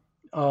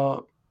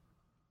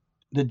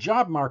 the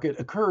job market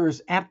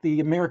occurs at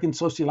the American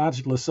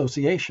Sociological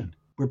Association,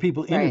 where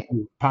people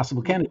interview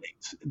possible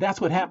candidates.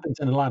 That's what happens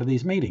in a lot of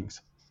these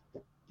meetings.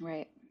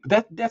 Right.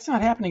 That's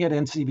not happening at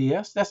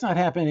NCBS. That's not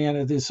happening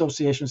at the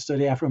Association to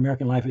Study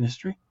Afro-American Life and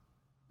History.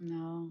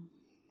 No.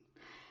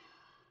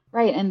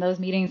 Right, and those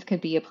meetings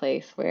could be a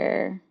place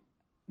where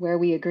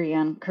we agree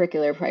on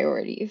curricular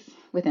priorities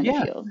within the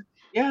field.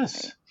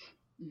 Yes.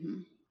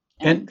 Right.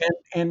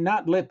 And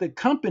not let the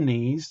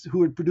companies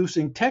who are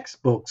producing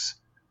textbooks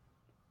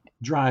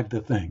drive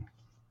the thing.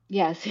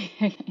 Yes,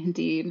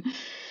 indeed.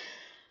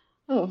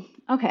 Oh,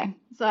 okay.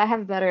 So I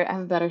have a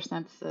better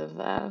sense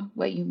of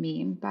what you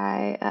mean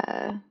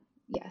by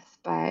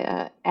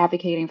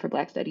advocating for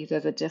Black studies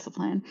as a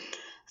discipline.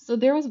 So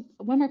there was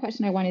one more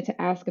question I wanted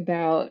to ask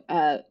about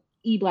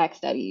Black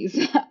studies,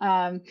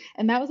 and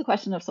that was a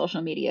question of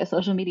social media.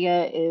 Social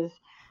media is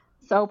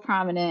so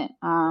prominent,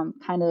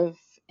 kind of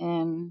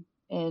in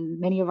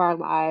many of our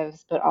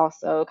lives, but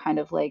also kind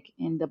of like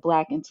in the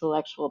Black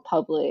intellectual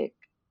public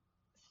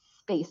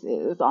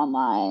spaces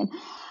online.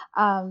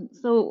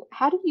 So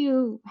how do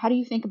you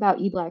think about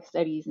Black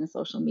studies and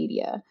social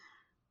media?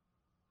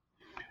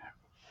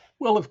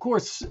 Well, of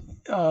course,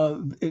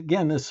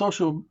 again, the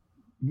social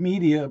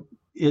media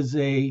is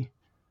a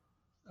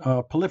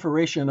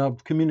proliferation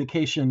of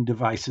communication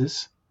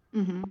devices,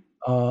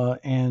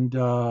 and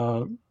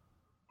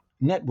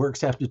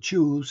networks have to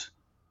choose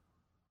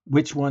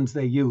which ones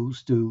they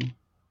use to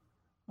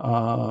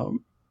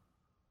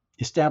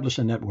establish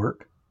a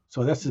network.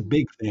 So that's the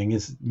big thing,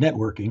 is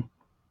networking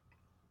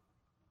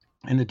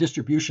and the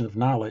distribution of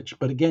knowledge.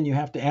 But again, you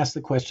have to ask the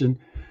question,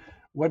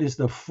 what is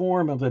the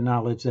form of the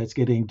knowledge that's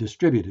getting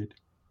distributed?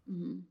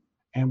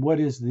 And what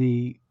is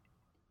the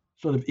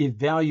sort of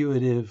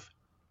evaluative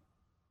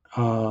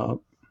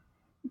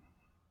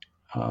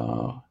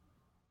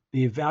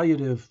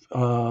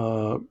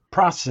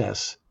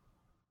process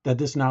that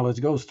this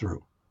knowledge goes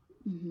through?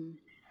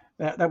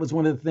 That was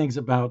one of the things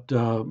about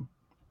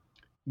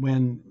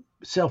when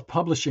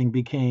self-publishing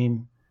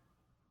became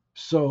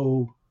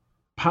so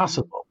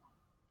possible.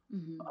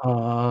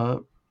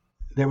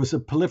 There was a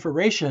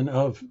proliferation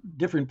of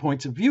different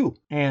points of view,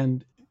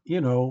 and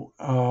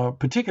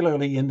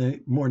particularly in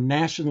the more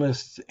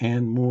nationalist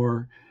and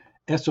more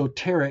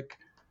esoteric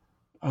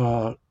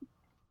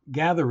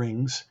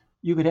gatherings,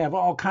 you could have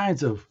all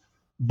kinds of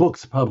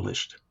books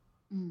published.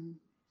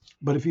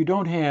 But if you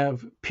don't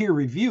have peer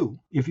review,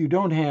 if you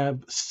don't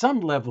have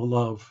some level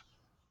of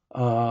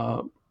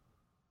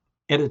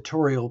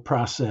editorial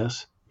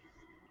process,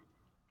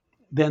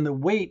 then the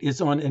weight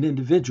is on an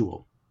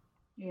individual.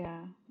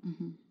 Yeah.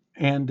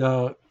 And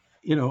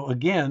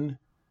again,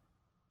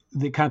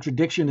 the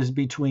contradiction is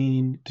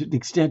between the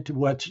extent to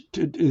which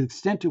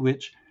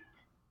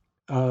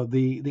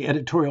the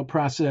editorial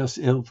process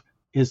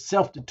is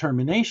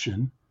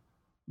self-determination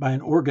by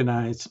an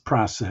organized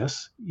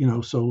process,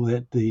 so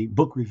that the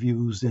book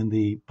reviews in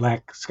the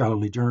Black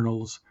scholarly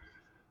journals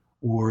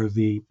or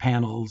the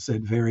panels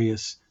at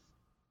various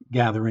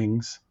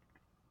gatherings,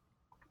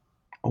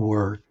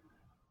 or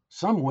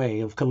some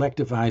way of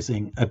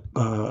collectivizing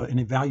an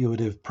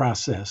evaluative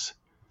process.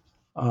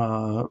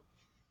 I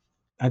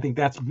think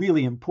that's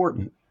really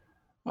important.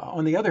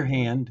 On the other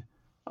hand,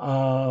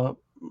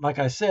 like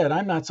I said,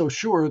 I'm not so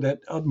sure that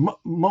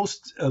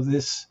most of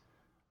this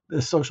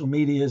social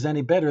media is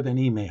any better than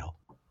email.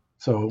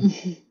 So,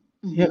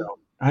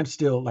 I'm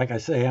still, like I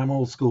say, I'm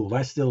old school.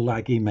 I still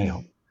like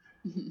email.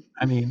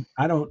 I mean,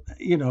 I don't,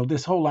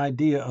 this whole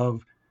idea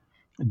of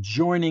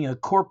joining a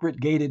corporate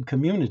gated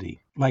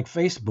community like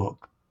Facebook,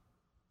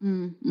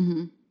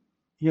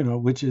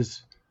 which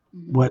is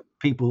what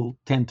people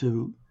tend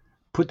to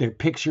put their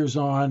pictures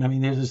on. I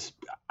mean, there's this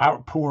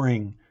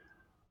outpouring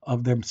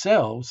of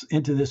themselves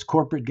into this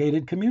corporate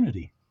gated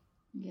community.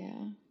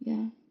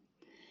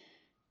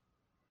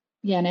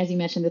 Yeah, and as you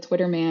mentioned, the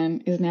Twitter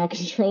man is now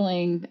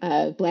controlling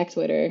Black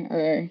Twitter,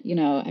 or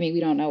we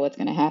don't know what's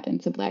going to happen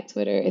to Black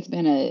Twitter. It's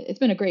been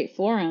a great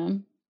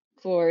forum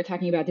for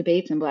talking about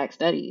debates in Black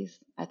studies,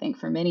 I think,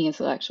 for many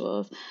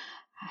intellectuals.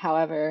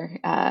 However,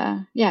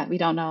 we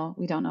don't know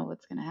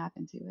what's going to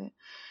happen to it.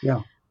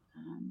 Yeah.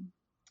 Um,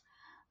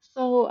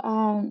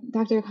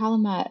 Dr.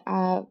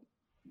 Kalamat,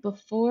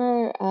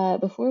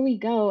 before we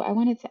go, I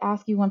wanted to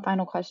ask you one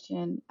final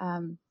question.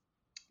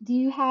 Do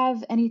you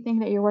have anything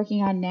that you're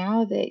working on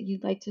now that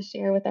you'd like to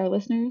share with our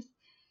listeners?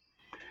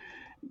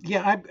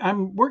 Yeah,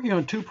 I'm working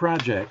on two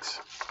projects.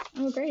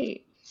 Oh,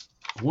 great.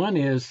 One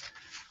is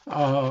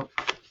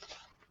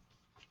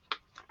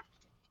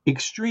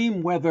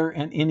extreme weather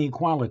and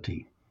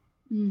inequality.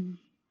 Mm.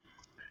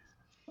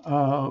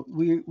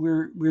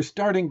 We're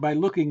starting by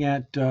looking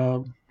at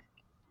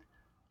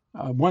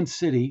one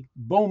city,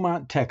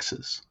 Beaumont,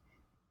 Texas.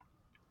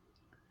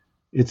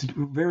 It's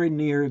very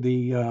near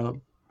the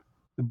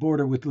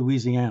border with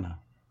Louisiana.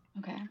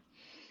 Okay.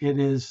 It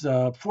is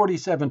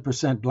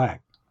 47%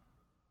 black.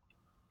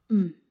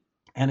 Mm.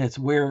 And it's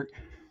where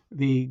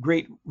the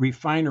great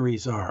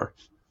refineries are,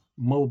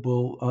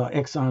 Mobil,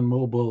 Exxon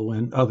Mobil,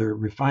 and other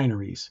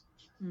refineries.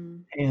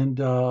 Mm. And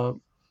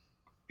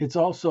it's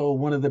also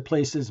one of the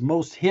places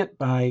most hit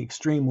by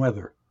extreme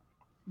weather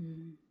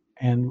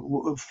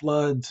and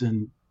floods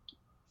and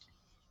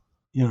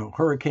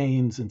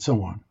hurricanes and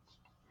so on.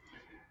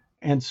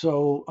 And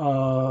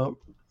so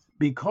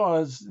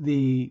because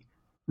the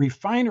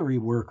refinery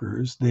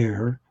workers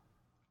there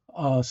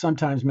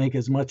sometimes make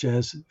as much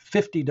as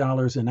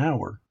 $50 an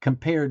hour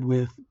compared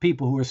with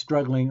people who are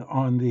struggling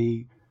on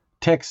the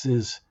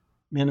Texas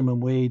minimum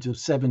wage of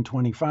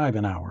 $7.25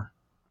 an hour.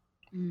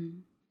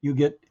 Mm. You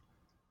get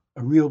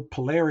a real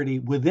polarity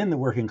within the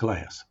working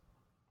class.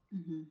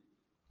 Mm-hmm.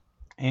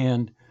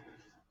 And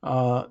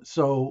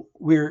so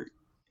we're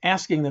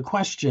asking the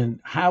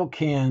question, how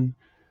can,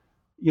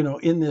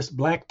 in this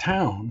black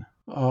town,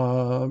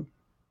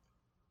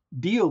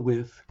 deal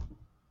with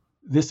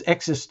this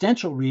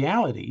existential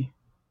reality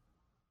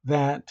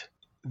that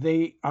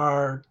they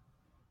are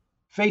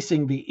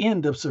facing the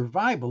end of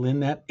survival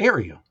in that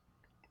area.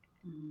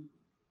 Mm-hmm.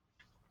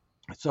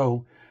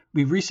 So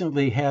we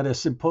recently had a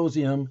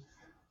symposium,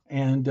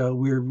 and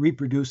we're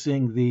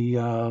reproducing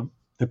the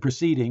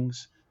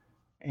proceedings,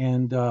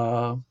 and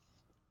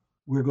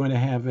we're going to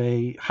have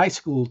a high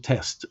school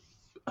test,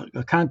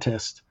 a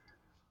contest,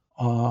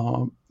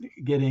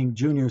 getting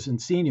juniors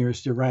and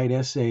seniors to write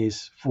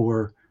essays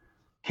for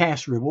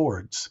cash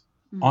rewards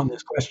on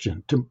this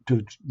question to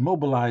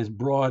mobilize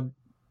broad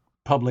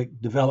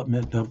public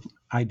development of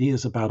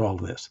ideas about all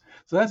this.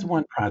 So that's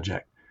one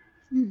project.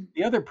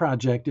 The other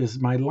project is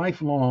my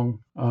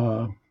lifelong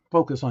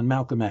focus on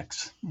Malcolm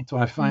X. So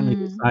I finally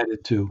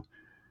decided to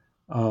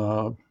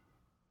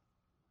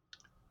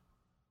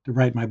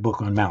write my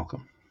book on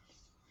Malcolm.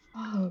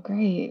 Oh,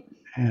 great.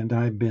 And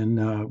I've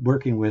been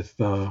working with,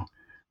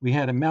 we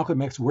had a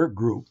Malcolm X work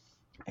group,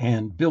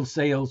 and Bill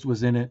Sales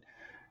was in it,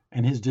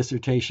 and his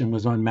dissertation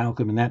was on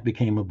Malcolm, and that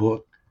became a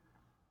book.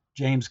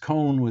 James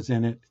Cone was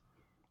in it,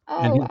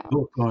 and his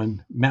book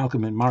on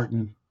Malcolm and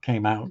Martin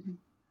came out.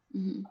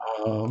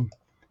 Mm-hmm.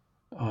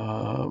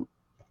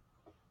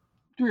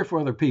 3 or 4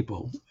 other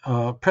people.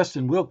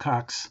 Preston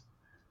Wilcox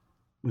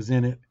was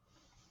in it,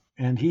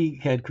 and he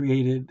had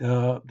created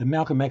the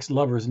Malcolm X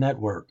Lovers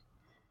Network.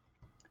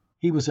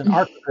 He was an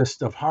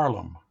archivist of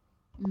Harlem,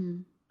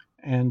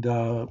 and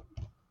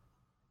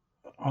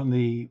on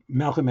the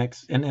Malcolm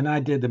X, and I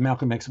did the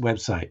Malcolm X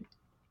website.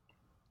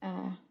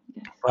 Yes.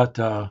 But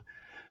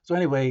so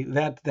anyway,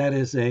 that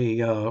is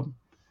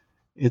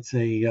it's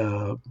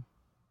a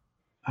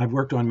I've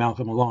worked on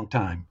Malcolm a long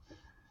time,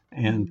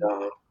 and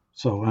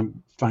so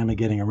I'm finally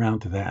getting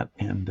around to that,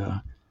 and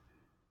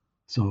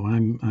so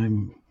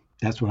I'm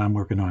that's what I'm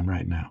working on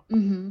right now.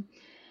 Mm-hmm.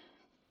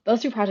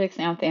 Those 2 projects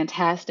sound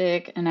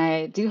fantastic, and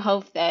I do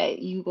hope that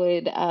you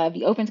would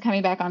be open to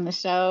coming back on the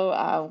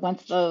show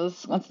once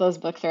those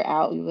books are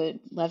out. We would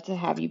love to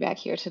have you back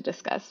here to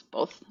discuss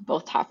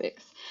both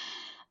topics.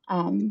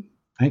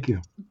 Thank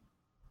you.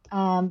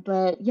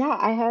 But yeah,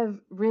 I have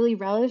really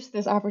relished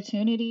this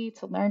opportunity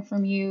to learn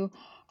from you,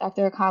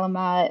 Dr.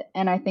 Kalamat,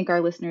 and I think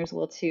our listeners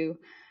will too.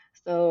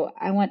 So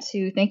I want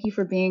to thank you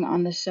for being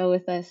on the show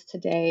with us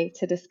today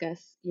to discuss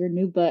your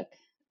new book,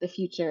 The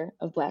Future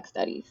of Black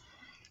Studies.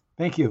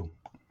 Thank you.